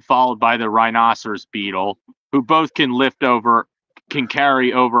 followed by the rhinoceros beetle, who both can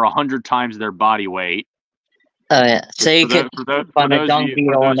carry over 100 times their body weight. Oh yeah, so you could on a dung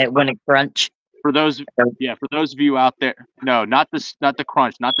beetle and it wouldn't crunch. For those of you out there, no, not the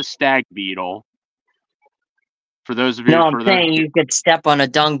crunch, not the stag beetle. For those of you, no, I'm saying you could step on a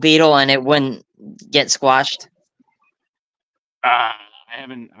dung beetle and it wouldn't get squashed. I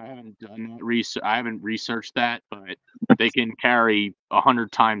haven't done that research. I haven't researched that, but they can carry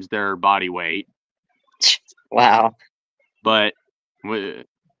 100 times their body weight. Wow. But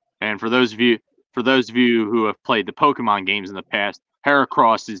and for those of you who have played the Pokemon games in the past,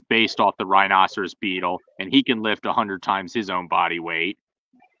 Heracross is based off the rhinoceros beetle, and he can lift 100 times his own body weight.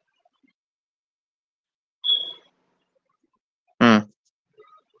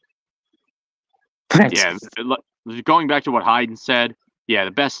 Yeah, going back to what Hayden said, yeah,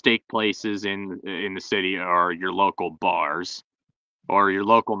 the best steak places in the city are your local bars or your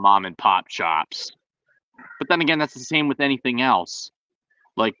local mom and pop shops. But then again, that's the same with anything else.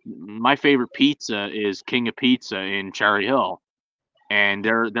 Like, my favorite pizza is King of Pizza in Cherry Hill. And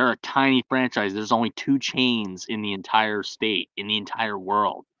they're a tiny franchise. There's only 2 chains in the entire state, in the entire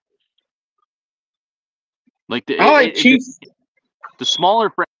world. Like the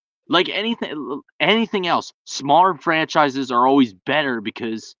smaller, like anything else, smaller franchises are always better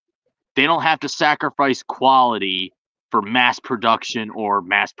because they don't have to sacrifice quality for mass production or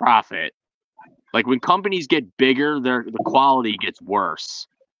mass profit. Like when companies get bigger, the quality gets worse.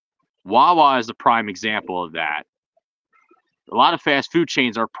 Wawa is a prime example of that. A lot of fast food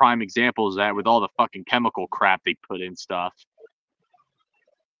chains are prime examples of that, with all the fucking chemical crap they put in stuff.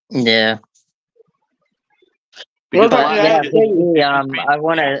 Yeah. Because I'm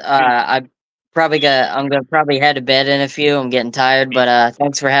gonna probably head to bed in a few. I'm getting tired, but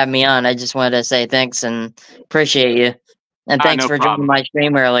thanks for having me on. I just wanted to say thanks and appreciate you. And thanks for joining my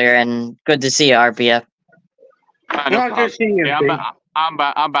stream earlier, and good to see you, RPF. Good seeing you. Yeah, I'm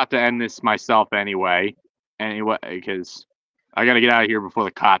about to end this myself anyway, because I got to get out of here before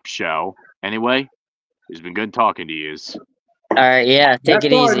the cops show. Anyway, it's been good talking to you. All right, yeah, take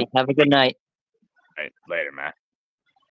it easy. Have a good night. All right, later, man.